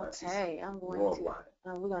teaching classes. Okay, I'm going worldwide.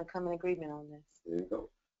 we're going to come in agreement on this. There you go.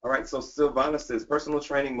 All right, so Silvana says personal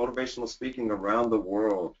training, motivational speaking around the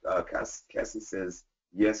world. Cassie says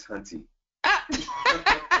yes, Hunty.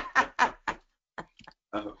 I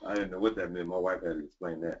didn't know what that meant. My wife had to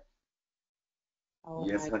explain that. Oh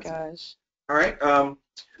yes, my Hunty. gosh. All right.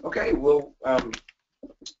 Okay. Well,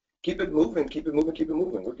 keep it moving.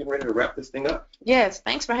 We're getting ready to wrap this thing up. Yes.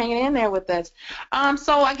 Thanks for hanging in there with us.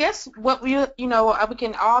 So I guess what we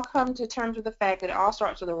can all come to terms with the fact that it all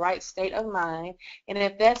starts with the right state of mind, and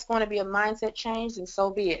if that's going to be a mindset change, then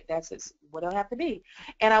so be it. That's what it'll have to be.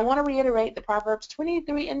 And I want to reiterate the Proverbs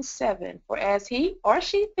 23:7. For as he or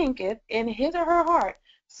she thinketh in his or her heart,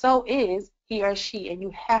 so is he or she, and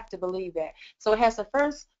you have to believe that. So it has to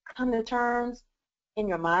first come to terms in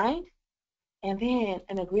your mind, and then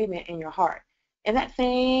an agreement in your heart. And that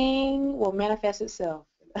thing will manifest itself.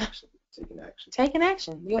 Taking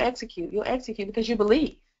action. You'll execute because you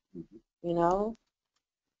believe, you know.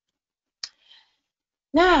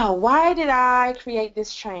 Now, why did I create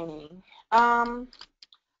this training?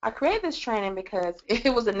 I created this training because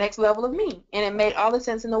it was the next level of me, and it made all the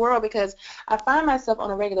sense in the world because I find myself on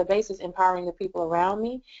a regular basis empowering the people around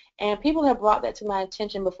me, and people have brought that to my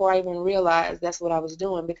attention before I even realized that's what I was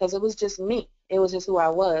doing because it was just me. It was just who I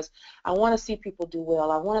was. I want to see people do well.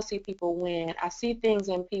 I want to see people win. I see things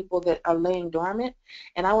in people that are laying dormant,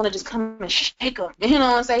 and I want to just come and shake them,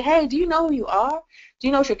 and say, hey, do you know who you are? Do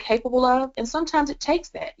you know what you're capable of? And sometimes it takes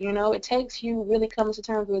that, It takes you really coming to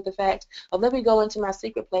terms with the fact of let me go into my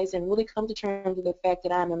secret place and really come to terms with the fact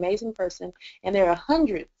that I'm an amazing person, and there are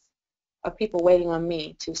hundreds of people waiting on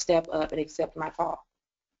me to step up and accept my call.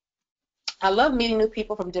 I love meeting new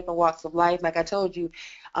people from different walks of life. Like I told you,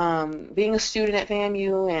 being a student at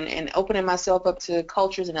FAMU and opening myself up to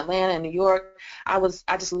cultures in Atlanta and New York, I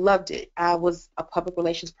just loved it. I was a public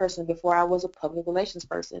relations person before I was a public relations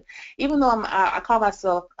person. Even though I call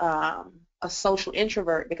myself a social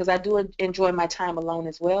introvert because I do enjoy my time alone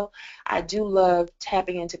as well. I do love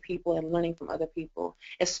tapping into people and learning from other people,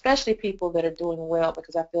 especially people that are doing well,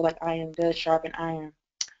 because I feel like iron does sharpen iron.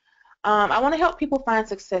 I want to help people find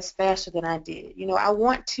success faster than I did. You know, I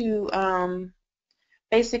want to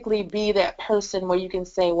basically be that person where you can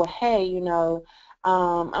say, well, hey, you know,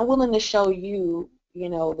 I'm willing to show you, you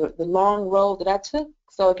know, the long road that I took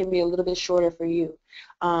so it can be a little bit shorter for you.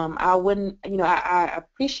 I wouldn't, you know, I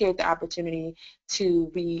appreciate the opportunity to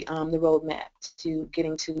be the roadmap to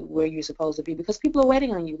getting to where you're supposed to be because people are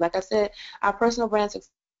waiting on you. Like I said, our personal brand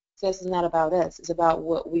success is not about us. It's about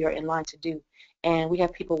what we are in line to do. And we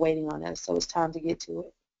have people waiting on us, so it's time to get to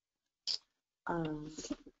it.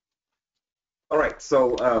 All right,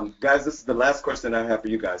 so guys, this is the last question I have for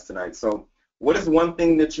you guys tonight. So what is one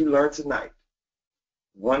thing that you learned tonight?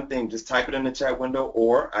 One thing, just type it in the chat window,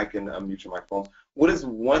 or I can unmute your microphone. What is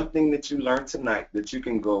one thing that you learned tonight that you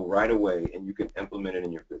can go right away and you can implement it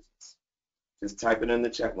in your business? Just type it in the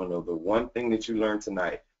chat window. The one thing that you learned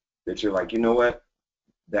tonight that you're like, you know what?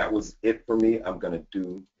 That was it for me. I'm going to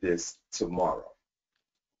do this tomorrow.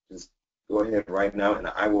 Just go ahead right now, and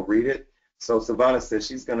I will read it. So Savannah says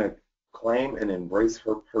she's going to claim and embrace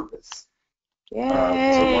her purpose. Yay.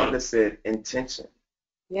 Tawanda said intention.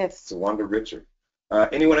 Yes. Tawanda Richard.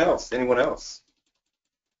 Anyone else? Anyone else?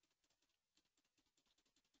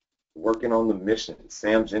 Working on the mission.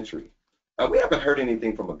 Sam Gentry. We haven't heard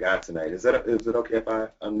anything from a guy tonight. Is it okay if I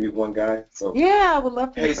unmute one guy? So yeah, I would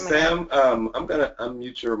love to. Hey Sam, I'm gonna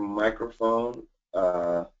unmute your microphone.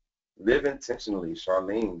 Live intentionally,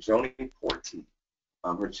 Charlene, Joni Porty.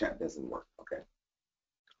 Her chat doesn't work. Okay.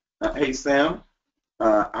 Hey Sam,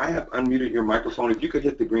 I have unmuted your microphone. If you could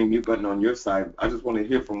hit the green mute button on your side, I just want to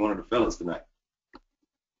hear from one of the fellas tonight.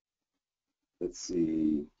 Let's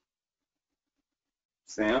see.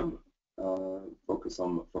 Sam, focus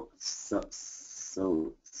on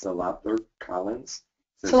Salather Collins.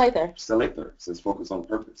 Salather says focus on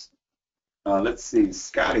purpose. Let's see.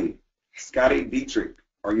 Scotty Dietrich,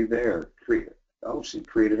 are you there? She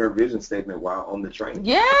created her vision statement while on the train.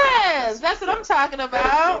 Yes, that's what I'm talking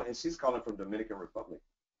about. And she's calling from Dominican Republic.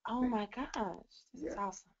 Oh my gosh, this is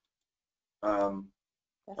awesome.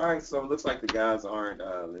 All right, so it looks like the guys aren't.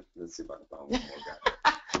 Let's see if I can find one more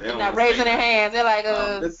guy. They're not raising their hands. They're like,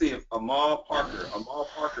 let's see if Amal Parker. Amal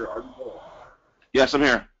Parker, are you there? Yes, I'm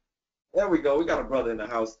here. There we go. We got a brother in the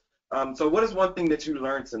house. So what is one thing that you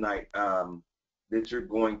learned tonight that you're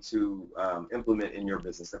going to implement in your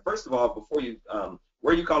business? And first of all, before you,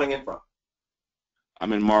 where are you calling in from?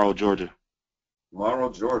 I'm in Morrow, Georgia. Morrow,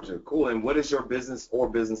 Georgia. Cool. And what is your business or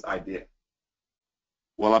business idea?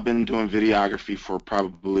 Well, I've been doing videography for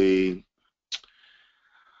probably,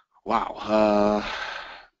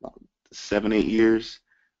 7-8 years.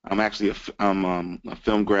 I'm actually a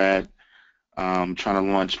film grad. Trying to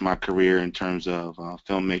launch my career in terms of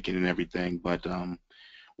filmmaking and everything. But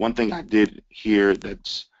one thing I did here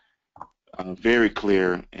that's very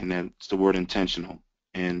clear, and that's the word intentional,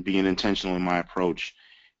 and being intentional in my approach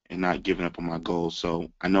and not giving up on my goals.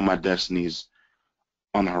 So I know my destiny's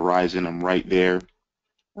on the horizon. I'm right there.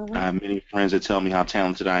 I have many friends that tell me how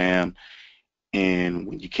talented I am, and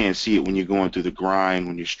when you can't see it when you're going through the grind,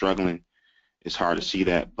 when you're struggling, it's hard to see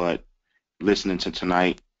that. But listening to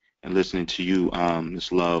tonight and listening to you,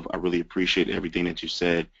 Ms. Love, I really appreciate everything that you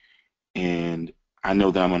said, and I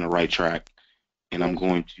know that I'm on the right track, and I'm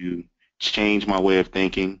going to change my way of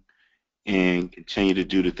thinking and continue to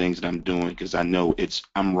do the things that I'm doing because I know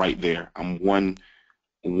I'm right there. I'm one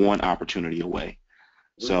opportunity away.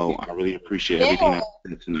 So I really appreciate everything I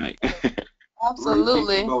said tonight.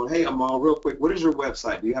 Absolutely. Hey, Amal, real quick, what is your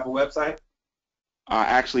website? Do you have a website?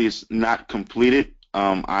 Actually, it's not completed.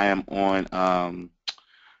 I am on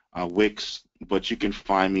Wix, but you can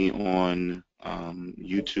find me on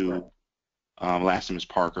YouTube. Last name is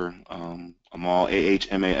Parker. Amal,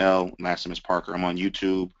 AHMAL. Last name is Parker. I'm on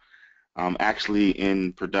YouTube. I'm actually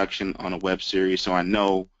in production on a web series, so I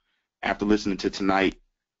know after listening to tonight,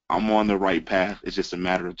 I'm on the right path. It's just a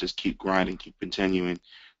matter of just keep grinding, keep continuing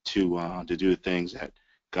to do the things that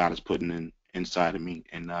God is putting inside of me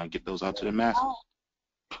and get those out to the masses.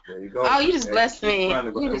 There you go. Oh, you just blessed me.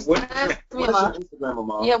 You just blessed me. What is your Instagram,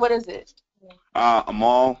 Amal? Yeah, what is it?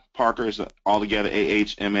 Amal Parker is all together,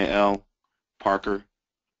 AHMAL Parker,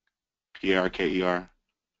 PARKER.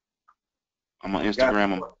 I'm on Instagram,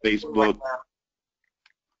 I'm on Facebook.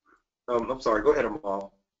 I'm sorry, go ahead,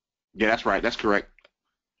 Amal. Yeah, that's right, that's correct.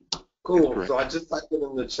 Cool. So I just typed it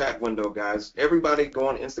in the chat window, guys. Everybody go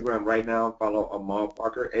on Instagram right now and follow Amal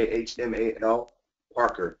Parker, AHMAL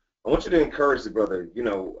Parker. I want you to encourage the brother. You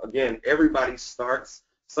know, again, everybody starts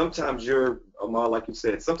sometimes you're, Amal, like you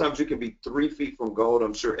said, sometimes you can be 3 feet from gold.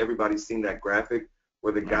 I'm sure everybody's seen that graphic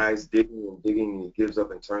where the guy's digging and digging and he gives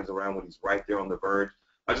up and turns around when he's right there on the verge.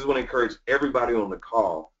 I just want to encourage everybody on the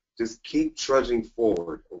call, just keep trudging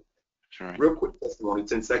forward. Right. Real quick testimony,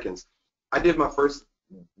 10 seconds. I did my first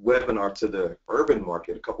webinar to the urban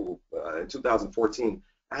market in 2014.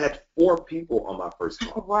 I had 4 people on my first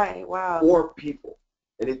call. Right, wow. 4 people.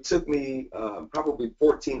 And it took me probably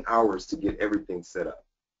 14 hours to get everything set up.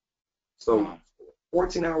 So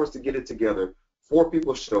 14 hours to get it together, 4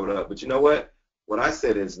 people showed up. But you know what? What I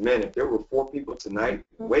said is, man, if there were 4 people tonight,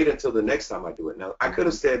 wait until the next time I do it. Now, I could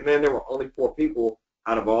have said, man, there were only 4 people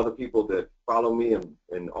out of all the people that follow me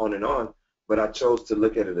and on, but I chose to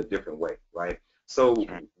look at it a different way, right? So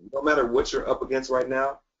no matter what you're up against right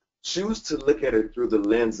now, choose to look at it through the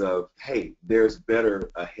lens of, hey, there's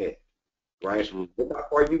better ahead, right? Look how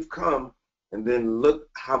far you've come, and then look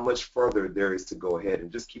how much further there is to go ahead,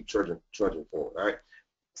 and just keep trudging forward, all right?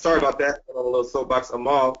 Sorry about that. On a little soapbox.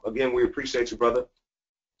 Amal, again, we appreciate you, brother.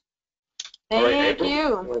 Thank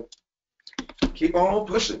you. Keep on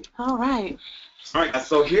pushing. All right. All right,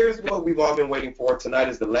 so here's what we've all been waiting for. Tonight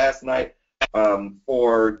is the last night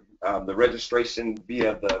for the registration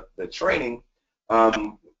via the training.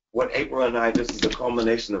 What April and I, this is the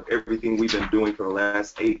culmination of everything we've been doing for the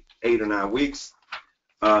last eight or 9 weeks.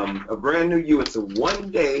 A brand new you. It's a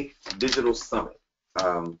 1-day digital summit.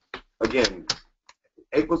 Again,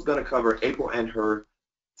 April's going to cover, April and her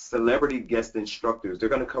celebrity guest instructors, they're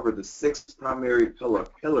going to cover the 6 primary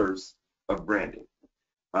pillars of branding.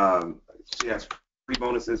 She has free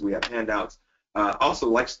bonuses. We have handouts. Also,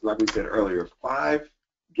 like we said earlier, 5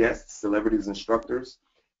 guest celebrities instructors.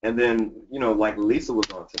 And then, like Lisa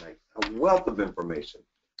was on tonight, a wealth of information.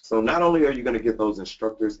 So not only are you going to get those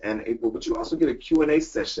instructors and April, but you also get a Q&A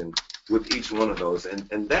session with each one of those.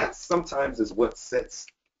 And that sometimes is what sets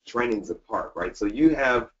trainings apart, right? So you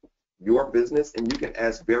have your business and you can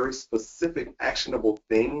ask very specific, actionable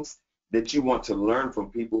things that you want to learn from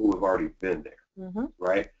people who have already been there,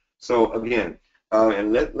 right? So again,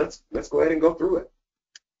 and let's go ahead and go through it.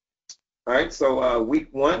 All right, so week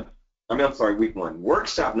one,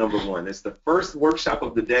 workshop number 1. It's the first workshop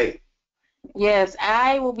of the day. Yes,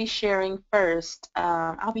 I will be sharing first.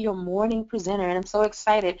 I'll be your morning presenter, and I'm so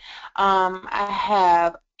excited. I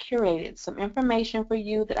have curated some information for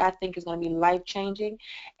you that I think is going to be life-changing,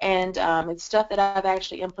 and it's stuff that I've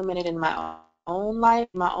actually implemented in my own life,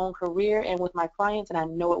 my own career, and with my clients, and I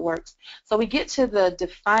know it works. So we get to the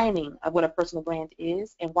defining of what a personal brand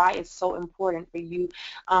is and why it's so important for you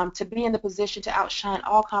to be in the position to outshine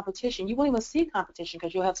all competition. You won't even see competition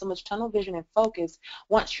because you'll have so much tunnel vision and focus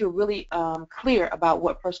once you're really clear about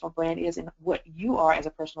what personal brand is and what you are as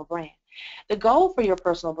a personal brand. The goal for your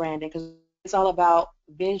personal branding, because it's all about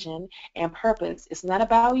vision and purpose. It's not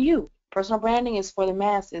about you. Personal branding is for the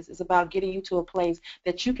masses. It's about getting you to a place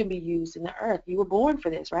that you can be used in the earth. You were born for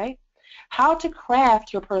this, right? How to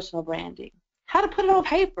craft your personal branding. How to put it on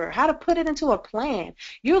paper. How to put it into a plan.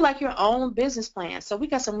 You're like your own business plan. So we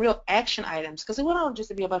got some real action items because we don't just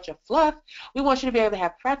to be a bunch of fluff. We want you to be able to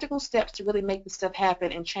have practical steps to really make this stuff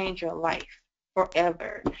happen and change your life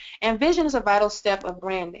forever. And vision is a vital step of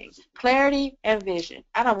branding. Clarity and vision.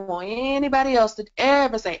 I don't want anybody else to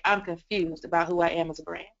ever say, I'm confused about who I am as a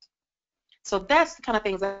brand. So that's the kind of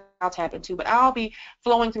things that I'll tap into. But I'll be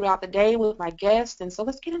flowing throughout the day with my guests, and so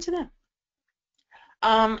let's get into them.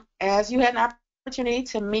 As you had an opportunity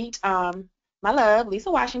to meet my love, Lisa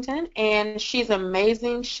Washington, and she's an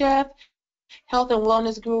amazing chef, health and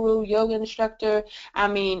wellness guru, yoga instructor,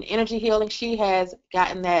 energy healing. She has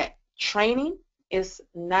gotten that training. Is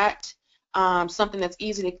not something that's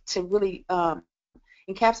easy to really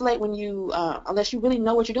encapsulate when you, unless you really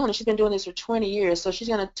know what you're doing. And she's been doing this for 20 years, so she's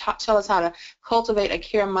going to tell us how to cultivate a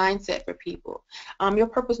care mindset for people. Your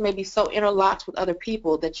purpose may be so interlocked with other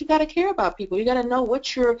people that you got to care about people. You got to know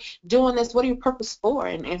what you're doing this, what are your purpose for,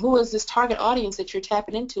 and who is this target audience that you're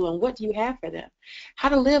tapping into, and what do you have for them. How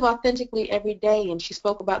to live authentically every day, and she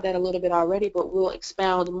spoke about that a little bit already, but we'll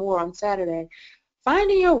expound more on Saturday.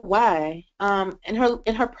 Finding your why, and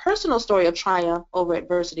her personal story of triumph over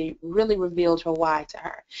adversity really revealed her why to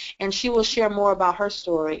her. And she will share more about her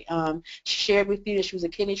story. She shared with you that she was a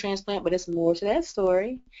kidney transplant, but it's more to that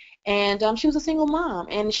story. And she was a single mom,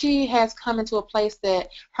 and she has come into a place that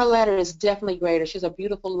her ladder is definitely greater. She has a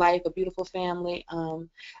beautiful life, a beautiful family.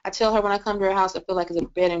 I tell her when I come to her house, I feel like it's a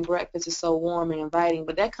bed and breakfast. It's so warm and inviting,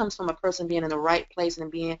 but that comes from a person being in the right place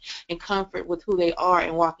and being in comfort with who they are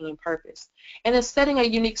and walking in purpose. And it's setting a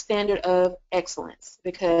unique standard of excellence,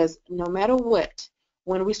 because no matter what,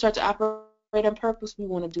 when we start to operate on purpose, we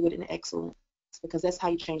want to do it in excellence, because that's how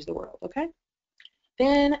you change the world, okay?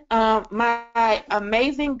 Then my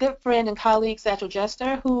amazing good friend and colleague Satchel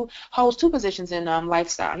Jester, who holds 2 positions in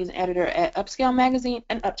lifestyle. He's an editor at Upscale Magazine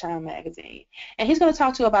and Uptown Magazine. And he's going to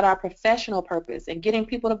talk to you about our professional purpose and getting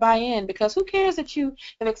people to buy in, because who cares that you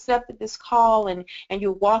have accepted this call and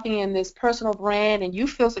you're walking in this personal brand and you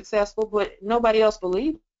feel successful, but nobody else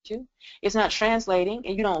believes you. It's not translating,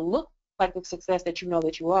 and you don't look like the success that you know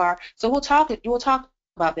that you are. So we'll talk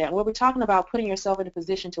about that. We'll be talking about putting yourself in a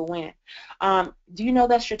position to win. Do you know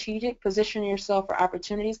that's strategic, positioning yourself for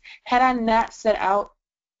opportunities? Had I not set out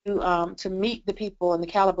to meet the people and the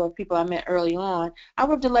caliber of people I met early on, I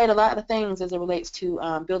would have delayed a lot of things as it relates to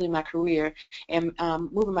building my career and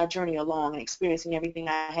moving my journey along and experiencing everything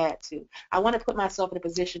I had to. I want to put myself in a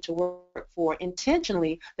position to work for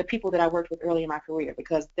intentionally the people that I worked with early in my career,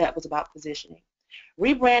 because that was about positioning.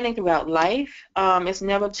 Rebranding throughout life. It's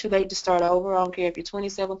never too late to start over. I don't care if you're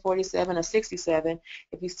 27, 47, or 67.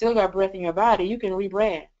 If you still got breath in your body, you can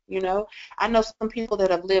rebrand. You know, I know some people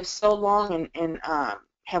that have lived so long and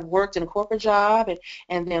have worked in a corporate job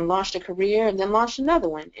and then launched a career and then launched another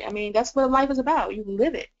one. I mean, that's what life is about. You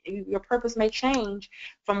live it. Your purpose may change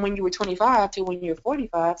from when you were 25 to when you're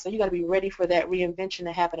 45, so you got to be ready for that reinvention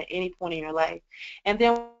to happen at any point in your life. And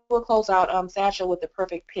then we'll close out Satchel with the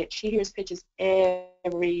perfect pitch. He hears pitches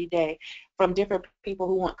every day from different people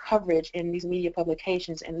who want coverage in these media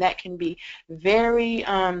publications, and that can be very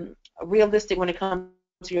realistic when it comes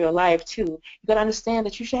to your life too. You got to understand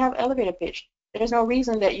that you should have elevator pitch. There's no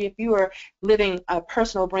reason that if you are living a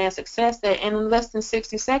personal brand success that in less than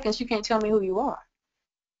 60 seconds you can't tell me who you are.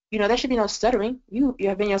 You know, there should be no stuttering. You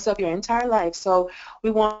have been yourself your entire life. So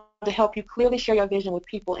we want to help you clearly share your vision with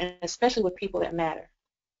people, and especially with people that matter.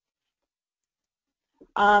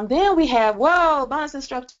 Then we have, bonus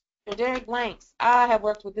instructor Derek Blanks. I have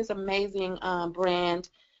worked with this amazing brand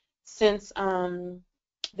since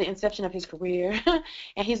the inception of his career,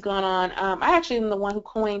 and he's gone on. I actually am the one who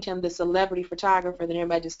coined him the celebrity photographer. Then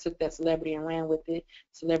everybody just took that celebrity and ran with it,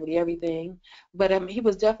 celebrity everything. But he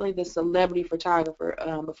was definitely the celebrity photographer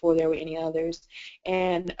before there were any others.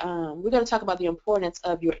 And we're going to talk about the importance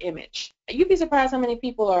of your image. You'd be surprised how many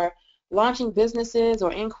people are launching businesses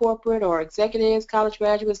or in corporate or executives, college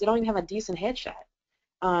graduates, they don't even have a decent headshot.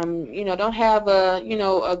 Don't have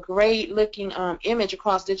a great looking image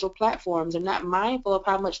across digital platforms. They're not mindful of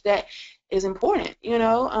how much that is important.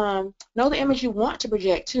 Know the image you want to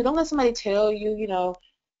project too. Don't let somebody tell you,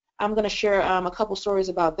 I'm going to share a couple stories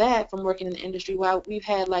about that from working in the industry. Well, we've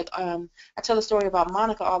had I tell the story about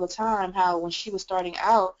Monica all the time, how when she was starting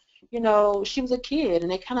out, she was a kid,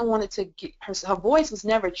 and they kind of wanted to get her voice was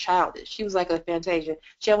never childish. She was like a Fantasia.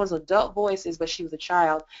 She had one of adult voices, but she was a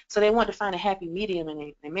child. So they wanted to find a happy medium,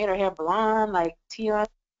 and they made her hair blonde like Tion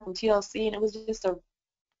from TLC, and it was just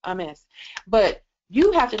a mess. But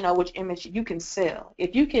you have to know which image you can sell.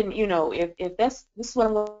 If you can, if this is what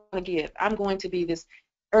I'm going to give. I'm going to be this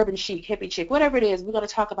urban chic, hippie chick, whatever it is, we're going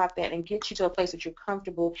to talk about that and get you to a place that you're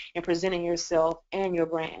comfortable in presenting yourself and your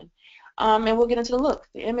brand. And we'll get into the look,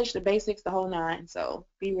 the image, the basics, the whole nine. So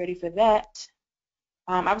be ready for that.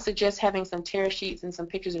 I would suggest having some tear sheets and some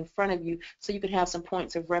pictures in front of you so you can have some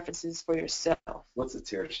points of references for yourself. What's a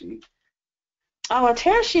tear sheet? Oh, a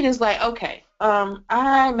tear sheet is like, okay,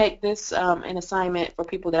 I make this an assignment for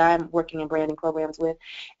people that I'm working in branding programs with,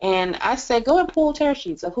 and I say go and pull tear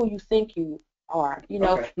sheets of who you think you are.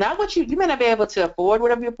 Okay. Not what you may not be able to afford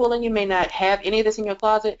whatever you're pulling. You may not have any of this in your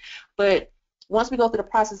closet, but once we go through the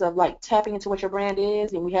process of tapping into what your brand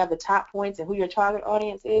is, and we have the top points and who your target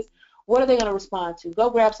audience is, what are they going to respond to? Go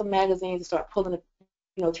grab some magazines and start pulling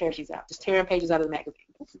the tear sheets out. Just tearing pages out of the magazine.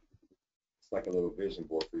 It's like a little vision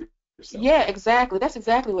board for yourself. Yeah, exactly. That's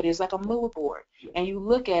exactly what it is, like a mood board. Yeah. And you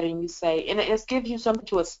look at it and you say, and it gives you something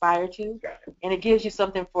to aspire to, and it gives you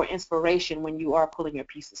something for inspiration when you are pulling your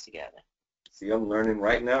pieces together. See, I'm learning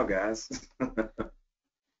right now, guys.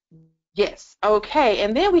 Yes. Okay.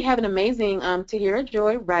 And then we have an amazing Tahira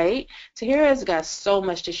Joy, right? Tahira has got so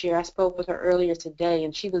much to share. I spoke with her earlier today,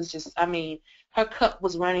 and she was just, her cup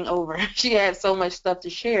was running over. She had so much stuff to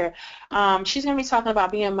share. She's going to be talking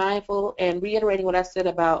about being mindful and reiterating what I said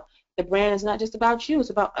about the brand is not just about you, it's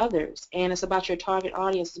about others, and it's about your target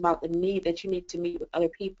audience, it's about the need that you need to meet with other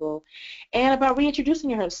people, and about reintroducing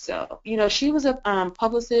herself. She was a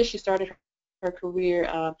publicist. She started her career,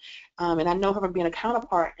 and I know her from being a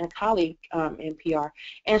counterpart and a colleague in PR,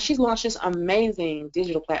 and she's launched this amazing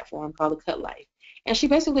digital platform called The Cut Life, and she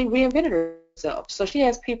basically reinvented herself. So she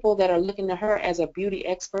has people that are looking to her as a beauty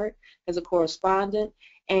expert, as a correspondent,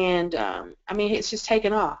 and it's just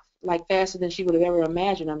taken off. like faster than she would have ever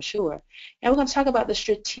imagined, I'm sure. And we're going to talk about the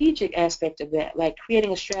strategic aspect of that, like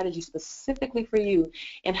creating a strategy specifically for you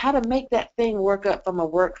and how to make that thing work up from a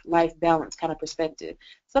work-life balance kind of perspective.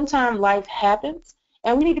 Sometimes life happens,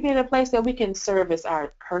 and we need to be in a place that we can service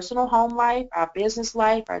our personal home life, our business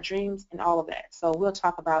life, our dreams, and all of that. So we'll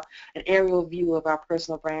talk about an aerial view of our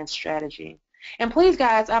personal brand strategy. And please,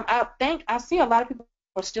 guys, I see a lot of people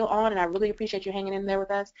are still on, and I really appreciate you hanging in there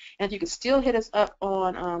with us. And if you could still hit us up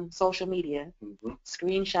on social media,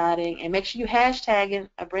 screenshotting, and make sure you hashtagging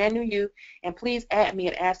a brand new you, and please add me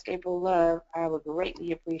at Ask April Love. I would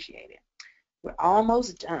greatly appreciate it. We're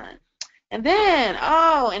almost done. And then,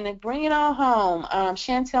 and then bring it on home,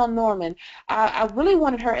 Chantel Norman. I really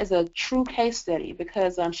wanted her as a true case study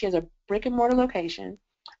because she has a brick and mortar location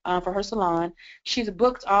for her salon. She's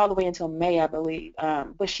booked all the way until May, I believe,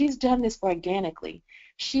 but she's done this organically.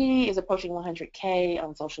 She is approaching 100K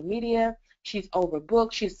on social media. She's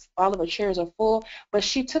overbooked. All of her chairs are full, but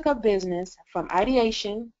she took a business from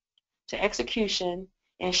ideation to execution,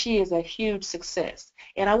 and she is a huge success.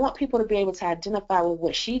 And I want people to be able to identify with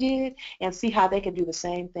what she did and see how they can do the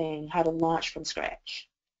same thing, how to launch from scratch.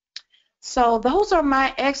 So those are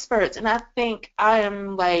my experts, and I think I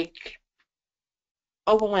am like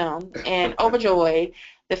overwhelmed and overjoyed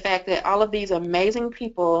the fact that all of these amazing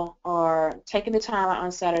people are taking the time out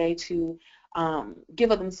on Saturday to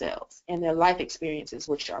give of themselves and their life experiences,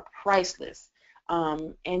 which are priceless.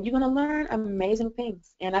 And you're going to learn amazing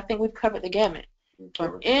things. And I think we've covered the gamut,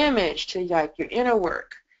 from image to like your inner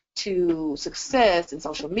work to success and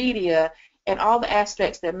social media and all the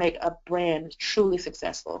aspects that make a brand truly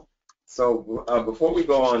successful. So before we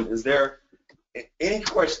go on, is there any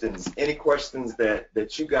questions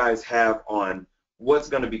that you guys have on what's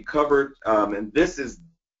going to be covered? And this is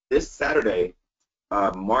this Saturday,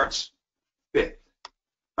 March 5th.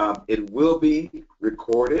 It will be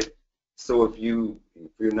recorded, so if you're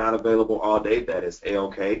not available all day, that is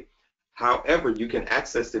A-OK. However, you can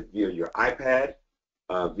access it via your iPad,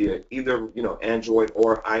 via either Android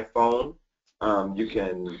or iPhone. You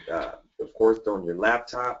can, of course, on your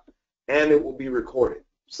laptop, and it will be recorded.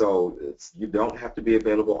 So you don't have to be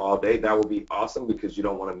available all day. That will be awesome because you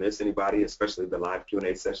don't want to miss anybody, especially the live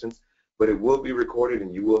Q&A sessions. But it will be recorded,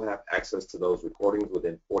 and you will have access to those recordings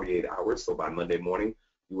within 48 hours. So by Monday morning,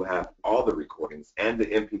 you will have all the recordings and the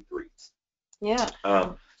MP3s. Yeah.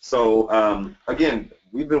 Again,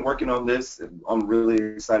 we've been working on this. I'm really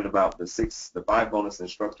excited about the 5 bonus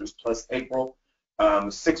instructors plus April.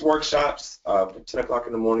 6 workshops from 10 o'clock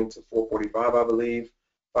in the morning to 4:45, I believe.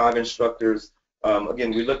 5 instructors.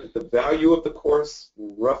 Again, we looked at the value of the course,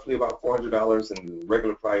 roughly about $400, and the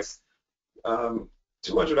regular price,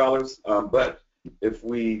 $200. But if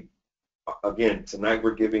we, again, tonight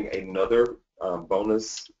we're giving another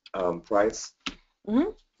bonus price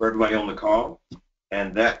for everybody on the call,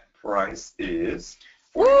 and that price is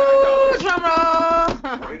 $49.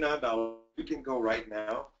 $49. You can go right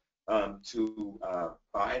now to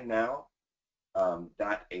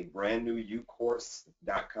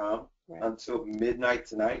buynow.abrandnewyoucourse.com until midnight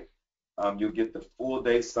tonight. You'll get the full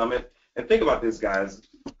day summit. And think about this, guys.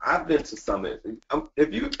 I've been to summit.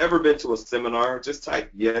 If you've ever been to a seminar, just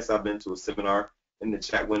type yes, I've been to a seminar in the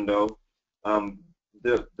chat window.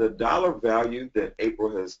 The dollar value that April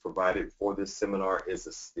has provided for this seminar is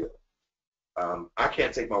a steal. I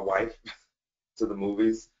can't take my wife to the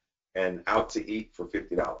movies and out to eat for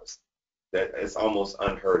 $50. That is almost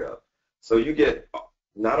unheard of. So you get,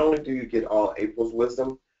 not only do you get all April's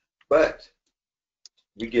wisdom, but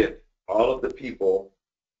you get all of the people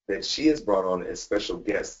that she has brought on as special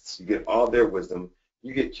guests. You get all their wisdom.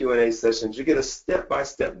 You get Q&A sessions. You get a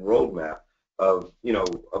step-by-step roadmap of,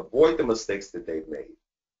 avoid the mistakes that they've made.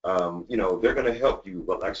 They're going to help you.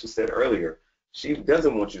 But like she said earlier, she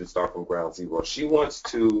doesn't want you to start from ground zero. She wants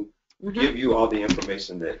to give you all the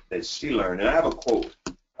information that she learned. And I have a quote.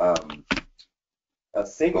 A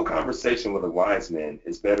single conversation with a wise man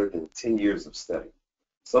is better than 10 years of study.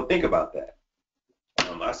 So think about that.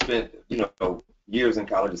 I spent, years in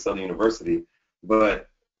college at Southern University, but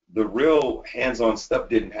the real hands-on stuff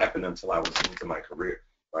didn't happen until I was into my career,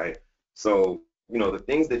 right? So,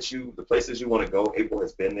 the places you want to go, April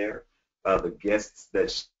has been there. The guests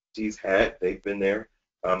that she's had, they've been there.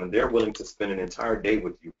 And they're willing to spend an entire day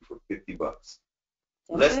with you for $50.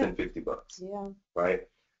 Less than $50. Yeah. Right?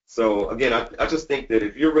 So, again, I just think that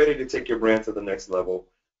if you're ready to take your brand to the next level,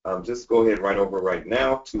 just go ahead right over right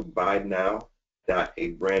now to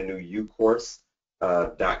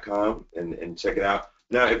buynow.abrandnewyoucourse.com and check it out.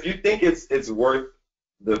 Now, if you think it's worth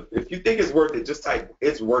it, just type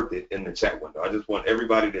 "it's worth it" in the chat window. I just want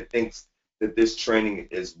everybody that thinks that this training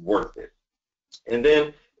is worth it. And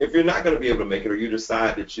then if you're not going to be able to make it, or you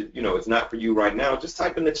decide that it's not for you right now, just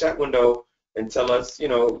type in the chat window and tell us,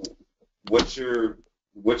 what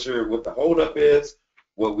the holdup is,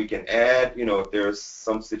 what we can add. If there's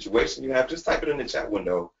some situation you have, just type it in the chat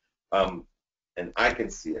window, and I can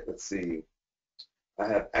see it. Let's see. I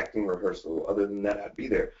have acting rehearsal. Other than that, I'd be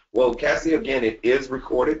there. Well, Cassie, again, it is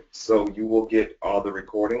recorded, so you will get all the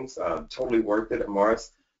recordings. Totally worth it.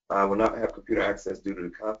 Morris, I will not have computer access due to the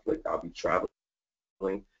conflict. I'll be traveling.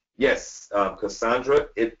 Yes, Cassandra,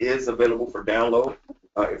 it is available for download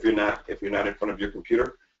if you're not in front of your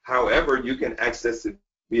computer. However, you can access it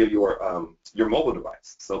via your mobile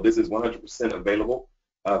device. So this is 100% available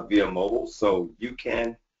via mobile, so you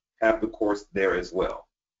can have the course there as well.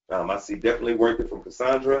 I see definitely worth it from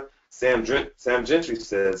Cassandra. Sam Gentry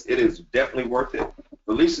says it is definitely worth it.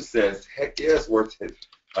 Felicia says, heck yeah, it's worth it.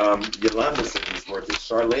 Yolanda says it's worth it.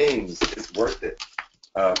 Charlene, it's worth it.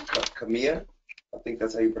 Camilla, I think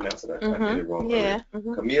that's how you pronounce it. I did it wrong. Yeah.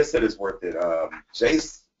 Camilla said it's worth it.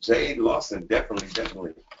 Jade Lawson,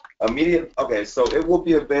 definitely. Okay, so it will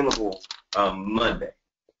be available Monday.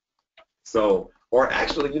 So, or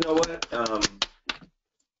actually, you know what?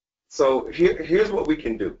 So here's what we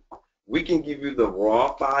can do. We can give you the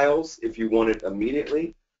raw files if you want it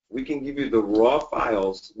immediately. We can give you the raw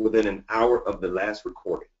files within an hour of the last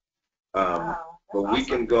recording. But awesome. we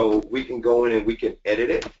can go in and we can edit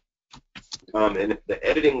it. And the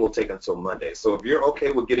editing will take until Monday. So if you're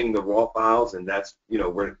okay with getting the raw files, and that's,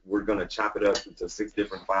 we're going to chop it up into 6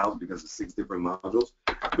 different files because of 6 different modules.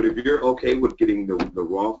 But if you're okay with getting the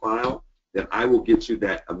raw file, then I will get you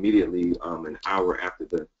that immediately an hour after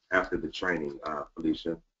the training,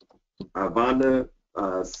 Felicia. Vonda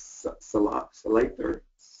Salater,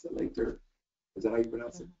 is that how you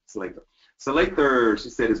pronounce it? Salater, she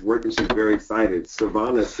said it's worth it. She's very excited.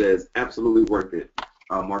 Savannah says absolutely worth it.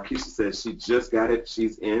 Marquisha says she just got it.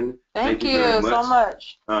 She's in. Thank you very much. So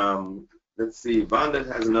much. Let's see. Vonda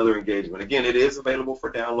has another engagement. Again, it is available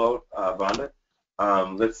for download, Vonda.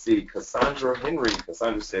 Let's see. Cassandra Henry.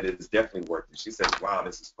 Cassandra said it's definitely worth it. She says, wow,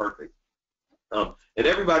 this is perfect. And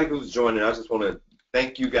everybody who's joining, I just want to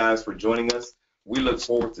thank you guys for joining us. We look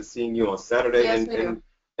forward to seeing you on Saturday. Yes,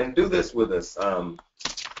 and do this with us.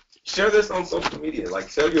 Share this on social media. Like,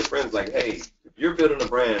 tell your friends, like, hey, if you're building a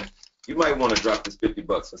brand, you might want to drop this $50.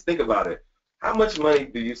 Because think about it. How much money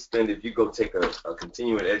do you spend if you go take a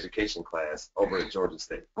continuing education class over at Georgia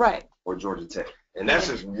State? Right. Or Georgia Tech? And that's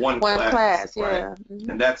just one class, right? Yeah.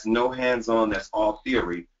 And that's no hands-on. That's all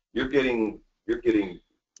theory. You're getting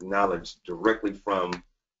knowledge directly from,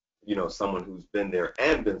 someone who's been there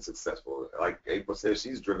and been successful. Like April says,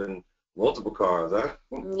 she's driven multiple cars, huh?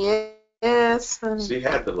 Yes. She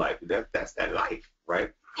had the life. That's that life,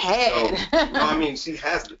 right? Had. So, I mean, she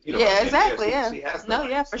has the, Yeah, exactly. She has the life,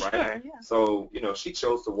 yeah, for right? sure. Yeah. So, she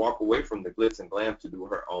chose to walk away from the glitz and glam to do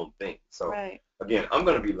her own thing. So, right. Again, I'm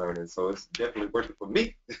going to be learning, so it's definitely worth it for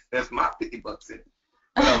me. That's my $50 in it.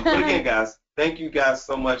 But again, guys, thank you guys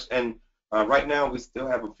so much. And right now, we still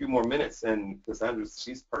have a few more minutes, and Cassandra,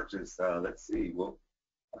 she's purchased. Let's see. I'll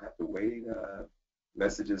have to wait.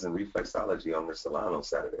 Messages and reflexology on the salon on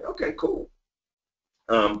Saturday. Okay, cool.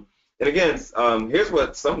 And again, here's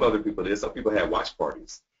what some other people did. Some people had watch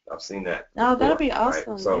parties. I've seen that. Oh, that'd be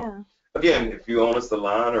awesome. Right? So, again, if you own a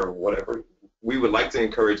salon or whatever, we would like to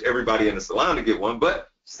encourage everybody in the salon to get one, but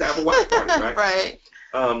just have a watch party, right?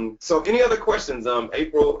 Right. So any other questions?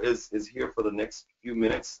 April is here for the next few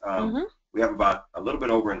minutes. We have about a little bit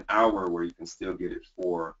over an hour where you can still get it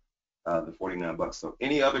for the $49. So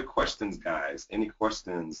any other questions, guys? Any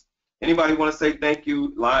questions? Anybody want to say thank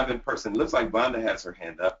you live in person? Looks like Vonda has her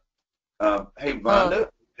hand up. Hey, Vonda,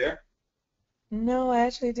 there? No, I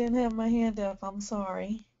actually didn't have my hand up. I'm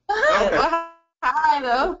sorry. Okay. Well, hi,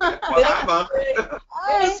 though. Well, hi, Vonda.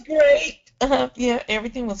 It was great. Yeah,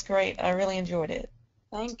 everything was great. I really enjoyed it.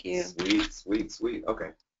 Thank you. Sweet.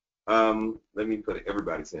 Okay. Let me put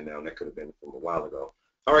everybody's hand down. That could have been from a while ago.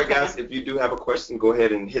 All right, guys, if you do have a question, go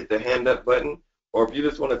ahead and hit the hand up button. Or if you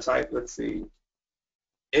just want to type, let's see.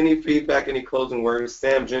 Any feedback, any closing words?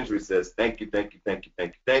 Sam Gentry says, thank you.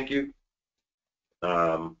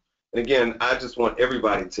 And again, I just want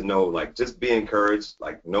everybody to know, like, just be encouraged.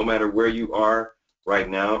 Like, no matter where you are right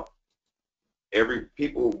now, you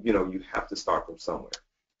have to start from somewhere,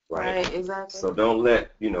 right? Right, exactly. So don't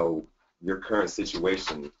let, your current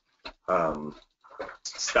situation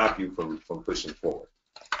stop you from pushing forward.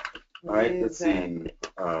 All right, let's see.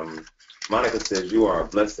 Monica says, you are a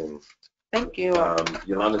blessing. Thank you.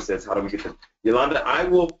 Yolanda says, how do we get them? Yolanda,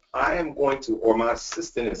 I am going to, or my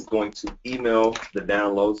assistant is going to email the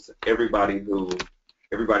downloads to everybody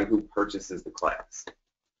who purchases the class.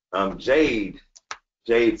 Jade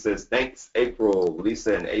Jade says, thanks, April,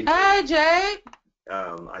 Lisa, and Adrian. Hi, Jade.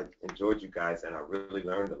 I enjoyed you guys, and I really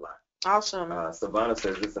learned a lot. Awesome. Savannah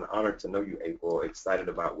says, it's an honor to know you, April. Excited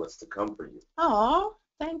about what's to come for you. Oh,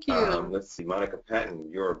 thank you. Let's see. Monica Patton,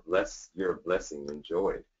 you're a blessing.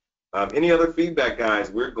 Enjoy. Any other feedback, guys?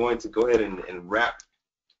 We're going to go ahead and wrap,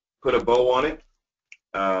 put a bow on it.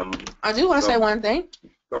 I do want to say one thing.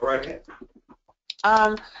 Go right ahead.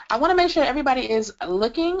 I want to make sure everybody is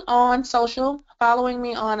looking on social, following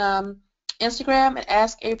me on Instagram at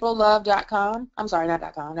AskAprilLove.com. I'm sorry, not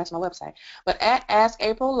 .com. That's my website. But at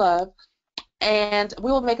AskAprilLove. And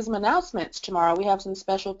we will make some announcements tomorrow. We have some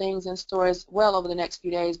special things in store as well over the next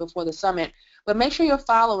few days before the summit. But make sure you're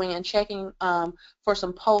following and checking for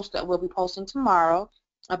some posts that we'll be posting tomorrow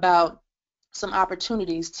about some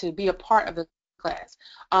opportunities to be a part of the class,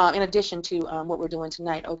 in addition to what we're doing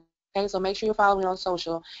tonight. Okay, so make sure you're following on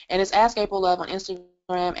social. And it's Ask April Love on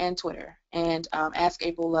Instagram and Twitter, and Ask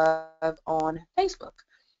April Love on Facebook.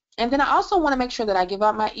 And then I also want to make sure that I give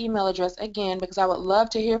out my email address again, because I would love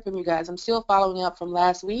to hear from you guys. I'm still following up from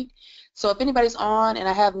last week. So if anybody's on and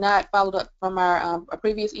I have not followed up from our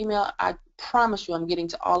previous email, I promise you I'm getting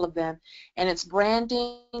to all of them. And it's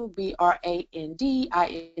branding, BRANDING,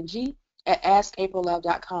 at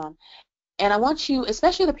AskAprilLove.com. And I want you,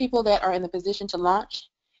 especially the people that are in the position to launch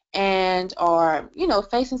and are, you know,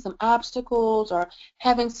 facing some obstacles or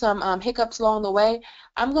having some hiccups along the way,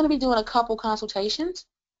 I'm going to be doing a couple consultations.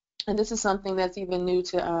 And this is something that's even new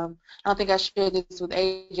to, I don't think I shared this with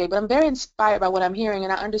AJ, but I'm very inspired by what I'm hearing,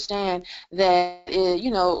 and I understand that,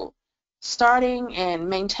 you know, starting and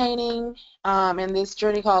maintaining in this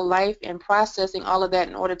journey called life and processing all of that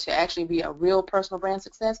in order to actually be a real personal brand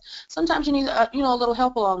success, sometimes you need you know, a little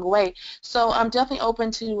help along the way. So I'm definitely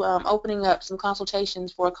open to opening up some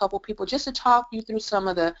consultations for a couple people just to talk you through some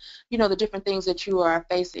of the, you know, the different things that you are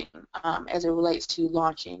facing as it relates to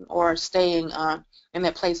launching or staying in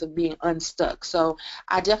that place of being unstuck. So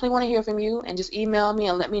I definitely want to hear from you, and just email me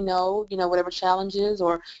and let me know, you know, whatever challenges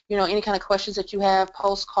or, you know, any kind of questions that you have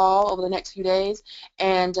post-call over the next few days,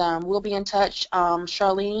 and we'll be in touch.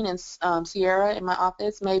 Charlene and Sierra in my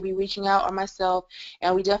office may be reaching out, or myself,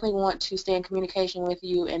 and we definitely want to stay in communication with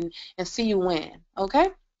you and see you win. Okay?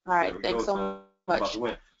 All right. Thanks so much.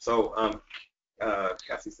 So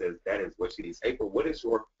Cassie says that is what she needs. April, what is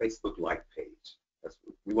your Facebook like page?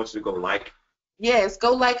 We want you to go like. Yes,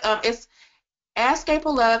 go like, it's Ask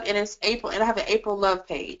April Love, and it's April, and I have an April Love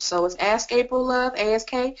page. So it's Ask April Love,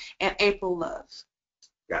 ASK, and April Love.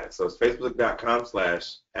 Got it. So it's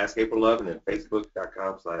facebook.com/AskAprilLove, and then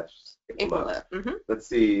facebook.com/AprilLove. Mm-hmm. Let's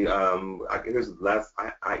see. Here's the last.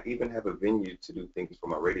 I even have a venue to do things for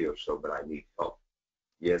my radio show, but I need help.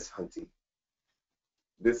 Yes, Hunty.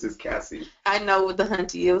 This is Cassie. I know with the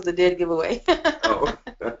Hunty, it was a dead giveaway. Oh.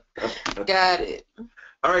 Got it.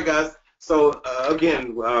 All right, guys. So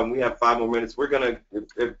again, we have 5 more minutes. We're gonna,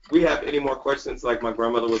 if we have any more questions, like my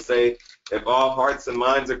grandmother would say, if all hearts and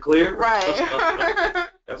minds are clear. Right.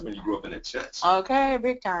 That's when you grew up in a church. Okay,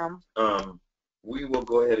 big time. We will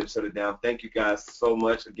go ahead and shut it down. Thank you guys so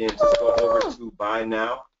much. Again, just go over to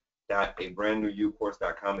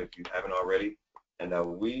buynow.abrandnewyoucourse.com if you haven't already, and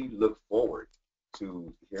we look forward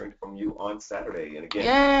to hearing from you on Saturday. And again,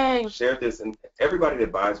 yay, share this, and everybody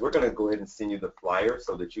that buys, we're going to go ahead and send you the flyer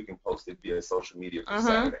so that you can post it via social media for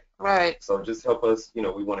Saturday. Right. So just help us. You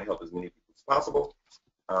know, we want to help as many people as possible.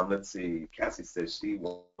 Let's see. Cassie says she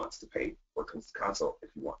wants to pay for consult if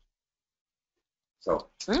you want. So,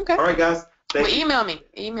 okay. All right, guys. Well, email me.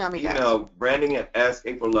 Email me, guys. Email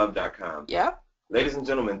branding@askaprilLove.com. Yep. Ladies and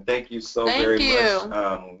gentlemen, thank you so very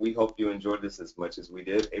much. We hope you enjoyed this as much as we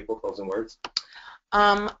did. April, closing words?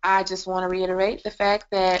 I just want to reiterate the fact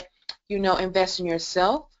that, you know, invest in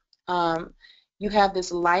yourself. You have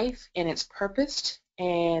this life, and it's purposed,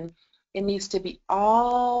 and it needs to be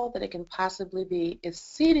all that it can possibly be,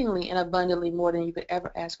 exceedingly and abundantly more than you could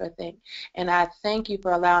ever ask or think. And I thank you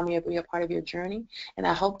for allowing me to be a part of your journey, and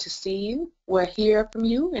I hope to see you or hear from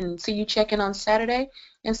you and see you check in on Saturday,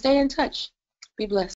 and stay in touch. Be blessed.